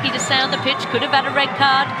 she was lucky to stay on the pitch. Could have had a red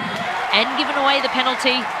card and given away the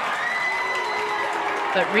penalty.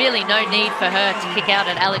 But really no need for her to kick out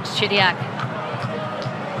at Alex Chidiac.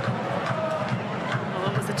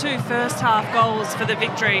 Well, it was the 2 first-half goals for the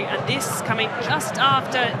Victory, and this coming just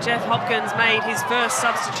after Jeff Hopkins made his first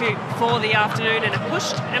substitute for the afternoon, and it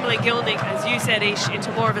pushed Emily Gilnick, as you said, Ish,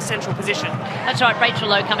 into more of a central position. That's right, Rachel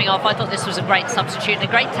Lowe coming off. I thought this was a great substitute and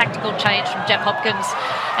a great tactical change from Jeff Hopkins.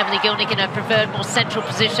 Emily Gilnick in her preferred, more central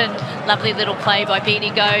position. Lovely little play by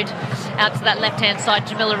Beanie Goad. Out to that left-hand side,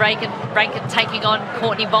 Jamila Rankin taking on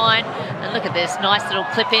Courtney Vine. And look at this, nice little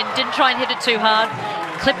clip in. Didn't try and hit it too hard.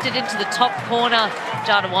 Clipped it into the top corner.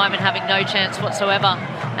 Jada Wyman having no chance whatsoever.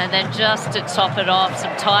 And then just to top it off,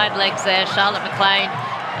 some tired legs there, Charlotte McLean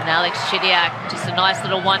and Alex Chidiac. Just a nice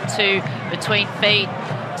little 1-2 between feet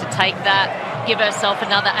to take that give herself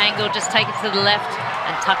another angle, just take it to the left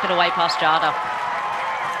and tuck it away past Jada.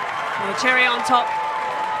 Well, the cherry on top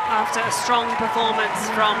after a strong performance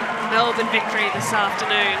from Melbourne Victory this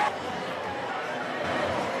afternoon.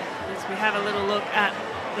 As we have a little look at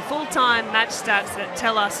the full-time match stats that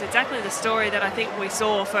tell us exactly the story that I think we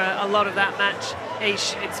saw for a lot of that match.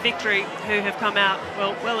 It's Victory who have come out,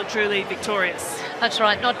 well and truly victorious. That's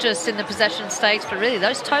right, not just in the possession stakes, but really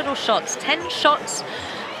those total shots. 10 shots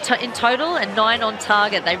in total and 9 on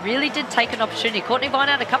target. They really did take an opportunity. Courtney Vine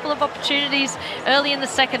had a couple of opportunities early in the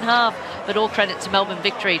second half, but all credit to Melbourne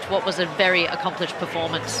Victory to what was a very accomplished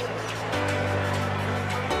performance.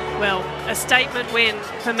 Well, a statement win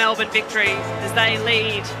for Melbourne Victory as they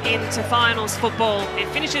lead into finals football. It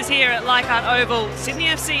finishes here at Leichhardt Oval. Sydney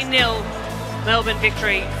FC 0, Melbourne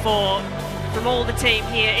Victory 4. From all the team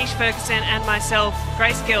here, Ish Ferguson and myself,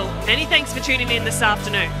 Grace Gill, many thanks for tuning in this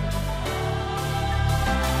afternoon.